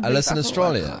 Alice in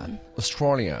Australia.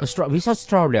 Wie's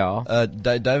Australia?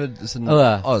 David is in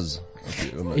Oz.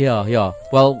 Yeah.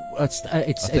 Well, it's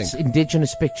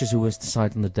Indigenous Pictures who was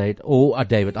decided on the date, or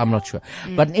David, I'm not sure.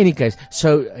 But in any case,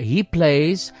 so he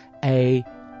plays a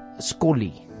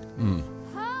scollie.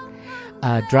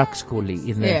 Drug scollie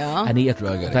in there, and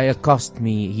they accost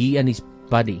me. He and his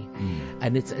buddy,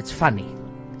 and it's funny.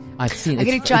 I've seen it. I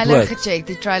get the trailer gecheckt.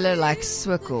 The trailer like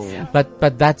so cool.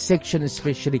 But that section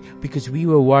especially because we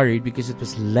were worried because it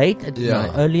was late at night,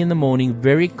 early in the morning,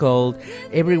 very cold.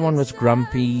 Everyone was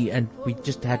grumpy, and we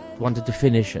just wanted to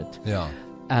finish it. Yeah.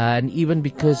 And even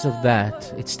because of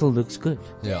that, it still looks good.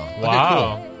 Yeah.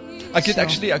 Wow. Ek het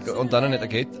actually onthou net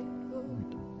ek het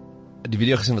die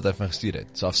video gesien wat hy vir my gestuur het.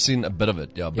 So I've seen a bit of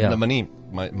it. But maar nie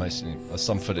my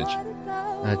some footage.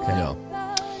 Okay. Ja.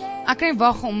 Ek kan nie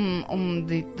wag om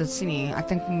dit sien nie. Ek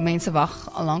dink mense wag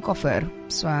al lank al vir.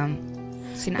 So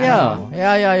sien ek. Ja.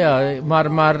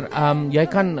 Maar jy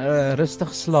kan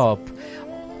rustig slaap.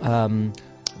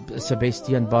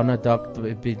 Sebastian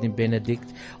Benedikt,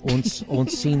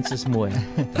 ons siens is mooi.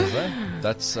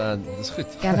 That's goed.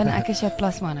 Gavin, ek is jou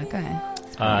plasman, okay?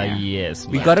 Yes.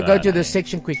 We got to go to this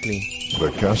section quickly. The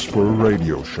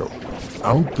CasperRadio Show.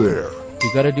 Out there.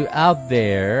 We got to do out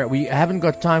there. We haven't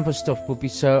got time for stuff, Poopy,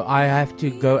 so I have to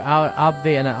go out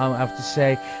there, and I have to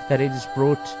say that it is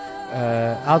brought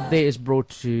out there is brought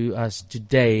to us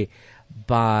today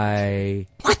by...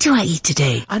 What do I eat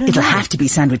today? I don't It'll know. have to be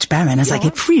Sandwich Baron as I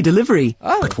get free delivery.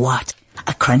 But what?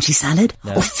 A crunchy salad?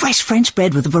 No. Or fresh French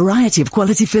bread with a variety of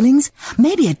quality fillings?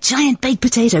 Maybe a giant baked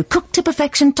potato cooked to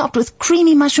perfection topped with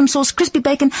creamy mushroom sauce, crispy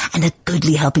bacon and a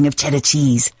goodly helping of cheddar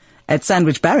cheese. At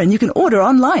Sandwich Baron, you can order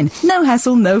online. No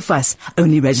hassle, no fuss.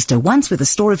 Only register once with a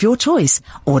store of your choice.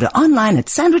 Order online at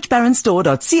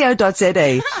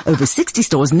sandwichbaronstore.co.za. Over 60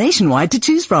 stores nationwide to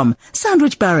choose from.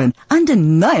 Sandwich Baron,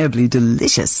 undeniably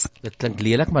delicious. Dit klink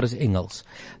lelik, maar is Engels.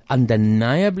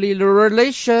 Undeniably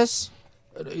delicious.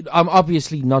 I'm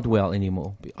obviously not well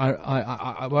anymore.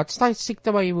 Wat's die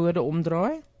siekte waar jy woorde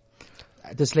omdraai?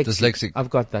 Dyslexic. I've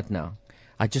got that now.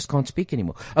 I just can't speak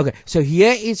anymore. Okay, so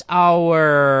here is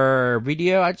our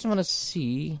video. I just want to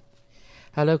see.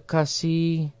 Hello,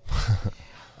 Cassie.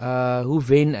 Hoe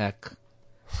wen ek?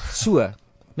 So.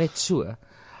 Net so.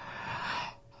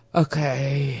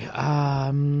 Okay.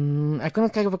 Ek kan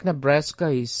kyk of ek Nebraska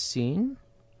hier sien.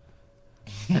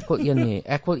 Ek wil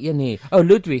een hê. Oh,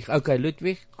 Ludwig. Okay,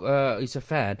 Ludwig is a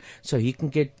fan. So he can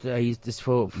get this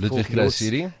for Ludwig your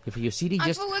CD? For your CD.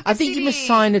 I think you must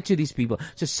sign it to these people.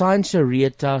 So sign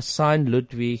Sharita, sign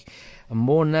Ludwig.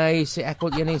 Mornay sê ek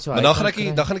wil een hê. So maar dan gaan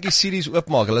ek die CD's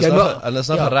oopmaak. Hulle is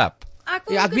nou gerap.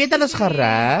 Ja, ek weet hulle is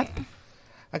gerap.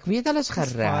 Die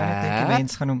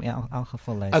mens gaan hom in elk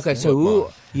geval luister. Okay, so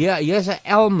here's a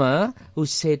Elmer who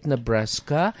said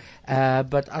Nebraska,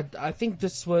 but I think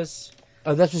this was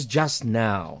just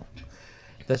now.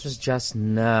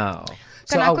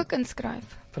 Kan ek ook inskryf?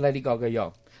 Vir Lady Gaga,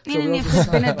 ja. Nee, vir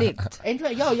Benedikt.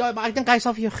 Ja, maar ek dink hy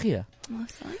sal vir jou gee.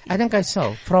 Ek dink hy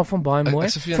sal. Vra hom baie mooi.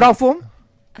 Vra hom.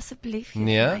 Asseblief.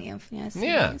 Nee. Fine.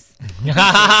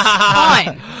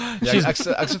 Ek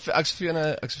vir jou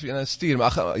stuur,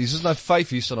 maar hier is nou 5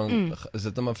 hier, so dan is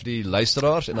dit net maar vir die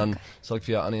luisteraars en dan sal ek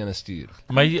vir jou aan stuur.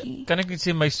 Kan ek net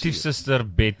sê my stiefsuster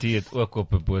Betty het ook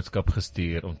op 'n boodskap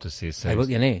gestuur om te sê sy wil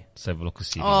nie. Sy wil ook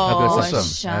gesien.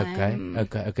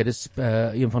 Okay, dis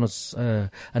een van ons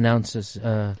announcers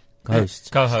hosts.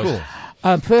 Co-host.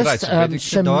 Cool. First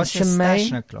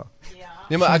Shemaine.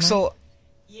 Nee, maar ek sal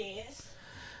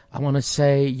I want to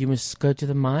say you must go to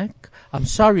the mic. I'm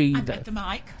sorry at the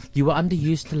mic. You were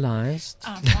underutilized.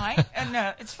 Fine.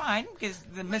 No, it's fine because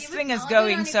the Miss Thing is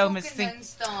going, so Miss Thing.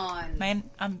 Man,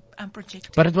 I'm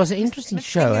projecting. But it was an interesting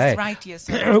show, eh? Right here,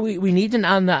 so we need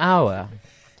another hour.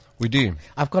 We do.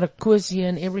 I've got a quiz here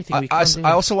and everything.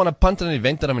 I also want to punt an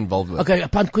event that I'm involved with. Okay,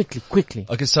 punt quickly.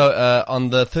 Okay, so on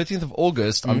the 13th of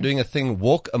August, I'm doing a thing,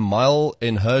 walk a mile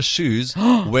in her shoes,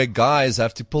 where guys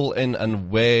have to pull in and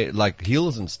wear like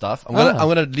heels and stuff. I'm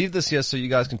gonna leave this here so you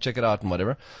guys can check it out and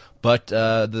whatever. But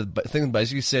the thing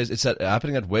basically says it's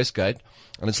happening at Westgate,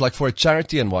 and it's like for a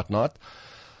charity and whatnot.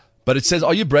 But it says,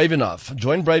 are you brave enough?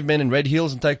 Join brave men in red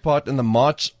heels and take part in the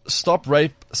march. Stop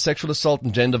rape, sexual assault,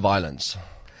 and gender violence.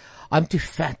 I'm too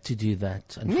fat to do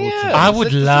that, unfortunately. Yeah, I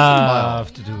would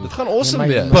love to do it. Dit gaan awesome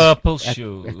wees. Purple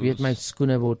shoes. Ek weet my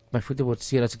voete word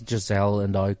seer as ek Giselle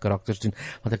en daai karakters doen,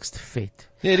 want ek is te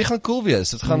vet. Nee, die gaan cool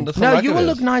wees. Dit gaan No, you will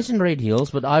look nice in red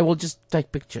heels, but I will just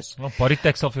take pictures. Body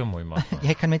tech sal vir jou mooi maak.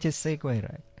 Jy kan met jou Segway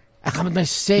ry. Ek gaan met my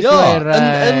Segway ry.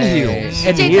 In heels.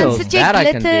 In heels. That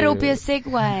I can do. Op jou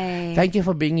Segway. Thank you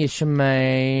for being here,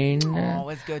 Shemaine. Oh,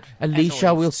 it's good.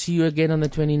 Alicia, we'll see you again on the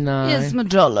 29th. Yes, my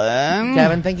darling.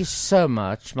 Gavin, thank you so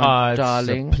much, my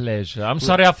darling. It's a pleasure. I'm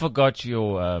sorry I forgot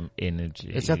your energy.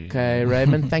 It's okay,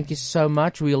 Raymond. Thank you so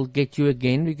much. We'll get you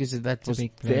again because that was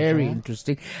very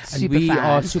interesting. And we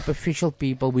are superficial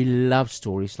people. We love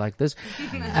stories like this.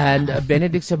 And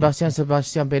Benedikt, Sebastian,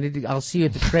 Benedikt, I'll see you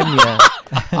at the premiere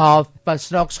of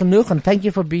Snaaks Genoeg. And thank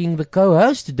you for being the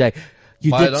co-host today.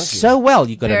 You did so well.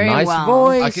 You got very a nice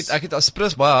voice. Ek het as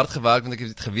Prins baie hard gewerk want ek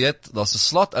het geweet daar's 'n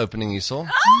slot opening hierso.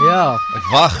 Ja. Ek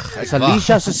wag.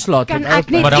 Alicia se slot. Kan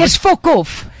ek net eers fok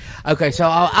off? Okay, so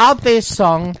our Out There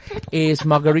song is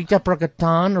Margarita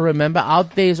Prakatan. Remember,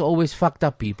 Out There is always fucked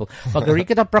up people.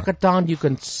 Margarita Prakatan, you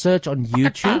can search on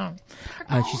YouTube.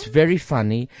 She's very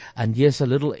funny. And here's a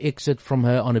little excerpt from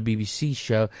her on a BBC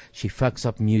show. She fucks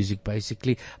up music,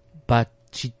 basically. But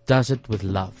she does it with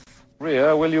love.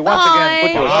 Rhea, will you once again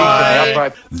put your feet in the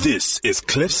upright? This is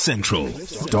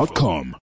CliffCentral.com.